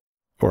table.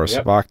 Or a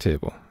sabacc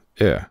table.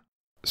 Yeah.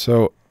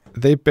 So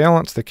they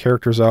balance the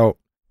characters out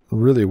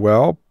really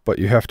well, but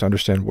you have to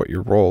understand what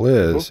your role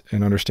is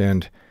and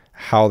understand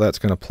how that's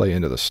going to play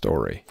into the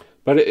story.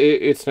 But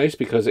it's nice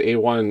because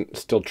A1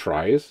 still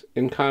tries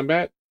in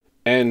combat.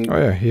 And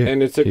he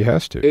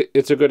has to.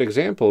 It's a good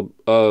example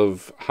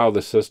of how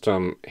the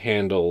system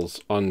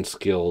handles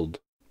unskilled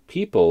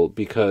people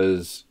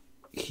because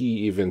he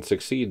even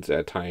succeeds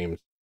at times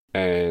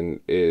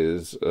and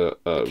is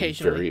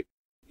very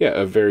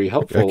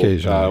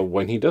helpful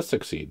when he does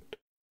succeed.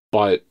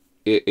 But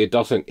it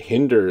doesn't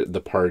hinder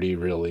the party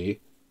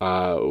really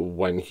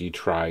when he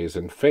tries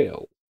and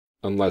fails,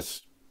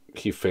 unless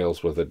he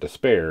fails with a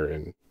despair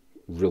and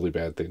really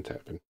bad things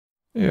happen.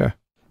 Yeah.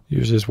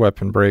 Uses his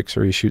weapon breaks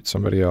or he shoots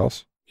somebody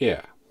else.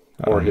 Yeah.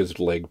 Or his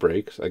leg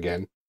breaks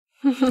again.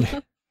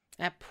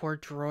 That poor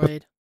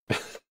droid.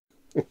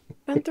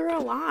 Been through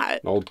a lot.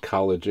 An old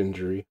college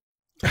injury.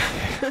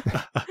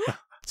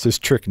 It's his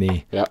trick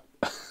knee. Yeah.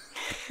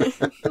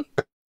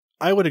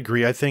 I would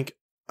agree. I think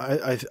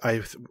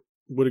I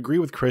would agree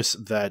with Chris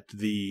that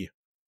the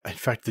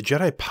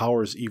Jedi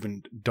powers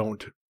even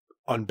don't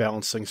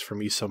unbalance things for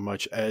me so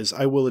much as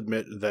I will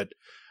admit that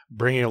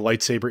bringing a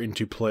lightsaber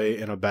into play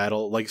in a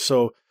battle, like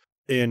so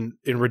in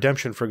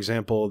Redemption, for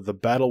example, the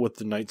battle with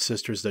the Night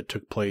Sisters that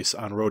took place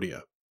on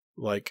Rhodia,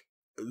 like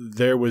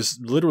there was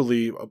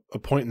literally a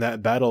point in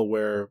that battle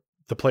where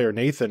the player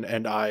Nathan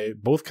and I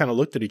both kind of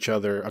looked at each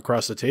other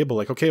across the table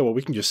like, okay, well,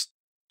 we can just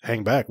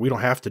hang back. We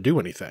don't have to do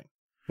anything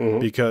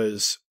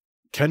because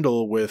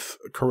Kendall with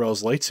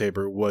Corell's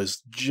lightsaber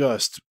was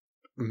just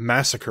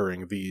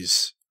massacring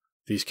these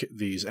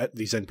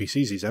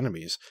NPCs, these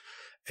enemies.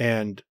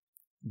 And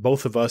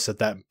both of us at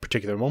that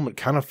particular moment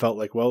kind of felt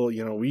like, well,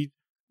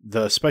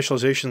 the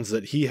specializations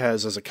that he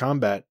has as a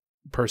combat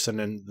person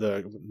and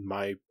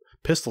my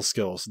pistol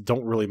skills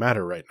don't really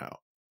matter right now.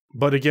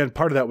 But again,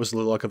 part of that was the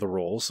luck of the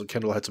rolls. So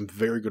Kendall had some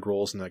very good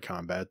rolls in that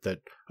combat that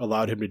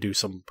allowed him to do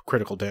some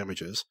critical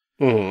damages.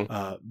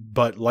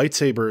 But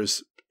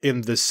lightsabers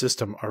in this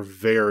system are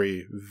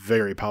very,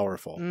 very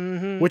powerful,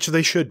 which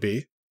they should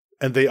be,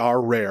 and they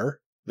are rare.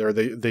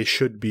 They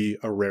should be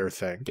a rare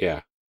thing.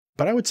 Yeah.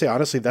 But I would say,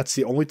 honestly, that's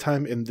the only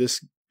time in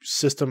this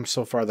system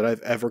so far that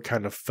I've ever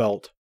kind of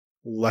felt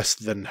less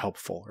than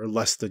helpful or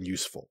less than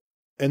useful.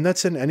 And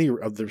that's in any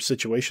of the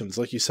situations.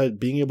 Like you said,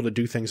 being able to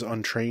do things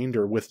untrained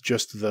or with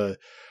just the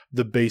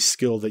base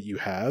skill that you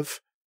have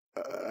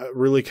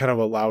really kind of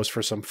allows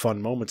for some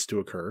fun moments to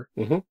occur.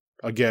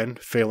 Again,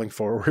 failing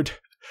forward.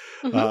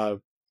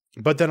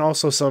 But then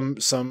also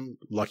some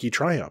lucky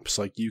triumphs.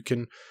 Like you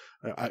can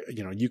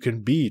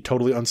be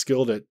totally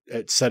unskilled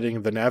at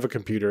setting the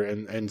Navicomputer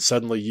and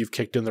suddenly you've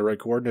kicked in the right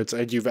coordinates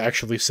and you've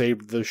actually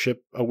saved the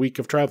ship a week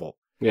of travel.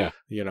 Yeah.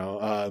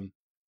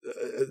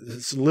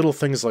 Little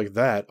things like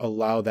that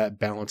allow that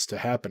balance to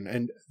happen.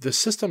 And the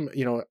system,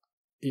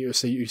 you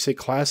say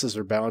classes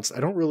are balanced. I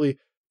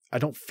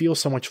don't feel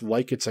so much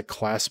like it's a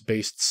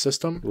class-based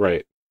system.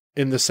 Right.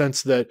 In the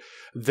sense that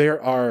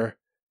there are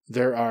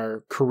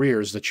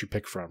careers that you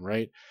pick from,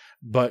 right?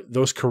 But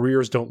those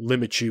careers don't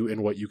limit you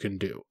in what you can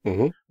do.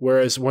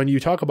 Whereas when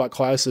you talk about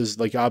classes,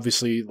 like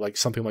obviously like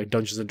something like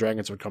Dungeons and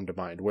Dragons would come to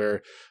mind,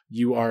 where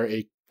you are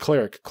a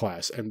cleric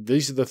class and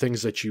these are the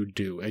things that you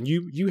do. And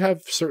you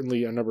have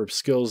certainly a number of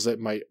skills that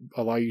might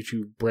allow you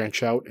to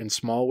branch out in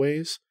small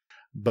ways,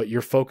 but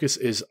your focus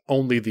is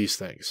only these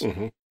things.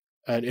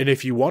 And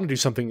if you want to do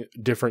something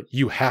different,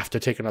 you have to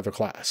take another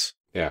class.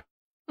 Yeah.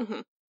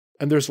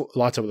 And there's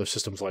lots of other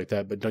systems like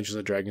that, but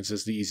Dungeons & Dragons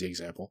is the easy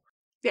example.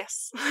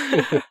 Yes.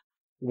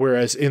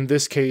 Whereas in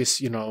this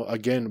case,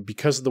 again,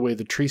 because of the way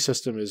the tree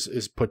system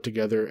is put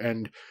together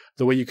and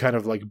the way you kind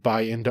of like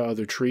buy into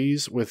other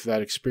trees with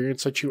that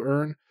experience that you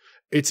earn,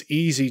 it's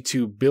easy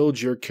to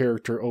build your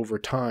character over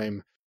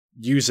time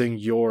using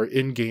your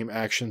in-game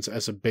actions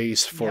as a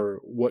base for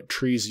what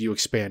trees you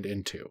expand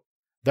into.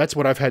 That's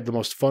what I've had the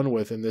most fun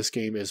with in this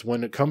game, is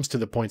when it comes to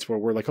the points where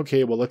we're like,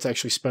 okay, well, let's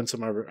actually spend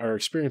some of our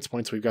experience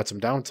points. We've got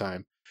some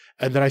downtime.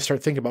 And then I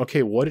start thinking about,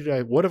 okay, what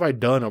have I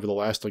done over the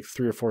last like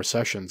 3 or 4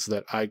 sessions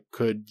that I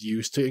could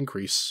use to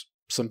increase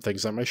some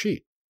things on my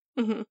sheet?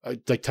 Mm-hmm.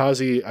 Like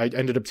Tazi, I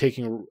ended up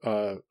taking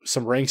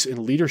some ranks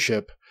in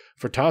leadership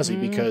for Tazi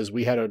because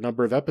we had a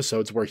number of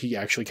episodes where he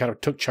actually kind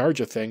of took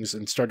charge of things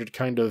and started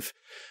kind of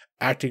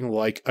acting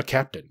like a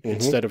captain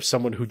instead of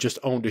someone who just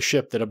owned a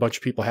ship that a bunch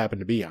of people happened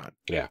to be on.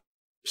 Yeah.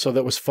 So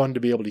that was fun to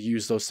be able to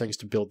use those things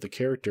to build the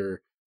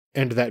character.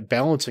 And that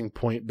balancing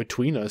point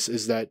between us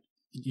is that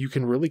you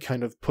can really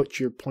kind of put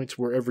your points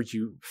wherever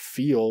you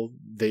feel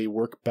they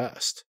work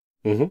best.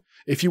 Mm-hmm.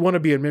 If you want to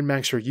be a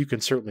min-maxer, you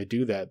can certainly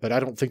do that, but I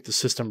don't think the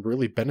system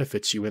really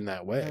benefits you in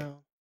that way.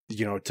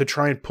 No. To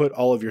try and put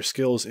all of your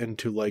skills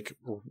into like,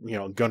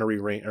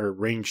 gunnery or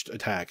ranged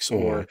attacks,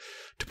 or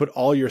to put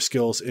all your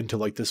skills into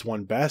like this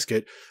one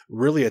basket,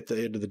 really at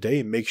the end of the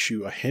day makes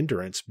you a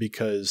hindrance,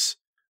 because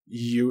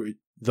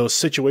those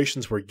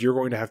situations where you're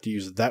going to have to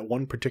use that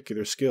one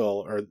particular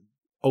skill or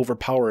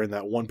overpower in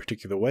that one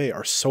particular way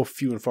are so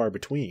few and far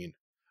between,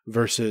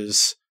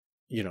 versus,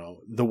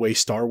 the way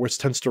Star Wars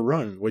tends to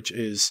run, which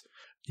is,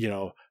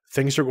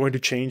 things are going to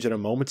change at a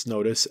moment's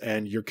notice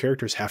and your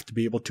characters have to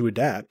be able to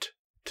adapt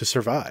to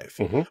survive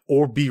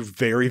or be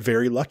very,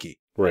 very lucky.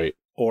 Right.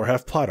 Or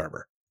have plot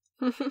armor.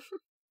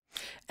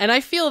 And I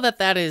feel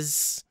that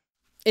is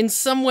in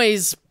some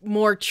ways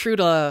more true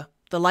to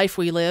the life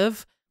we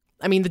live.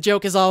 I mean, the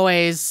joke is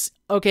always,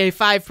 okay,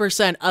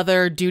 5%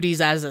 other duties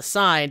as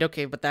assigned.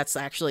 Okay, but that's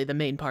actually the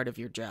main part of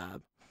your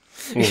job.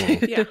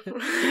 Yeah.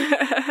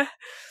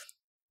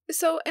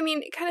 So, I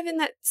mean, kind of in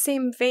that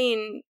same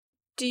vein,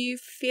 do you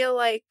feel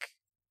like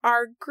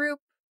our group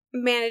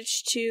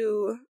managed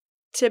to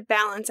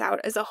balance out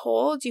as a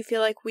whole? Do you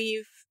feel like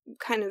we've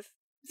kind of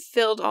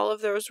filled all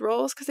of those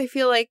roles? Because I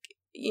feel like,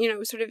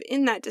 sort of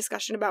in that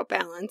discussion about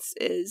balance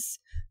is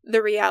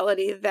the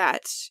reality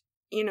that,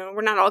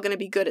 we're not all going to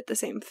be good at the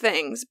same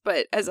things,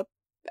 but as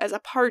a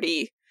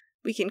party,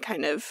 we can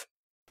kind of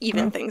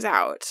even things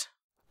out.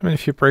 I mean,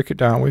 if you break it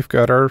down, we've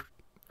got our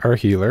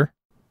healer,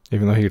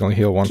 even though he can only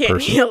heal one person.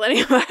 Can't heal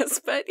any of us,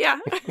 but yeah.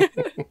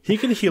 He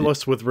can heal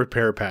us with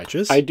repair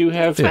patches. I do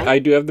have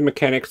the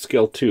mechanic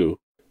skill too.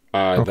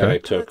 That I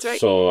took, That's right.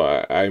 so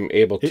I'm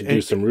able to do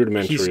some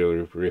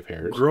rudimentary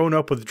repairs. Grown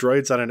up with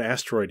droids on an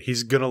asteroid,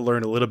 he's going to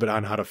learn a little bit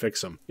on how to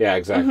fix them. Yeah,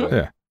 exactly.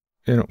 Yeah.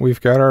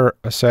 We've got our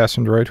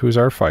assassin droid, who's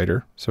our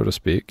fighter, so to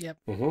speak. Yep.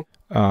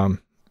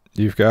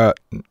 You've got,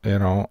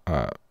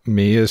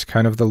 me as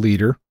kind of the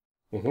leader.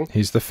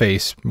 He's the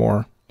face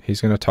more.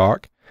 He's going to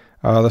talk.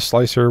 The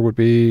slicer would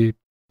be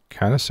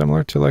kind of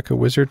similar to like a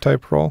wizard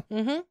type role.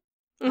 I'll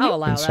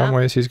allow that. In some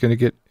ways, he's going to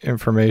get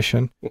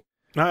information.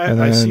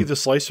 I see the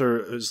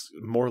slicer as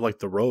more like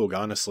the rogue,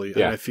 honestly.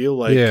 Yeah. And I feel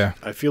like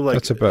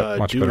that's a bit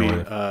much Dewey,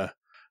 better.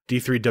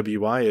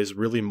 D3WI is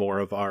really more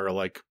of our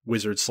like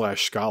wizard /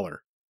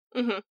 scholar.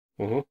 Yeah.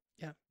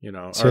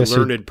 Our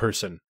learned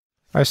person.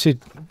 I see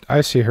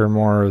her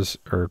more as,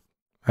 or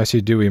I see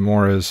Dewey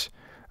more as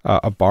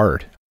a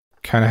bard.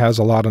 Kind of has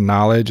a lot of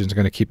knowledge and is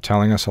going to keep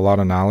telling us a lot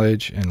of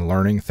knowledge and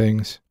learning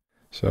things.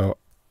 So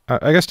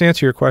I guess to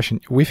answer your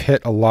question, we've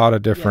hit a lot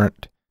of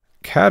different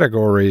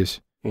categories.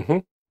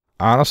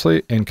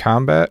 Honestly, in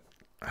combat,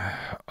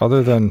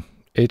 other than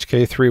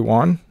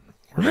HK31,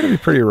 we're going to be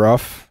pretty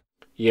rough.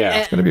 Yeah.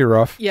 It's going to be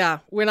rough. Yeah.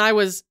 When I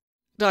was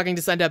talking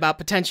to Senda about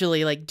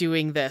potentially like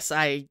doing this,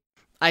 I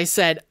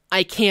said,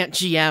 I can't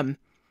GM.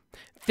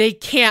 They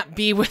can't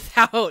be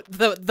without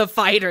the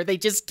fighter. They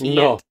just can't.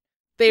 No.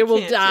 They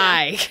will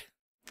die. Yeah.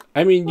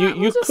 I mean,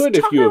 you could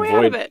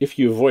if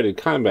you avoided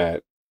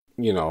combat,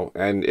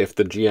 and if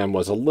the GM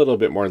was a little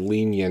bit more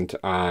lenient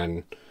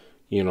on,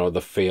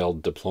 the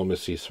failed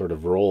diplomacy sort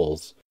of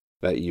roles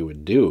that you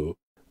would do.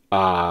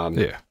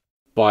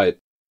 But,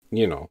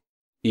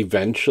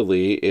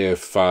 eventually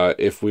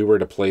if we were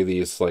to play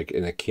these like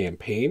in a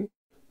campaign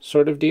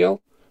sort of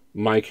deal,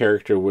 my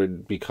character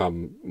would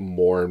become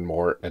more and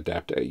more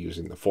adept at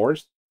using the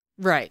Force.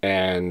 Right.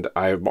 And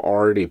I'm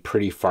already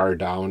pretty far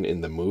down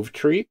in the move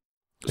tree.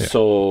 Yeah.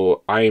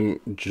 So I'm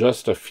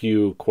just a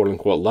few quote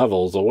unquote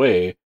levels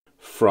away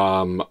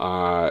from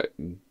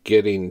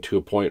getting to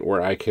a point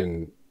where I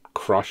can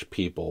crush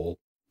people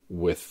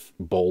with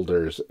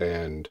boulders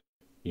and,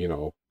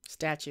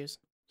 Statues.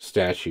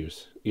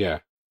 Yeah.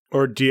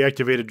 Or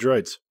deactivated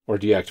droids.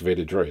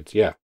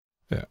 Yeah.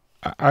 Yeah.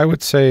 I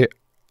would say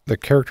the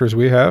characters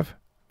we have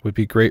would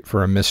be great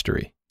for a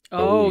mystery.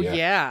 Oh,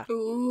 yeah.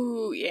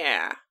 Ooh,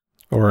 yeah.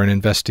 Or an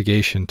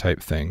investigation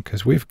type thing,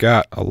 because we've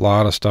got a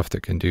lot of stuff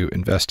that can do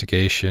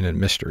investigation and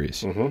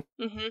mysteries.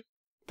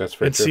 That's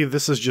for And sure. see,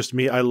 this is just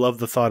me. I love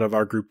the thought of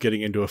our group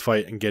getting into a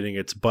fight and getting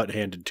its butt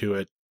handed to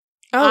it.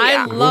 Oh, I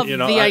yeah. love You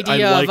know, the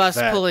idea I like of us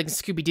that. pulling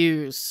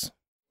Scooby-Doos.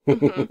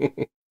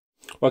 Mhm.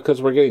 Well,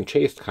 because we're getting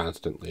chased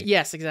constantly.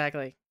 Yes,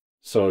 exactly.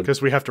 So,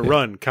 Because we have to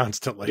run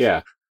constantly.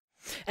 yeah.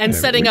 And Yeah,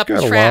 setting we've up got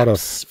a lot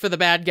traps for the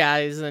bad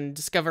guys and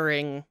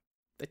discovering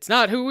it's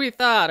not who we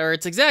thought, or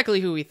it's exactly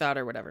who we thought,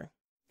 or whatever.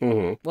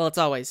 Hmm. Well, it's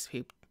always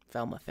who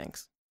Velma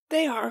thinks.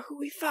 They are who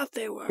we thought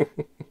they were.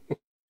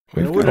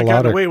 We We've would got a have lot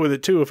gotten of away with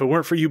it, too, if it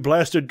weren't for you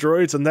blasted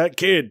droids and that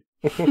kid.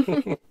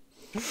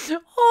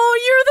 Oh,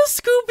 you're the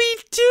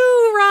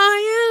Scooby-Doo,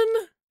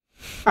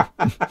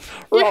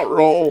 Ryan!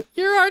 Roll.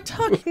 You're our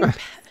talking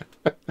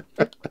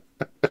pet.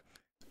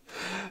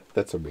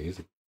 That's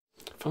amazing.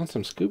 Found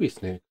some Scooby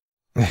snack.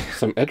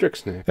 Some Edric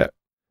snack. Yeah.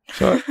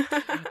 So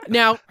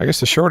Now, I guess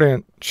the short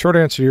answer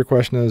to your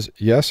question is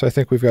yes, I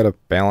think we've got a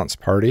balanced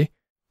party.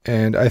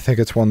 And I think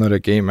it's one that a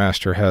game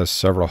master has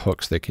several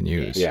hooks they can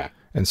use. Yeah.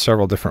 And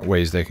several different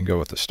ways they can go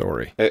with the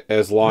story.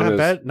 As long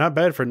as... Not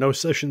bad for no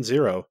session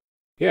 0.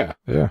 Yeah.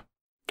 Yeah.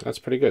 That's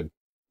pretty good.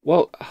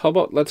 Well, how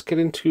about let's get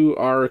into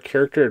our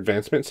character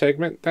advancement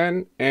segment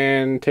then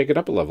and take it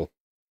up a level.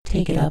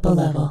 Take it up a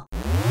level.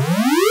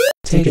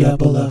 Take it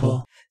up a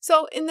level.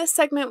 So in this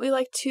segment, we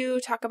like to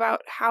talk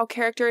about how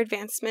character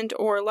advancement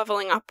or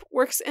leveling up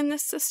works in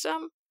this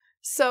system.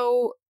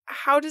 So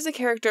how does a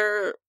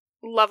character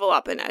level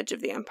up in Edge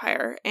of the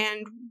Empire,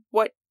 and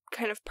what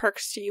kind of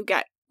perks do you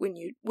get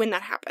when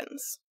that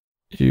happens?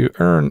 You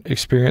earn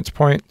experience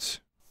points,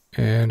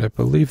 and I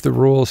believe the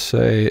rules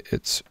say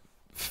it's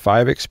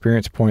 5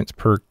 experience points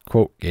per,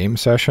 quote, game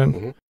session.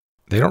 Mm-hmm.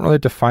 They don't really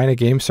define a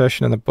game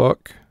session in the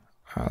book.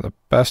 The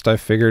best I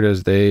figured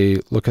is they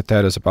look at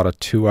that as about a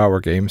 2-hour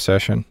game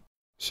session.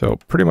 So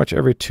pretty much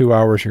every 2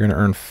 hours, you're going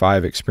to earn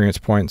 5 experience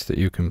points that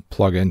you can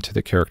plug into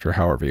the character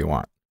however you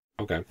want.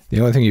 Okay. The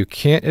only thing you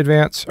can't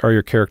advance are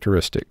your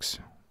characteristics.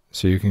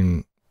 So you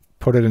can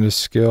put it into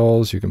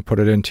skills, you can put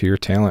it into your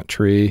talent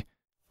tree,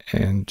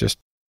 and just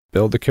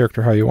build the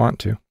character how you want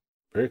to.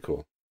 Very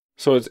cool.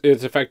 So it's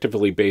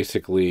effectively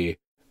basically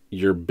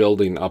you're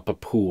building up a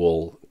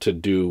pool to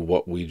do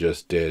what we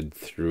just did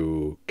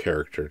through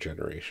character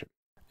generation.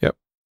 Yep.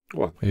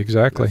 Well,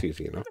 Exactly. that's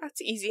easy enough.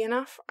 That's easy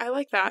enough. I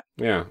like that.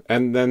 Yeah.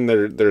 And then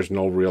there's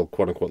no real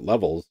quote-unquote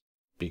levels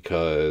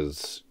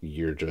because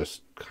you're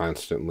just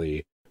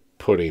constantly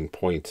putting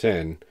points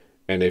in.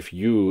 And if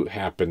you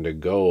happen to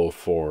go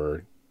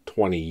for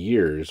 20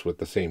 years with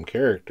the same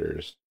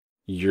characters,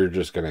 you're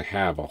just going to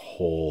have a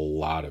whole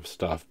lot of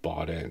stuff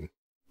bought in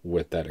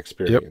with that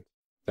experience. Yep.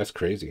 That's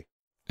crazy.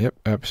 Yep,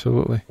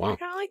 absolutely. Wow. I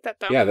kind of like that,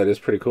 though. Yeah, that is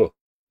pretty cool.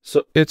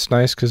 So, It's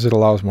nice because it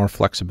allows more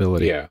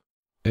flexibility. yeah.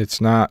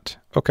 It's not,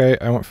 okay,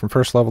 I went from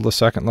first level to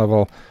second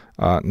level.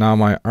 Now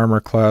my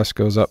armor class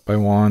goes up by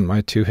 1,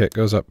 my 2 hit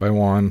goes up by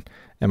 1,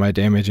 and my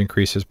damage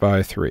increases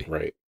by 3.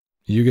 Right.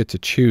 You get to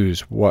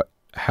choose what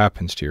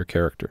happens to your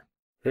character.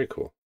 Very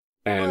cool.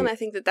 Well, And and I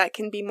think that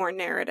can be more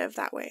narrative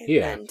that way.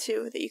 Yeah. Then,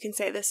 too, that you can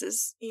say this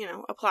is,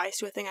 applies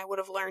to a thing I would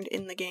have learned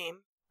in the game.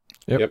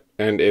 Yep.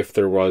 And if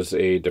there was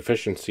a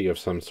deficiency of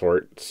some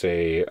sort,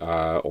 say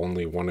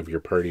only one of your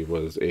party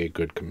was a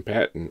good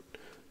combatant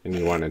and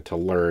you wanted to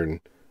learn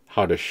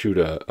how to shoot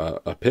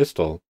a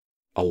pistol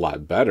a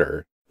lot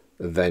better,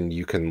 then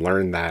you can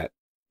learn that,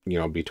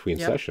 between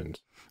Yep.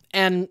 sessions.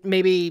 and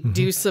maybe Mhm.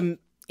 do some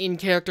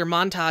in-character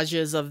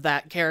montages of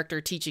that character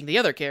teaching the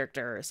other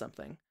character or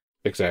something.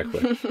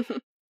 Exactly.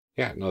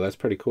 Yeah, no, that's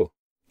pretty cool.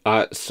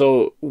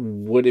 So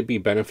would it be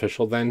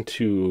beneficial then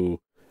to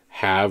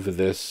have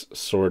this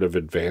sort of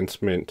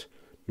advancement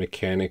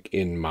mechanic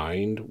in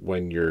mind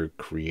when you're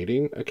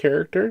creating a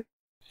character?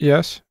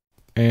 Yes,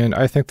 and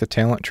I think the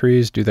talent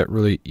trees do that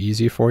really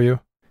easy for you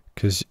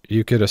because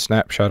you get a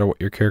snapshot of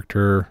what your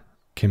character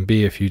can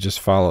be if you just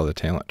follow the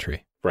talent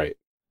tree. Right.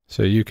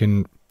 So you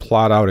can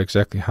plot out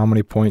exactly how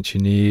many points you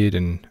need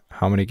and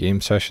how many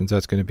game sessions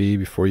that's going to be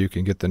before you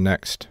can get the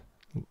next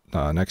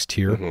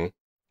tier.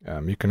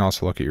 Mm-hmm. You can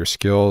also look at your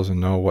skills and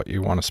know what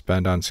you want to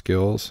spend on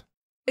skills.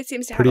 It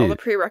seems to have Pretty- all the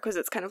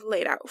prerequisites kind of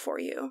laid out for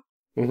you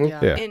Mm-hmm.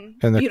 Yeah. in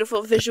And the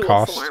beautiful visual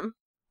cost. form.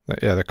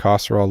 Yeah, the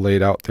costs are all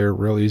laid out there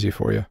real easy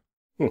for you.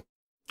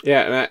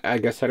 Yeah, and I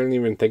guess I didn't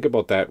even think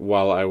about that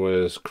while I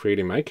was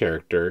creating my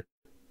character,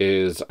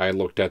 is I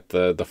looked at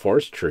the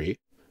forest tree,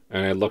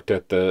 and I looked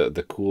at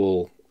the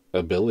cool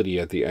ability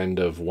at the end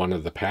of one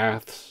of the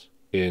paths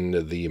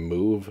in the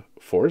move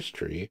forest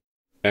tree,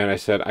 and I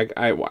said,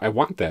 I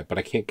want that, but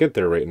I can't get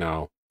there right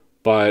now.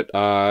 But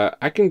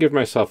I can give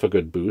myself a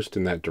good boost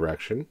in that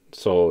direction,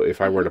 so if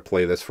I were to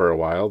play this for a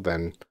while,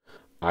 then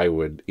I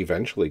would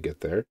eventually get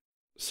there.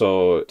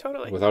 So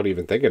Totally. without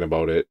even thinking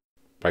about it,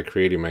 by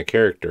creating my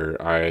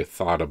character, I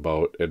thought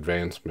about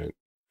advancement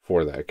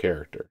for that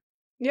character.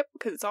 Yep,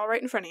 because it's all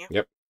right in front of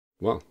you.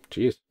 Well,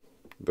 geez,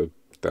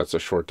 that's a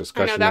short I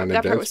discussion know on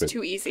that part was advancement.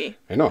 too easy.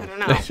 I know. I don't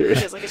know. It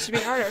feels like it should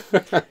be harder.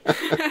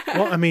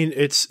 Well, I mean,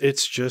 it's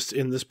just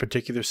in this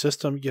particular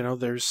system,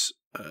 there's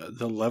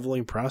the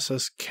leveling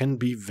process can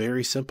be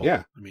very simple.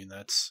 Yeah. I mean,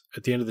 that's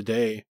at the end of the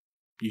day,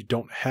 you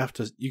don't have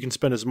to, you can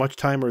spend as much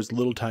time or as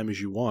little time as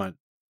you want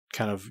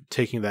kind of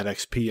taking that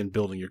XP and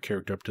building your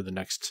character up to the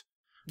next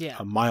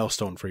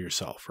milestone for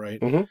yourself, right?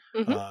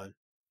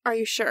 Are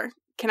you sure?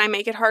 Can I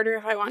make it harder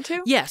if I want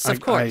to? Yes, of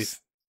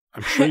course.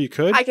 I'm sure you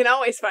could. I can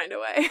always find a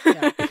way.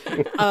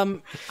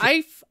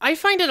 I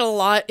find it a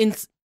lot.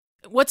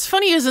 What's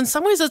funny is in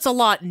some ways it's a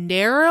lot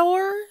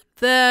narrower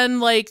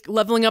than like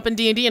leveling up in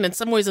D&D, and in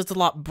some ways it's a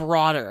lot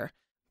broader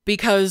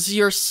because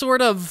you're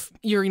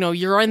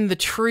in the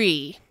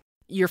tree,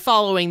 you're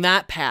following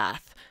that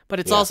path, but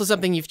it's also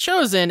something you've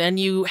chosen, and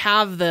you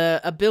have the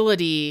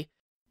ability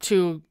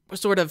to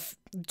sort of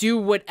do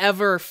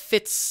whatever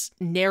fits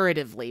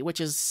narratively, which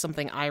is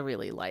something I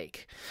really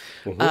like.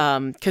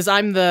 Because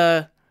I'm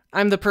the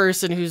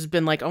person who's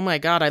been like, oh my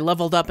god, I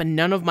leveled up and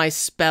none of my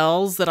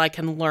spells that I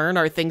can learn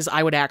are things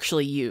I would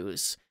actually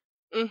use.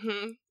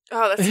 Oh,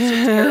 that's such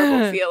a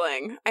terrible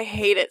feeling. I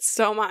hate it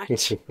so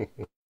much.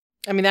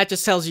 I mean, that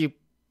just tells you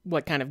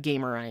what kind of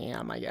gamer I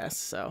am, I guess.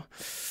 So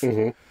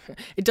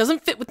it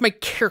doesn't fit with my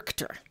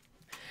character.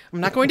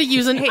 I'm not going to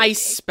use an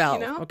ice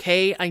spell,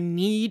 okay? I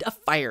need a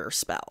fire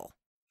spell.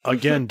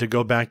 Again, to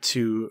go back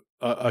to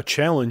a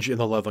challenge in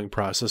the leveling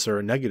process or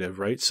a negative,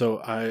 right?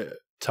 So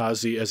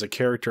Tazi, as a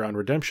character on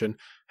Redemption,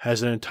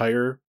 has an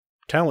entire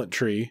talent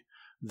tree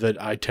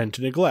that I tend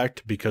to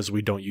neglect because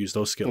we don't use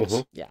those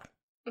skills.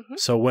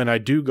 So when I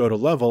do go to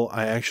level,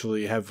 I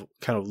actually have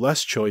kind of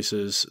less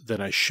choices than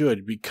I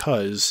should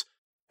because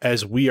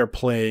as we are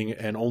playing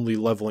and only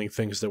leveling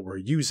things that we're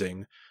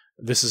using,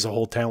 this is a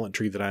whole talent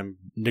tree that I'm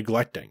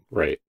neglecting.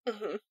 Right.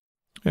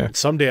 Yeah. And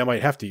someday I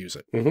might have to use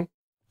it.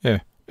 Yeah.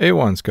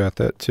 A1's got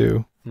that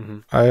too.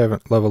 I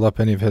haven't leveled up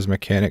any of his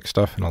mechanic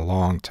stuff in a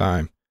long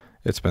time.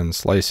 It's been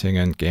slicing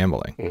and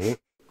gambling.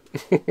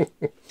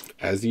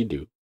 As you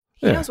do.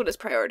 He knows what his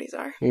priorities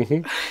are.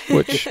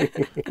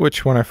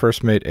 Which when I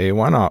first made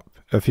A1 up,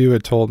 if you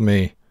had told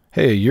me,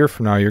 hey, a year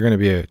from now you're going to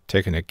be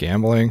taking a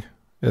gambling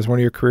as one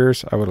of your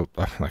careers, I would have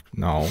been like,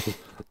 no,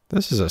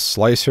 this is a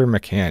slicer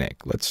mechanic.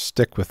 Let's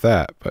stick with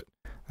that. But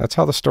that's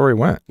how the story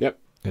went. Yep.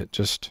 It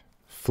just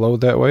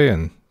flowed that way,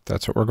 and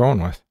that's what we're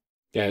going with.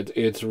 Yeah,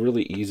 it's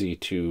really easy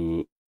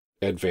to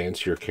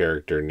advance your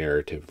character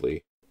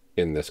narratively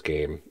in this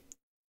game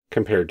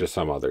compared to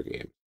some other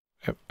game.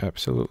 Yep,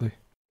 absolutely.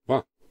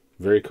 Wow,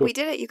 very cool. We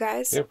did it, you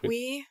guys. Yeah,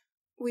 we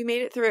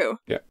made it through.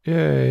 Yeah.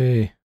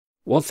 Yay.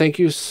 Well, thank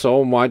you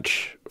so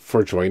much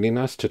for joining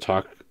us to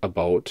talk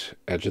about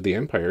Edge of the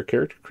Empire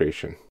character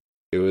creation.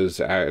 It was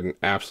an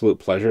absolute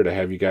pleasure to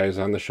have you guys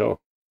on the show.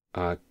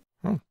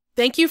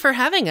 Thank you for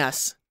having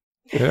us.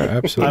 Yeah,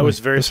 absolutely. I was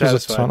very satisfied.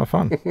 This was a ton of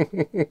fun.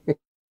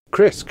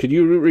 Chris, could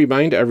you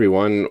remind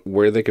everyone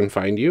where they can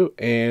find you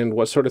and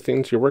what sort of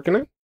things you're working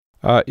on?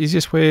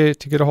 Easiest way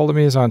to get a hold of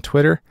me is on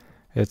Twitter.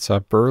 It's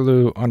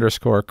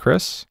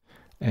Burlew_Chris.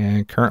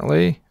 And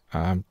currently,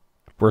 I'm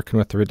working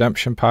with the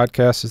Redemption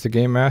podcast as the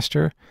game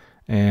master,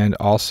 and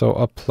also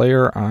a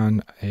player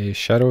on a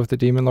Shadow of the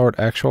Demon Lord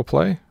actual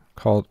play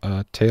called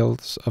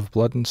Tales of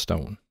Blood and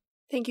Stone.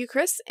 Thank you,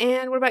 Chris.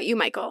 And what about you,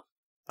 Michael?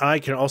 I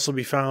can also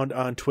be found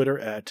on Twitter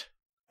at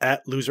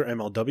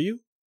 @LoserMLW.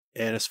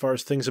 And as far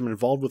as things I'm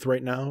involved with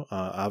right now,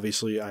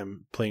 obviously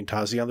I'm playing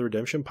Tazi on the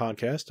Redemption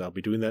podcast. I'll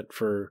be doing that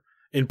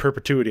in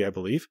perpetuity, I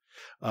believe.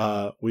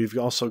 We've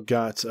also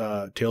got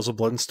Tales of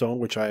Blood and Stone,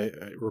 which I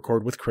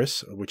record with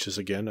Chris, which is,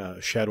 again,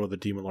 a Shadow of the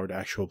Demon Lord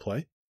actual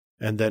play.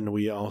 And then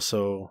I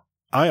also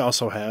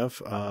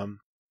have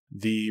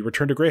the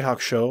Return to Greyhawk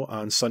show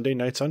on Sunday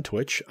nights on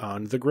Twitch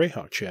on the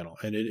Greyhawk channel.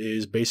 And it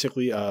is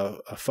basically a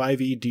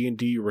 5e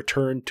D&D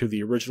return to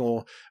the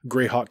original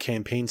Greyhawk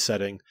campaign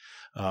setting,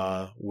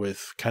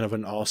 with kind of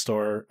an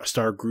all-star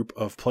group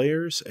of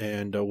players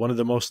and one of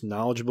the most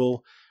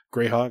knowledgeable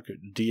Greyhawk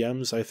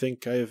DMs I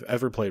think I've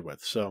ever played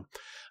with. So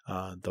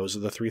those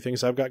are the three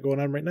things I've got going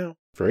on right now.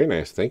 Very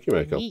nice. Thank you,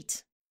 Michael.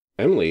 Neat.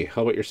 Emily,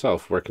 how about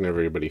yourself? Where can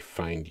everybody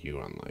find you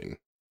online?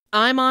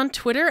 I'm on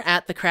Twitter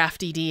at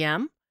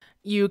 @TheCraftyDM.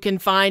 You can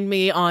find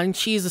me on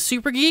She's a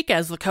Super Geek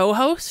as the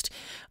co-host,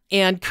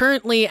 and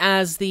currently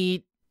as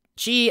the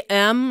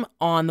GM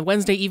on the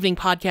Wednesday evening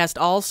podcast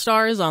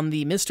Allstars on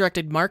the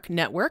Misdirected Mark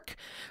Network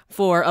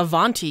for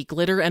Avanti,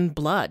 Glitter and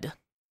Blood.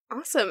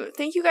 Awesome.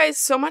 Thank you guys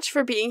so much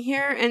for being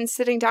here and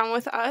sitting down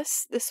with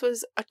us. This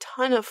was a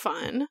ton of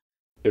fun.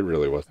 It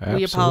really was. Absolutely.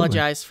 We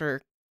apologize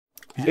for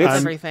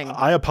everything.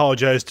 I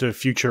apologize to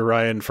future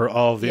Ryan for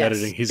all of the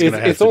editing he's going to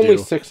have to do. It's only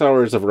 6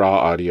 hours of raw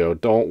audio.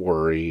 Don't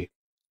worry.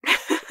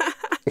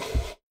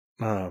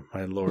 Oh,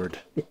 my Lord.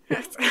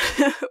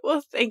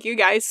 Well, thank you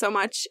guys so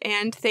much.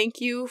 And thank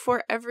you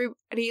for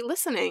everybody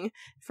listening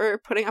for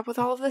putting up with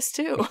all of this,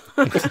 too.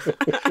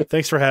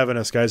 Thanks for having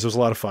us, guys. It was a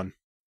lot of fun.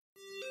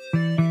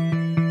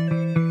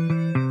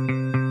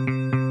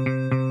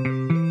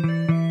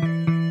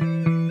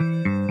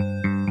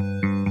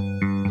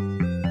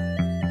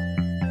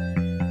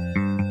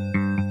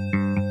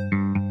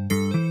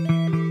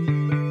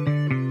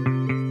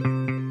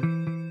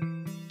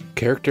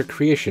 Character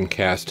Creation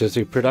Cast is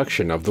a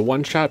production of the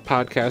One Shot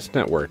Podcast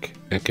Network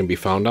and can be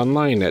found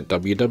online at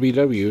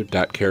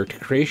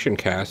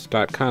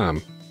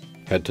www.charactercreationcast.com.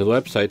 Head to the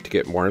website to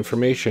get more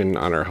information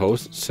on our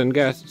hosts and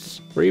guests,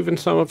 or even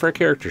some of our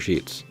character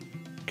sheets.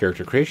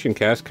 Character Creation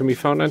Cast can be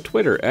found on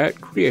Twitter at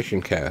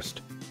CreationCast.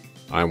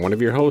 I'm one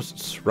of your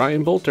hosts,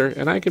 Ryan Bolter,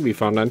 and I can be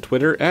found on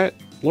Twitter at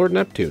Lord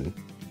Neptune.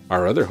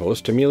 Our other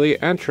host, Amelia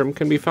Antrim,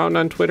 can be found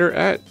on Twitter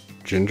at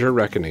Ginger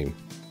Reckoning.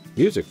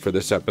 Music for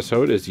this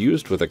episode is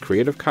used with a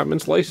Creative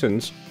Commons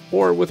license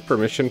or with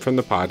permission from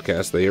the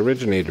podcast they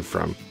originated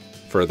from.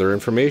 Further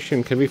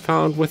information can be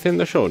found within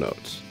the show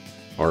notes.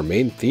 Our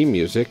main theme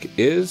music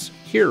is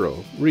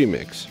Hero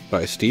Remix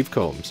by Steve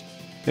Combs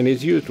and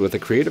is used with a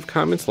Creative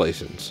Commons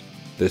license.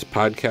 This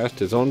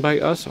podcast is owned by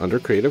us under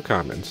Creative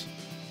Commons.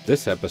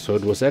 This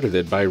episode was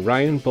edited by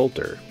Ryan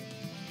Bolter.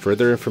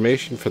 Further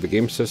information for the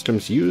game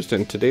systems used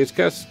and today's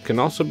guests can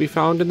also be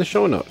found in the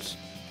show notes.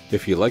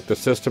 If you like the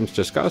systems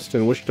discussed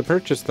and wish to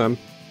purchase them,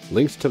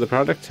 links to the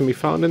products can be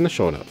found in the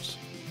show notes.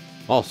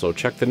 Also,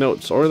 check the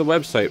notes or the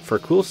website for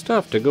cool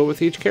stuff to go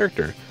with each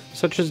character,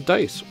 such as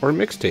dice or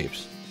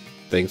mixtapes.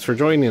 Thanks for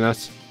joining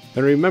us,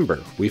 and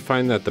remember, we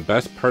find that the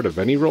best part of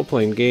any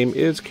role-playing game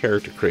is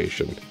character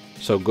creation,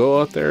 so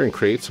go out there and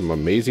create some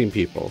amazing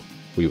people.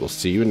 We will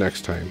see you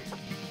next time.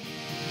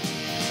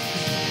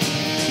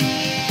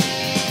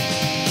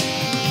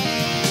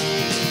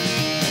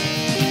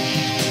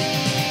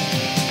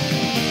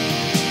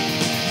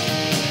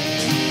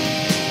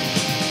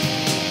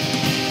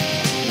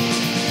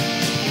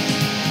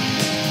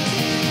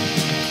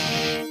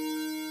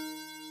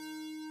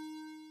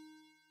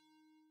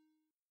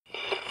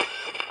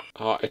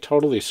 I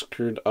totally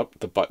screwed up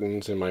the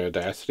buttons in my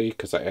Audacity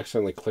because I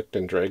accidentally clicked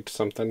and dragged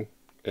something,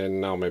 and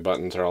now my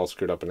buttons are all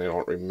screwed up and I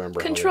don't remember.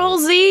 Control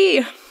Z!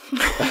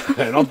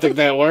 I don't think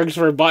that works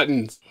for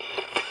buttons.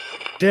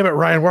 Damn it,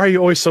 Ryan, why are you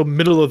always so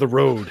middle of the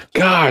road?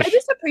 Gosh! I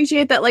just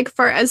appreciate that, like,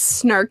 for as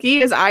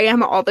snarky as I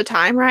am all the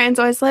time, Ryan's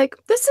always like,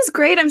 this is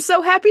great, I'm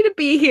so happy to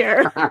be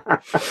here.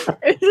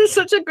 It's just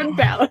such a good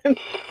balance.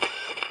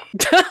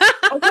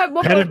 Okay,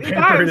 well, Pen and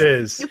paper it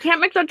is. You can't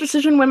make that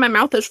decision when my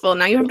mouth is full.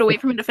 Now you have to wait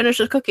for me to finish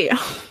this cookie.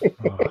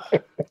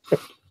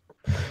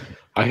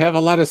 I have a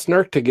lot of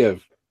snark to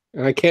give,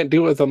 and I can't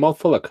do it with a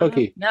mouthful of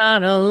cookie.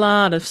 Not a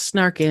lot of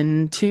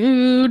snarking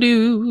to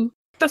do.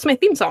 That's my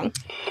theme song.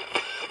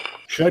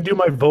 Should I do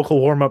my vocal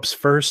warm-ups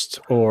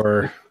first,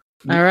 or...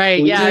 All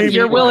right, yeah, if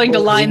you're willing to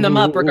line them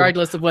up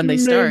regardless of when they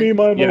start. Yeah, I'm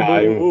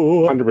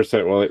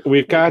 100% willing.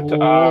 We've got...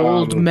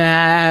 Old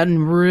Man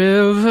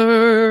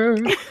River.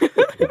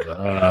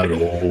 That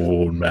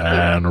old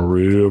man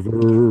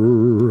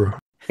river.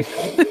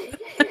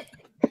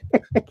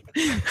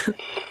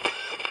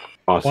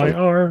 Awesome. Why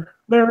are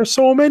there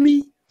so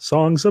many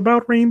songs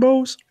about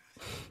rainbows?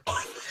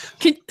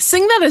 Can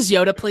sing that as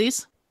Yoda,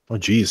 please? Oh,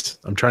 geez.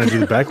 I'm trying to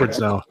do it backwards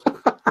now.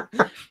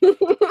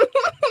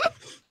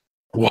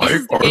 Why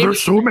are there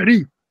so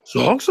many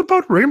songs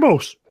about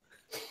rainbows?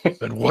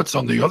 And what's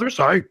on the other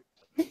side?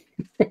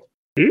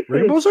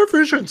 Rainbows are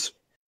visions,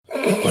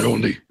 but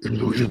only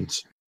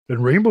illusions.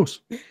 And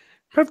rainbows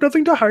have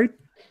nothing to hide.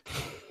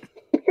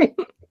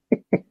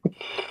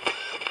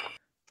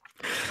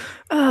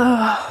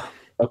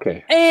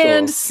 Okay.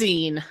 And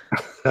scene.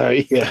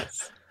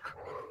 Yes.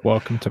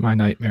 Welcome to my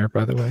nightmare,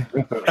 by the way.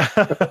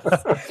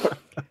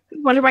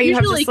 Wonder why you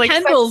have Usually this, like,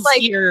 Kendall's such,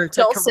 like, here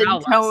to dulcet corral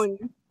us. tone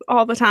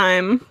all the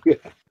time. Yeah.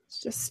 It's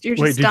just, you're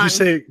Wait, just did done. you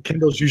say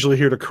Kendall's usually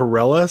here to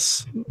corral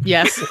us?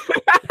 Yes.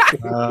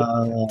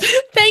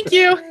 Thank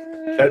you.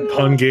 That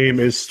pun game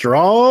is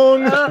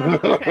strong.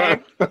 Okay.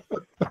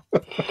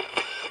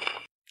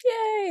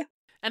 Yay.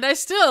 And I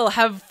still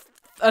have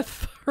a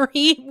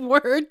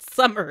 3-word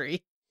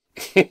summary.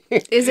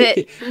 Is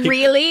it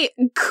really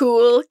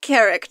cool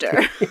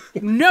character?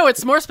 No,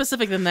 it's more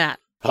specific than that.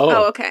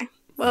 Oh, okay.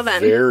 Well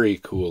then. Very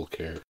cool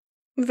character.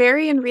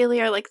 Very and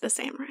really are like the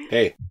same, right?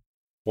 Hey,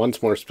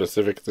 one's more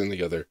specific than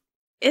the other.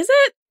 Is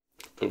it?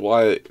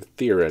 Why,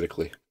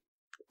 theoretically.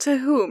 To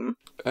whom?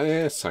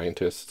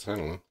 Scientists, I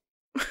don't know.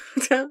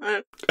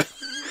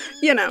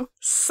 You know,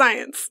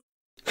 science.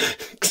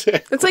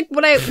 Exactly. It's like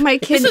when my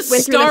kid This is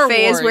went through Star the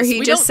phase Wars. where he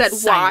We just said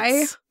don't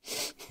why.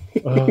 science.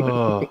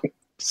 Oh,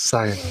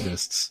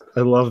 scientists.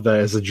 I love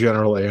that as a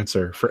general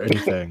answer for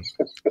anything.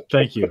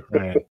 Thank you,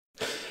 Ryan.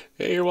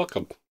 Hey, you're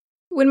welcome.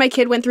 When my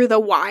kid went through the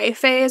why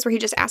phase where he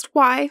just asked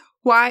why,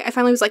 I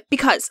finally was like,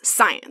 because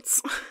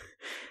science.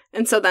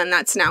 And so then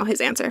that's now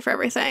his answer for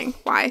everything.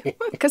 Why?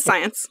 Because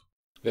science.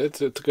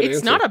 It's a good answer.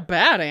 It's not a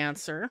bad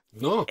answer.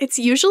 No. It's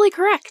usually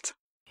correct.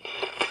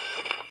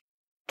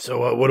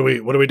 So what are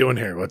we doing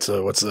here? What's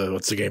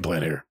the game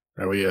plan here?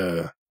 Are we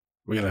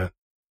gonna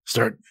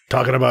start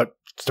talking about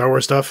Star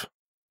Wars stuff?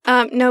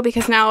 No,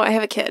 because now I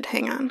have a kid.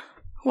 Hang on.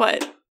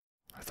 What?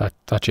 I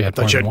thought you had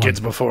I thought you more had than kids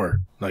before.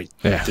 Like,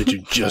 Yeah. did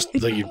you just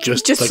like you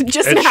just Just like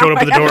just Ed now, showed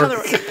up at I have the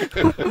door?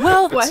 another one.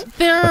 Well, What?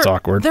 That's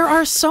awkward. There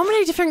are so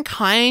many different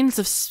kinds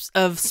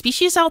of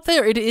species out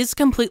there. It is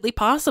completely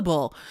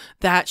possible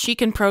that she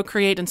can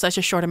procreate in such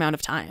a short amount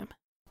of time.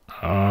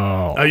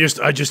 Oh. I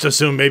just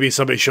assumed maybe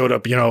somebody showed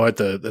up, at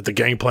the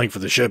gangplank for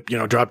the ship,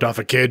 dropped off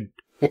a kid.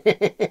 Has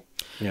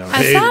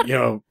Hey,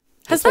 that-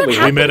 Has that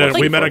happened?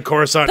 We met on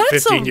Coruscant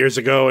 15 years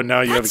ago, and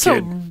now you have a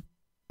kid. That's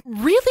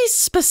a really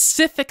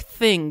specific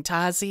thing,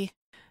 Tazi.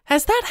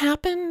 Has that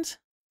happened?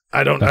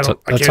 I can't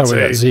how we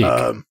say. got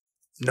Zeke.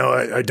 No,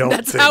 I don't.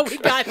 That's how we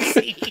got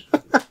Zeke.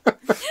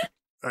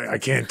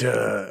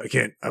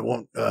 I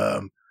won't.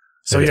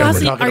 So Maybe yeah, Tazi,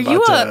 we're talking about are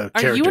you an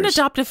characters.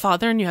 adoptive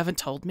father and you haven't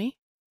told me?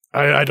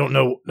 I don't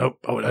know. Nope.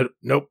 Oh,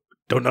 nope.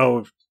 Don't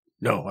know.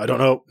 No, I don't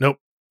know. Nope.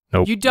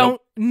 Nope. You don't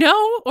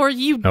know or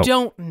you Nope.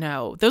 don't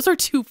know? Those are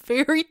two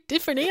very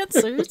different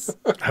answers.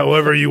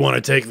 However you want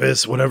to take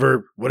this,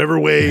 whatever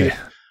way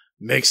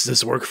makes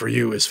this work for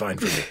you is fine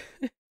for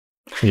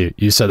me.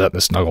 You said that in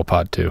the Snuggle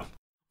Pod too.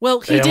 Well,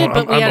 he Hey, did,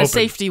 but we I'm had a open.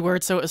 safety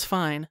word, so it was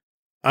fine.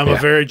 I'm a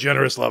very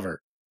generous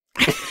lover.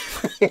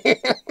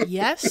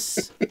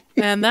 Yes,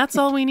 and that's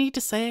all we need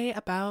to say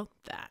about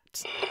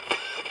that.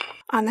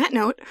 On that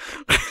note,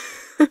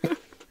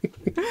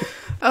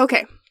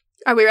 okay,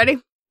 are we ready?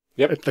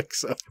 I think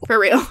so. For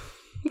real.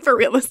 For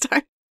real this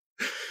time.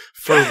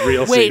 For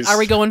real. Wait, are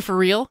we going for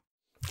real?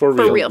 For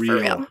real. For real, for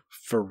real.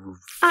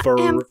 For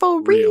I am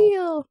for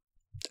real.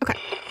 Okay.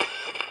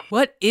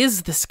 What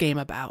is this game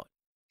about?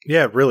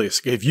 Yeah, really.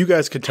 If you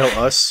guys could tell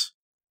us,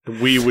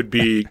 we would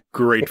be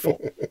grateful.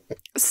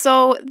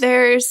 So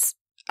there's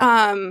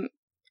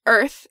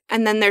Earth,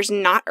 and then there's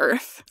not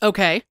Earth.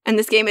 Okay. And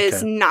this game is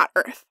Okay. not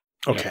Earth.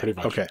 Okay. pretty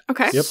much. Okay.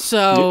 Okay. Yep.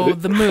 So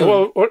the moon.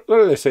 Well, what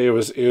did they say? It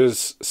was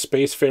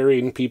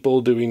spacefaring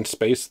people doing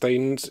space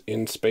things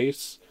in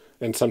space,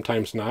 and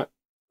sometimes not.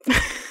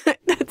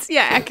 That's,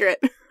 yeah,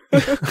 accurate.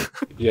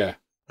 Yeah.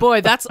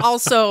 Boy, that's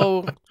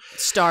also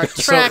Star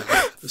Trek,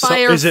 so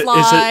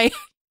Firefly.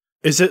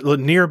 Is it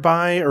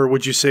nearby, or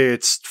would you say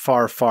it's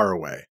far, far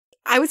away?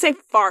 I would say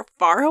far,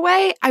 far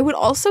away. I would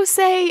also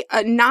say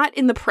not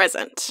in the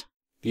present.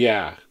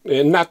 Yeah.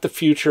 And not the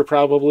future,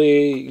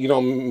 probably. You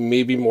know,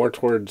 maybe more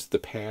towards the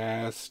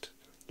past.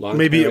 Was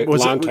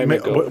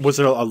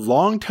it a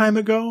long time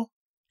ago?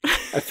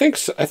 I think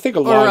so. I think a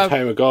long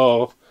time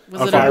ago.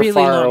 Was it a really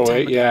far long away?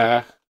 time ago?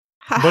 Yeah.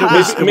 But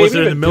was Maybe it in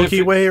in the a Milky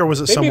different- Way, or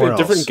was it Maybe somewhere in a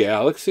different else?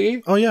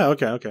 galaxy. Oh yeah.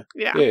 Okay.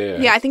 Yeah. Yeah.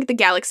 Yeah, I think the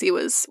galaxy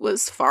was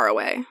far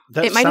away.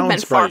 That It might have been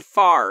sounds far, right.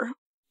 far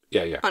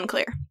Yeah.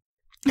 unclear.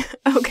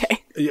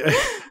 Okay. Yeah, it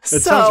So-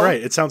 sounds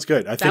right. It sounds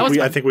good. I was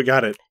fun. think we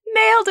got it.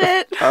 Nailed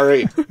it. All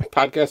right.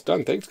 Podcast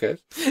done. Thanks, guys.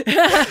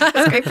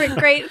 That's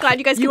great. Glad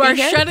you guys could You be are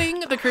here. shutting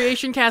the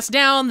Creation Cast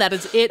down. That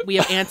is it. We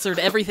have answered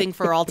everything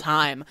for all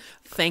time.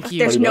 Thank you.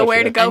 There's Pretty much, nowhere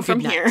yeah. to go And from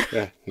good night. here.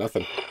 Yeah.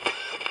 Nothing.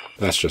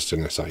 That's just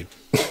an aside.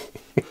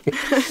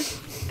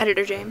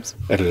 Editor James.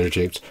 Editor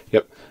James.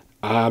 Yep.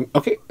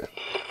 Okay.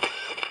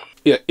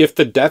 Yeah. If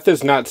the death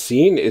is not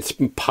seen, it's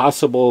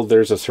possible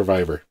there's a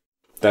survivor.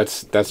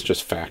 That's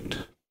just fact.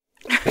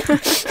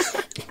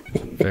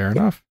 Fair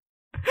enough.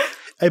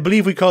 I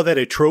believe we call that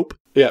a trope.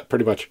 Yeah.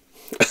 Pretty much.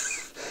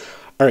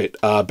 All right.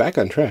 Back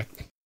on track.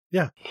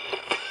 Yeah.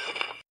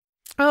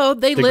 Oh,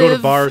 they They live. go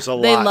to bars a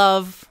They lot.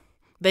 love.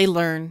 They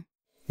learn.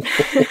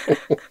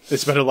 They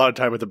spend a lot of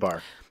time at the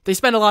bar. They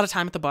spend a lot of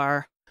time at the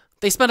bar.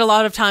 They spend a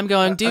lot of time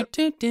going do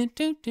do do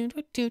do do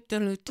do do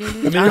do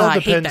do. it all I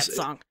hate that depends-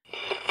 song.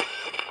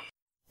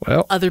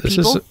 Well, Other this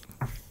people. is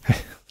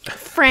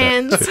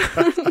Friends.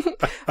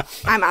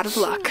 I'm out of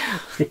luck.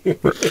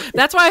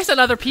 That's why I said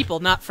other people,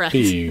 not friends.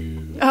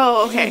 Ew.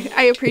 Oh, okay.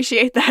 I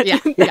appreciate that. Yeah,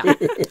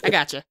 I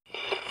gotcha.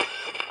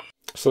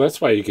 So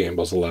that's why he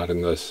gambles a lot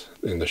in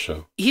the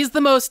show. He's the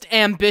most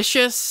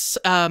ambitious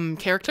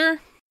character.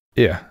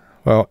 Yeah.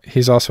 Well,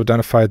 he's also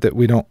identified that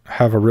we don't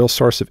have a real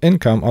source of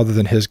income other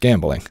than his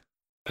gambling.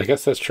 I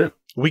guess that's true.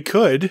 We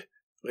could,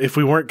 if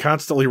we weren't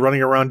constantly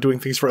running around doing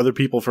things for other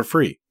people for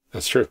free.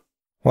 That's true.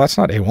 Well, that's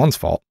not A1's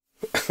fault.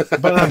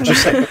 But I'm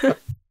just saying,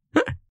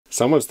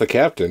 Someone's the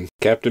captain.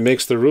 Captain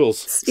makes the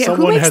rules. Yeah, who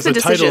someone makes has the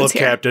the title decisions of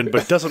here? captain,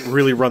 but doesn't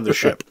really run the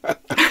ship.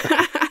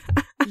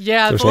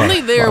 Yeah, There's if a lot-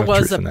 only there lot of was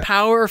truth a in that.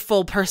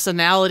 powerful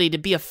personality to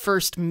be a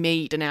first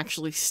mate and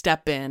actually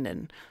step in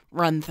and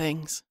run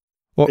things.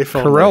 Well, If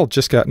only. Carell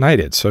just got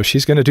knighted, so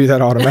she's going to do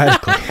that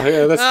automatically. Oh,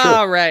 yeah, that's true.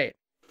 All right.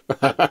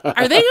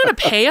 Are they going to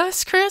pay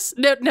us, Chris?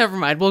 No, never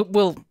mind.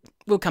 We'll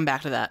come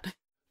back to that.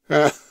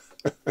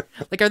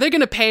 Like, are they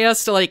going to pay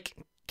us to like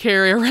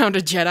carry around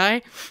a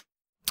Jedi?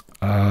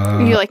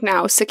 You like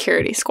now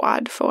security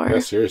squad for Yeah,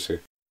 seriously.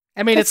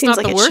 I mean, That it's seems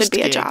not like the it should worst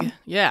be a gig. job.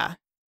 Yeah.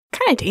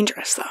 kind of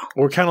dangerous though.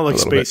 We're kind of like A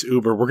little Space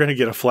Uber. We're going to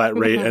get a flat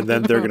rate, and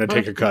then they're going to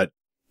take a cut.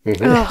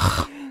 Mhm.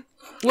 Ugh.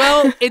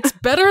 Well, it's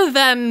better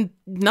than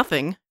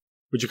nothing.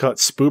 Would you call it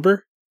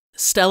Spoober?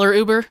 Stellar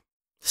Uber?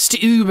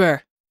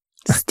 Stuber.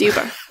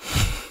 Stuber.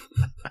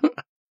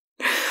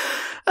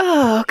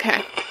 Oh,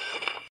 okay.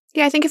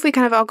 Yeah, I think if we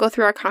kind of all go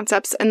through our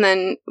concepts and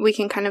then we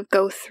can kind of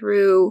go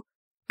through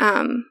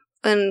in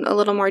a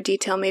little more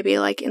detail, maybe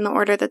like in the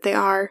order that they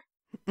are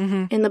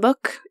Mm-hmm. in the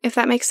book, if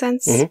that makes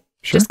sense. Mhm.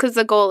 Sure. Just because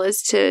the goal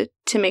is to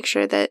make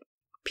sure that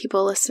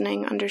people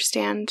listening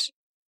understand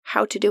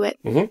how to do it.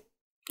 Mhm.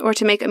 Or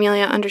to make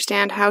Amelia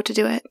understand how to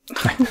do it.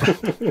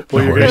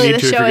 Well, you're going to Really, need the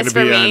to if show you're going is to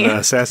be for me. on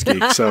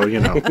SassGeek, so, you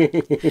know.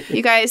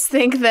 You guys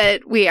think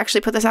that we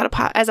actually put this out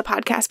as a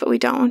podcast, but we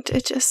don't.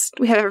 It just,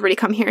 we have everybody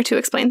come here to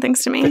explain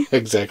things to me.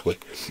 Exactly.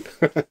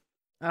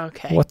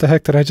 Okay. What the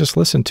heck did I just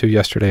listen to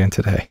yesterday and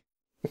today?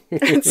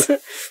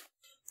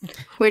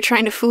 We're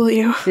trying to fool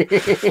you.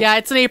 Yeah,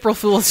 it's an April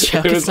Fool's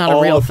joke. It It's was not all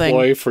a real a thing.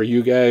 ploy for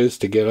you guys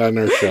to get on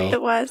our show.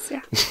 It was,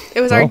 yeah.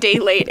 It was our day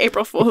late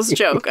April Fool's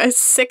joke. A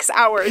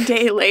 6-hour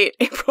day late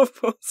April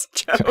Fool's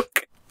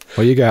joke.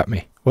 Well, you got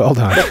me. Well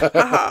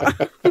done.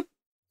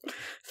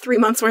 3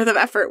 months worth of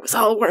effort was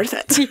all worth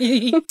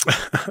it.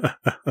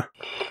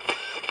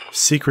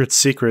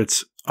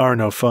 Secrets are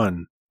no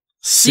fun.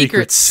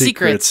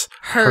 Secrets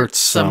hurt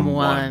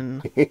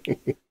someone.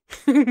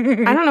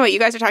 I don't know what you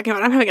guys are talking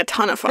about. I'm having a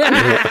ton of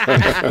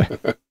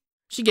fun.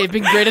 She gave me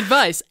great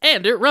advice,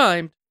 and it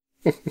rhymed.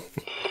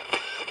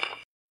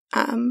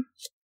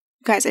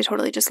 Guys, I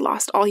totally just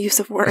lost all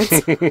use of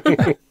words.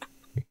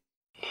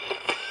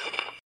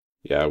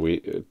 Yeah, we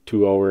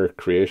 2-hour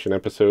creation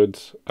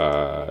episodes.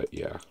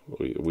 Yeah,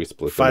 we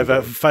split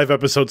them. 5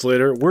 episodes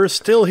later, we're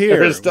still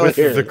here with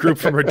the group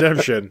from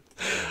Redemption.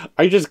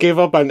 I just gave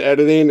up on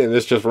editing, and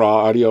it's just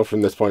raw audio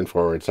from this point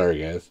forward. Sorry,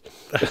 guys.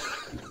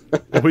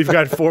 We've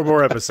got 4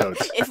 more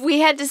episodes. If we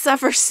had to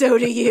suffer, so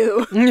do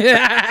you.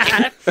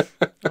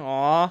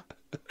 Aw.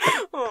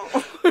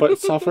 But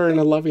suffer in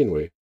a loving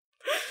way.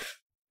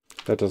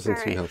 That doesn't All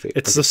seem right. healthy.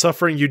 It's the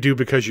suffering you do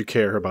because you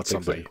care about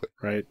somebody, Exactly.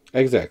 right?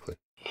 Exactly.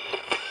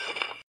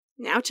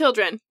 Now,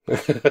 children,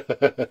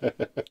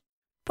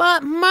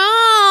 But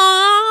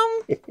Mom.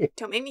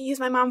 don't make me use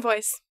my mom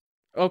voice.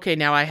 Okay,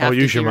 now I have to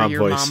use hear your mom your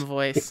voice. mom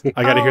voice.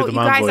 I got to hear the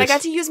mom you guys, voice. I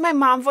got to use my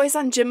mom voice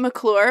on Jim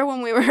McClure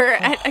when we were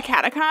at a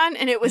catacon,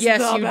 and it was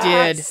Yes, the you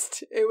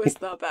best. It was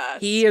the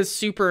best. He is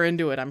super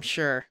into it, I'm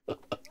sure.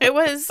 It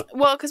was,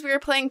 well, because we were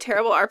playing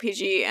terrible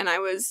RPG, and I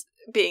was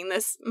being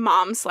this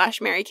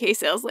mom/Mary Kay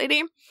sales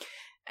lady,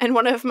 and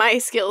one of my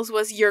skills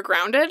was "You're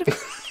grounded,"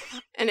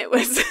 and it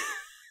was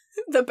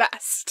the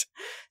best.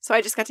 So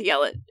I just got to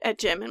yell at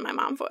Jim in my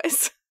mom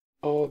voice.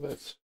 Oh,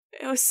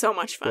 It was so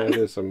much fun. that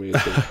is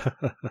amazing.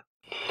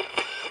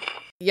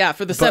 Yeah,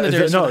 for the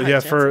senators. No, or the yeah,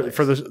 high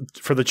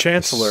for the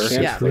chancellor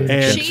Chancellor.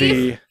 and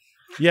Chief?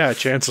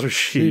 Chancellor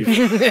Sheev,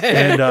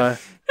 chancellors.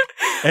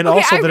 and Okay,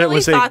 also I that really it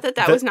was thought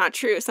that was not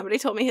true. Somebody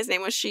told me his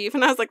name was Sheev,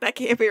 and I was like, that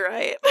can't be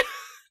right.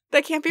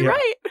 That can't be Yeah.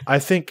 right. I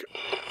think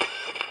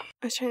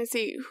I was trying to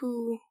see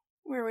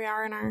where we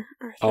are in our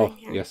thing Oh,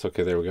 here. yes.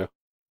 Okay, there we go.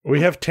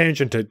 we have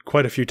tangented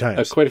quite a few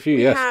times. Quite a few,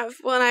 We yes. have.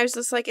 Well, and I was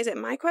just like, is it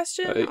my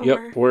question?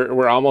 Yep,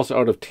 we're almost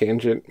out of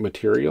tangent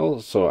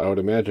material, so I would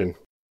imagine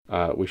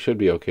we should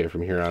be okay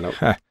from here on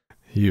out.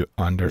 You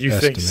underestimate. You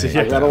think so?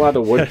 I've got a lot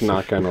of wood to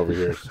knock on over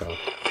here, so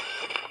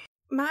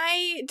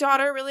My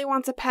daughter really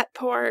wants a pet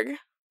porg.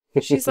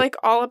 She's like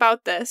all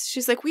about this.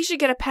 She's like, we should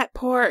get a pet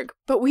porg,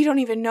 but we don't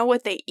even know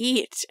what they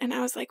eat. And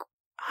I was like,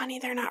 honey,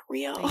 they're not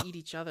real. They eat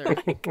each other. I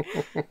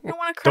don't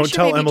want to crush Don't your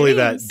tell baby Emily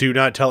dreams. that. Do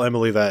not tell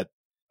Emily that.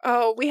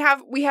 Oh, we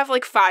have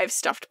like 5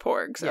 stuffed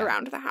porgs Yeah.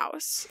 around the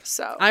house.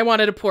 So I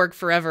wanted a porg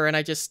forever, and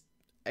I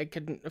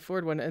couldn't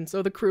afford one, and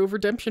so the crew of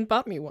Redemption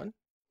bought me one.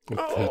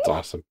 that's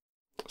awesome.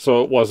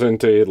 So it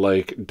wasn't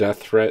a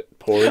death threat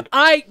porg.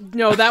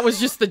 No, that was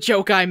just the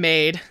joke I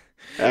made.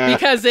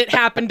 Because it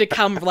happened to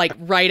come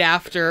right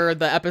after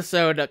the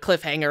episode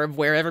cliffhanger of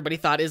where everybody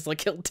thought Isla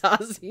killed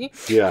Tazi.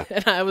 Yeah.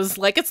 And I was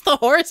like, it's the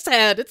horse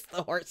head. It's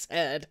the horse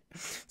head.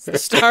 It's the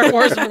Star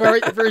Wars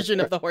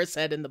version of the horse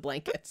head in the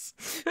blankets.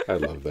 I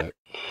love that.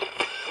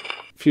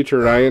 Future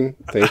Ryan,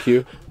 thank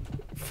you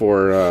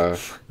for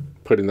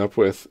putting up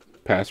with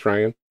past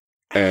Ryan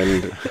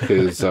and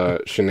his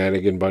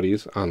shenanigan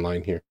buddies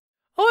online here.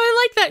 Oh,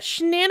 I like that,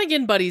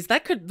 Shenanigan Buddies.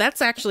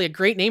 That's actually a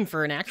great name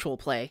for an actual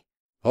play.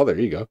 Oh, there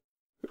you go.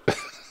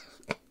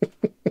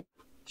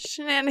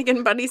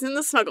 shenanigan buddies in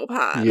the snuggle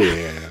pod.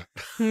 Yeah.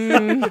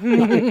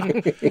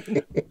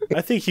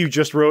 I think you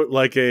just wrote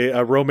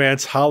a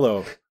Romance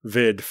Hollow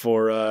vid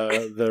for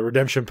the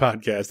Redemption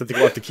podcast. I think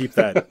we'll have to keep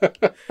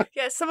that.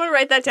 Yeah, someone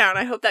write that down.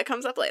 I hope that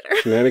comes up later.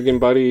 Shenanigan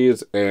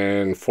buddies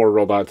and 4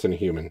 robots and a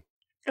human.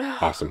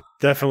 Awesome.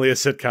 Definitely a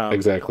sitcom.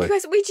 Exactly. You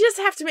guys, we just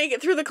have to make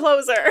it through the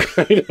closer.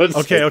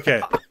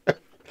 Okay.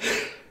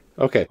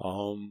 Okay.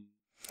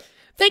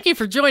 Thank you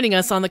for joining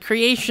us on the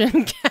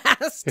Creation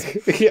Cast.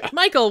 Yeah.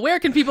 Michael, where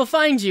can people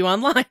find you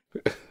online?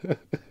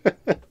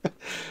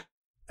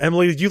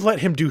 Emily, you let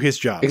him do his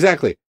job.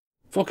 Exactly.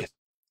 Focus.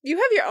 You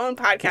have your own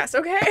podcast,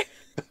 okay?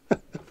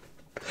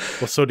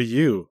 Well, so do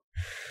you.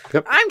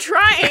 I'm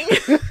trying.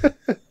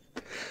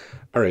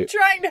 All right.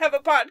 Trying to have a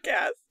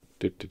podcast.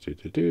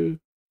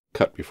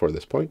 Cut before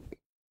this point.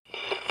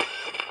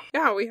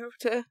 Yeah, we hope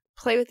to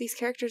play with these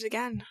characters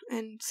again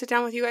and sit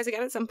down with you guys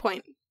again at some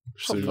point.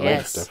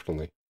 Yes.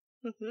 Definitely.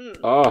 Mm-hmm.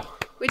 Oh,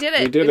 We did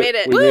it. we did made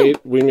it.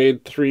 it. We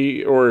made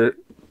 3 or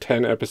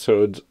 10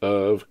 episodes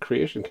of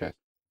Creation Cast.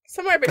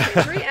 Somewhere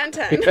between 3 and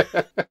 10.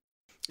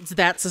 It's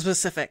that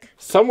specific.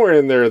 Somewhere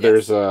in there,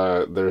 Yes.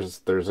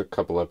 there's a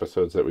couple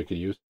episodes that we could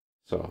use.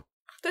 So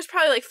There's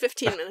probably like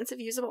 15 minutes of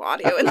usable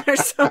audio in there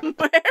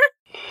somewhere.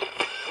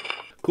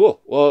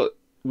 Cool. Well,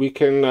 we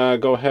can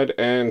go ahead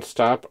and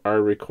stop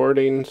our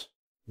recordings.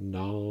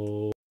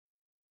 No.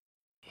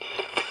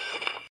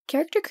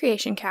 Character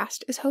Creation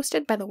Cast is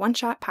hosted by the One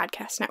Shot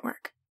Podcast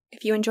Network.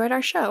 If you enjoyed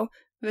our show,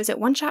 visit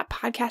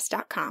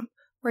oneshotpodcast.com,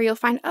 where you'll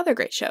find other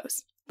great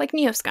shows, like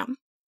Neoscum.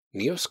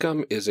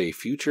 Neoscum is a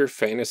future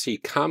fantasy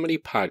comedy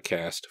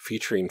podcast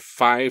featuring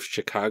 5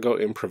 Chicago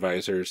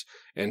improvisers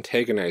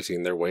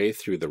antagonizing their way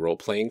through the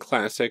role-playing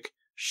classic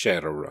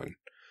Shadowrun.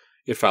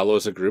 It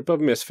follows a group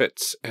of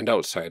misfits and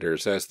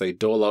outsiders as they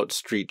dole out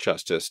street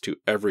justice to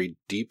every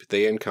deep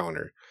they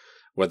encounter,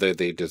 whether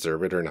they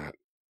deserve it or not.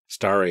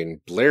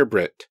 Starring Blair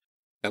Britt,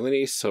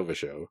 Eleni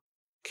Sauvageau,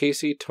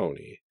 Casey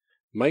Toney,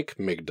 Mike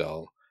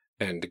Migdal,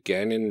 and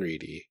Gannon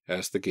Reedy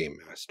as the Game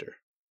Master.